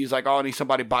 WWE's like, oh, I need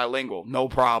somebody bilingual. No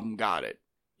problem. Got it.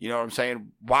 You know what I'm saying?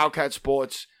 Wildcat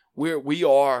Sports, we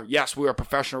are a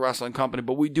professional wrestling company,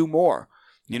 but we do more.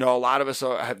 A lot of us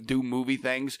do movie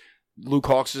things. Luke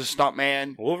Hawks is a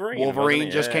stuntman. Wolverine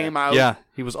just came out. Yeah,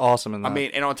 he was awesome in that. I mean,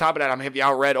 and on top of that, have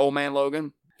y'all read Old Man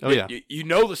Logan? Oh yeah, you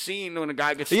know the scene when a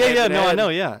guy gets stabbed yeah, in the no, head. I know,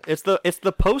 yeah. It's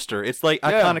the poster. It's like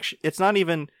iconic. It's not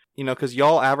even because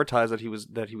y'all advertised that he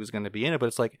was going to be in it, but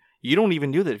it's like you don't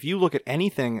even do that. If you look at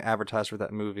anything advertised for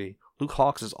that movie, Luke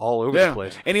Hawks is all over the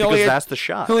place, and that's the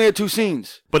shot. He only had 2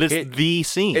 scenes, but it's the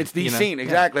scene. It's the scene,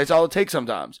 exactly. That's all it takes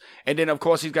sometimes. And then of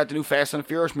course he's got the new Fast and the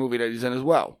Furious movie that he's in as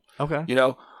well. Okay,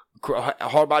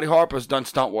 Hardbody Harper's done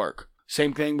stunt work.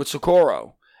 Same thing with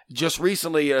Socorro. Just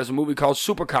recently, there's a movie called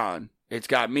Supercon. It's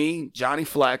got me, Johnny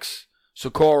Flex,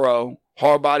 Socorro,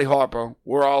 Hardbody Harper.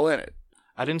 We're all in it.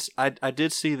 I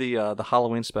did see the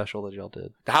Halloween special that y'all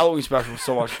did. The Halloween special was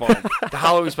so much fun. The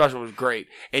Halloween special was great.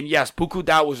 And yes, Buku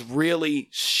Dao was really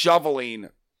shoveling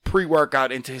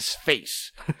pre-workout into his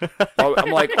face.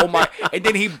 I'm like, oh my. And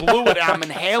then he blew it. I'm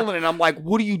inhaling it. I'm like,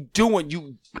 what are you doing,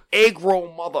 you egg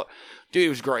roll mother? Dude, it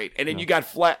was great. And then you got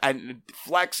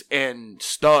Flex and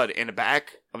Stud in the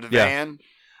back of the van.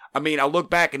 I mean, I look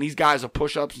back and these guys are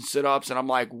push-ups and sit-ups, and I'm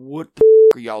like, what the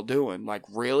are y'all doing? Like,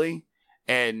 really?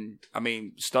 And, I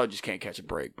mean, Stud just can't catch a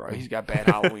break, bro. He's got bad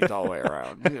Halloweens all the way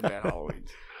around. He's got bad Halloweens.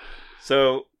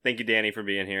 So, thank you, Danny, for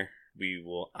being here.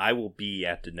 I will be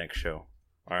at the next show.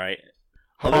 All right?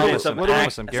 What are we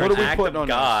putting on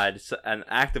this? An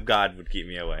act of God would keep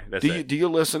me away. That's it. Do your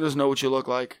listeners know what you look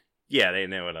like? Yeah, they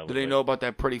know what I look like. Do they know about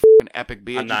that pretty f***ing epic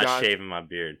beard I'm not shaving my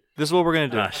beard. This is what we're gonna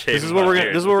do. This is what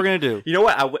we're gonna do. You know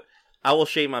what? I will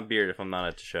shave my beard if I'm not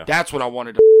at the show. That's what I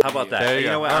wanted to. How about that? There you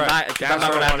know go. what? All I'm right. not, That's I'm not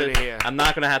what gonna I have wanted to. to hear. I'm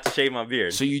not gonna have to shave my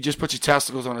beard. So you just put your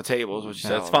testicles on the table, is what you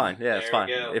said. That's fine. Yeah, it's There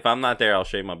we fine. go. If I'm not there, I'll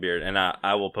shave my beard, and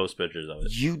I will post pictures of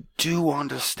it. You do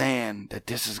understand that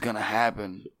this is gonna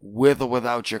happen with or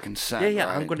without your consent. Yeah,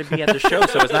 right? I'm going to be at the show,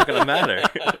 so it's not going to matter.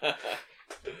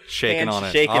 Shaking Hands on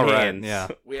it. shaking All right, hands. Yeah.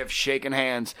 We have shaken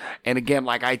hands, and again,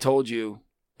 like I told you,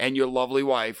 and your lovely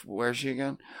wife. Where's she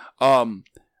again?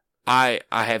 I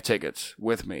have tickets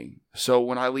with me, so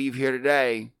when I leave here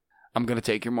today, I'm gonna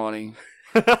take your money.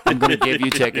 I'm gonna give you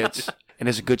tickets, and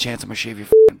there's a good chance I'm gonna shave your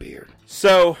f***ing beard.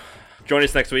 So, join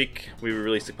us next week. We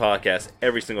release a podcast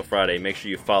every single Friday. Make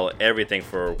sure you follow everything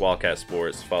for Wildcat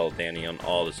Sports. Follow Danny on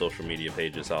all the social media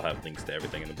pages. I'll have links to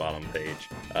everything in the bottom page.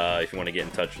 If you want to get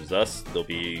in touch with us, there'll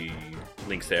be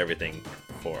links to everything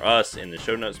for us in the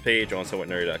show notes page on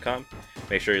somewhatnerdy.com.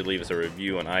 Make sure you leave us a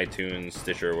review on iTunes,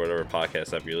 Stitcher, or whatever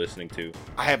podcast app you're listening to.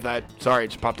 I have that. Sorry, it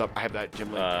just popped up. I have that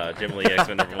Jim Lee. Jim Lee,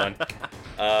 X-Men #1.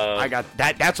 I got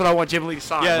that. That's what I want Jim Lee to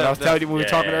sign. Yeah, But I was telling you when we were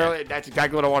yeah, talking yeah. earlier. That's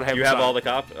exactly what I want to have. You him have sign. all the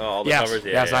covers?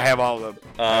 Yeah, yes, yeah. I have all of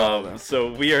them.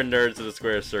 So we are Nerds of the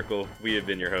Square Circle. We have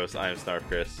been your hosts. I am Snarf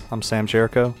Chris. I'm Sam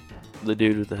Jericho. The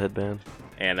dude with the headband.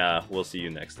 And we'll see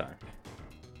you next time.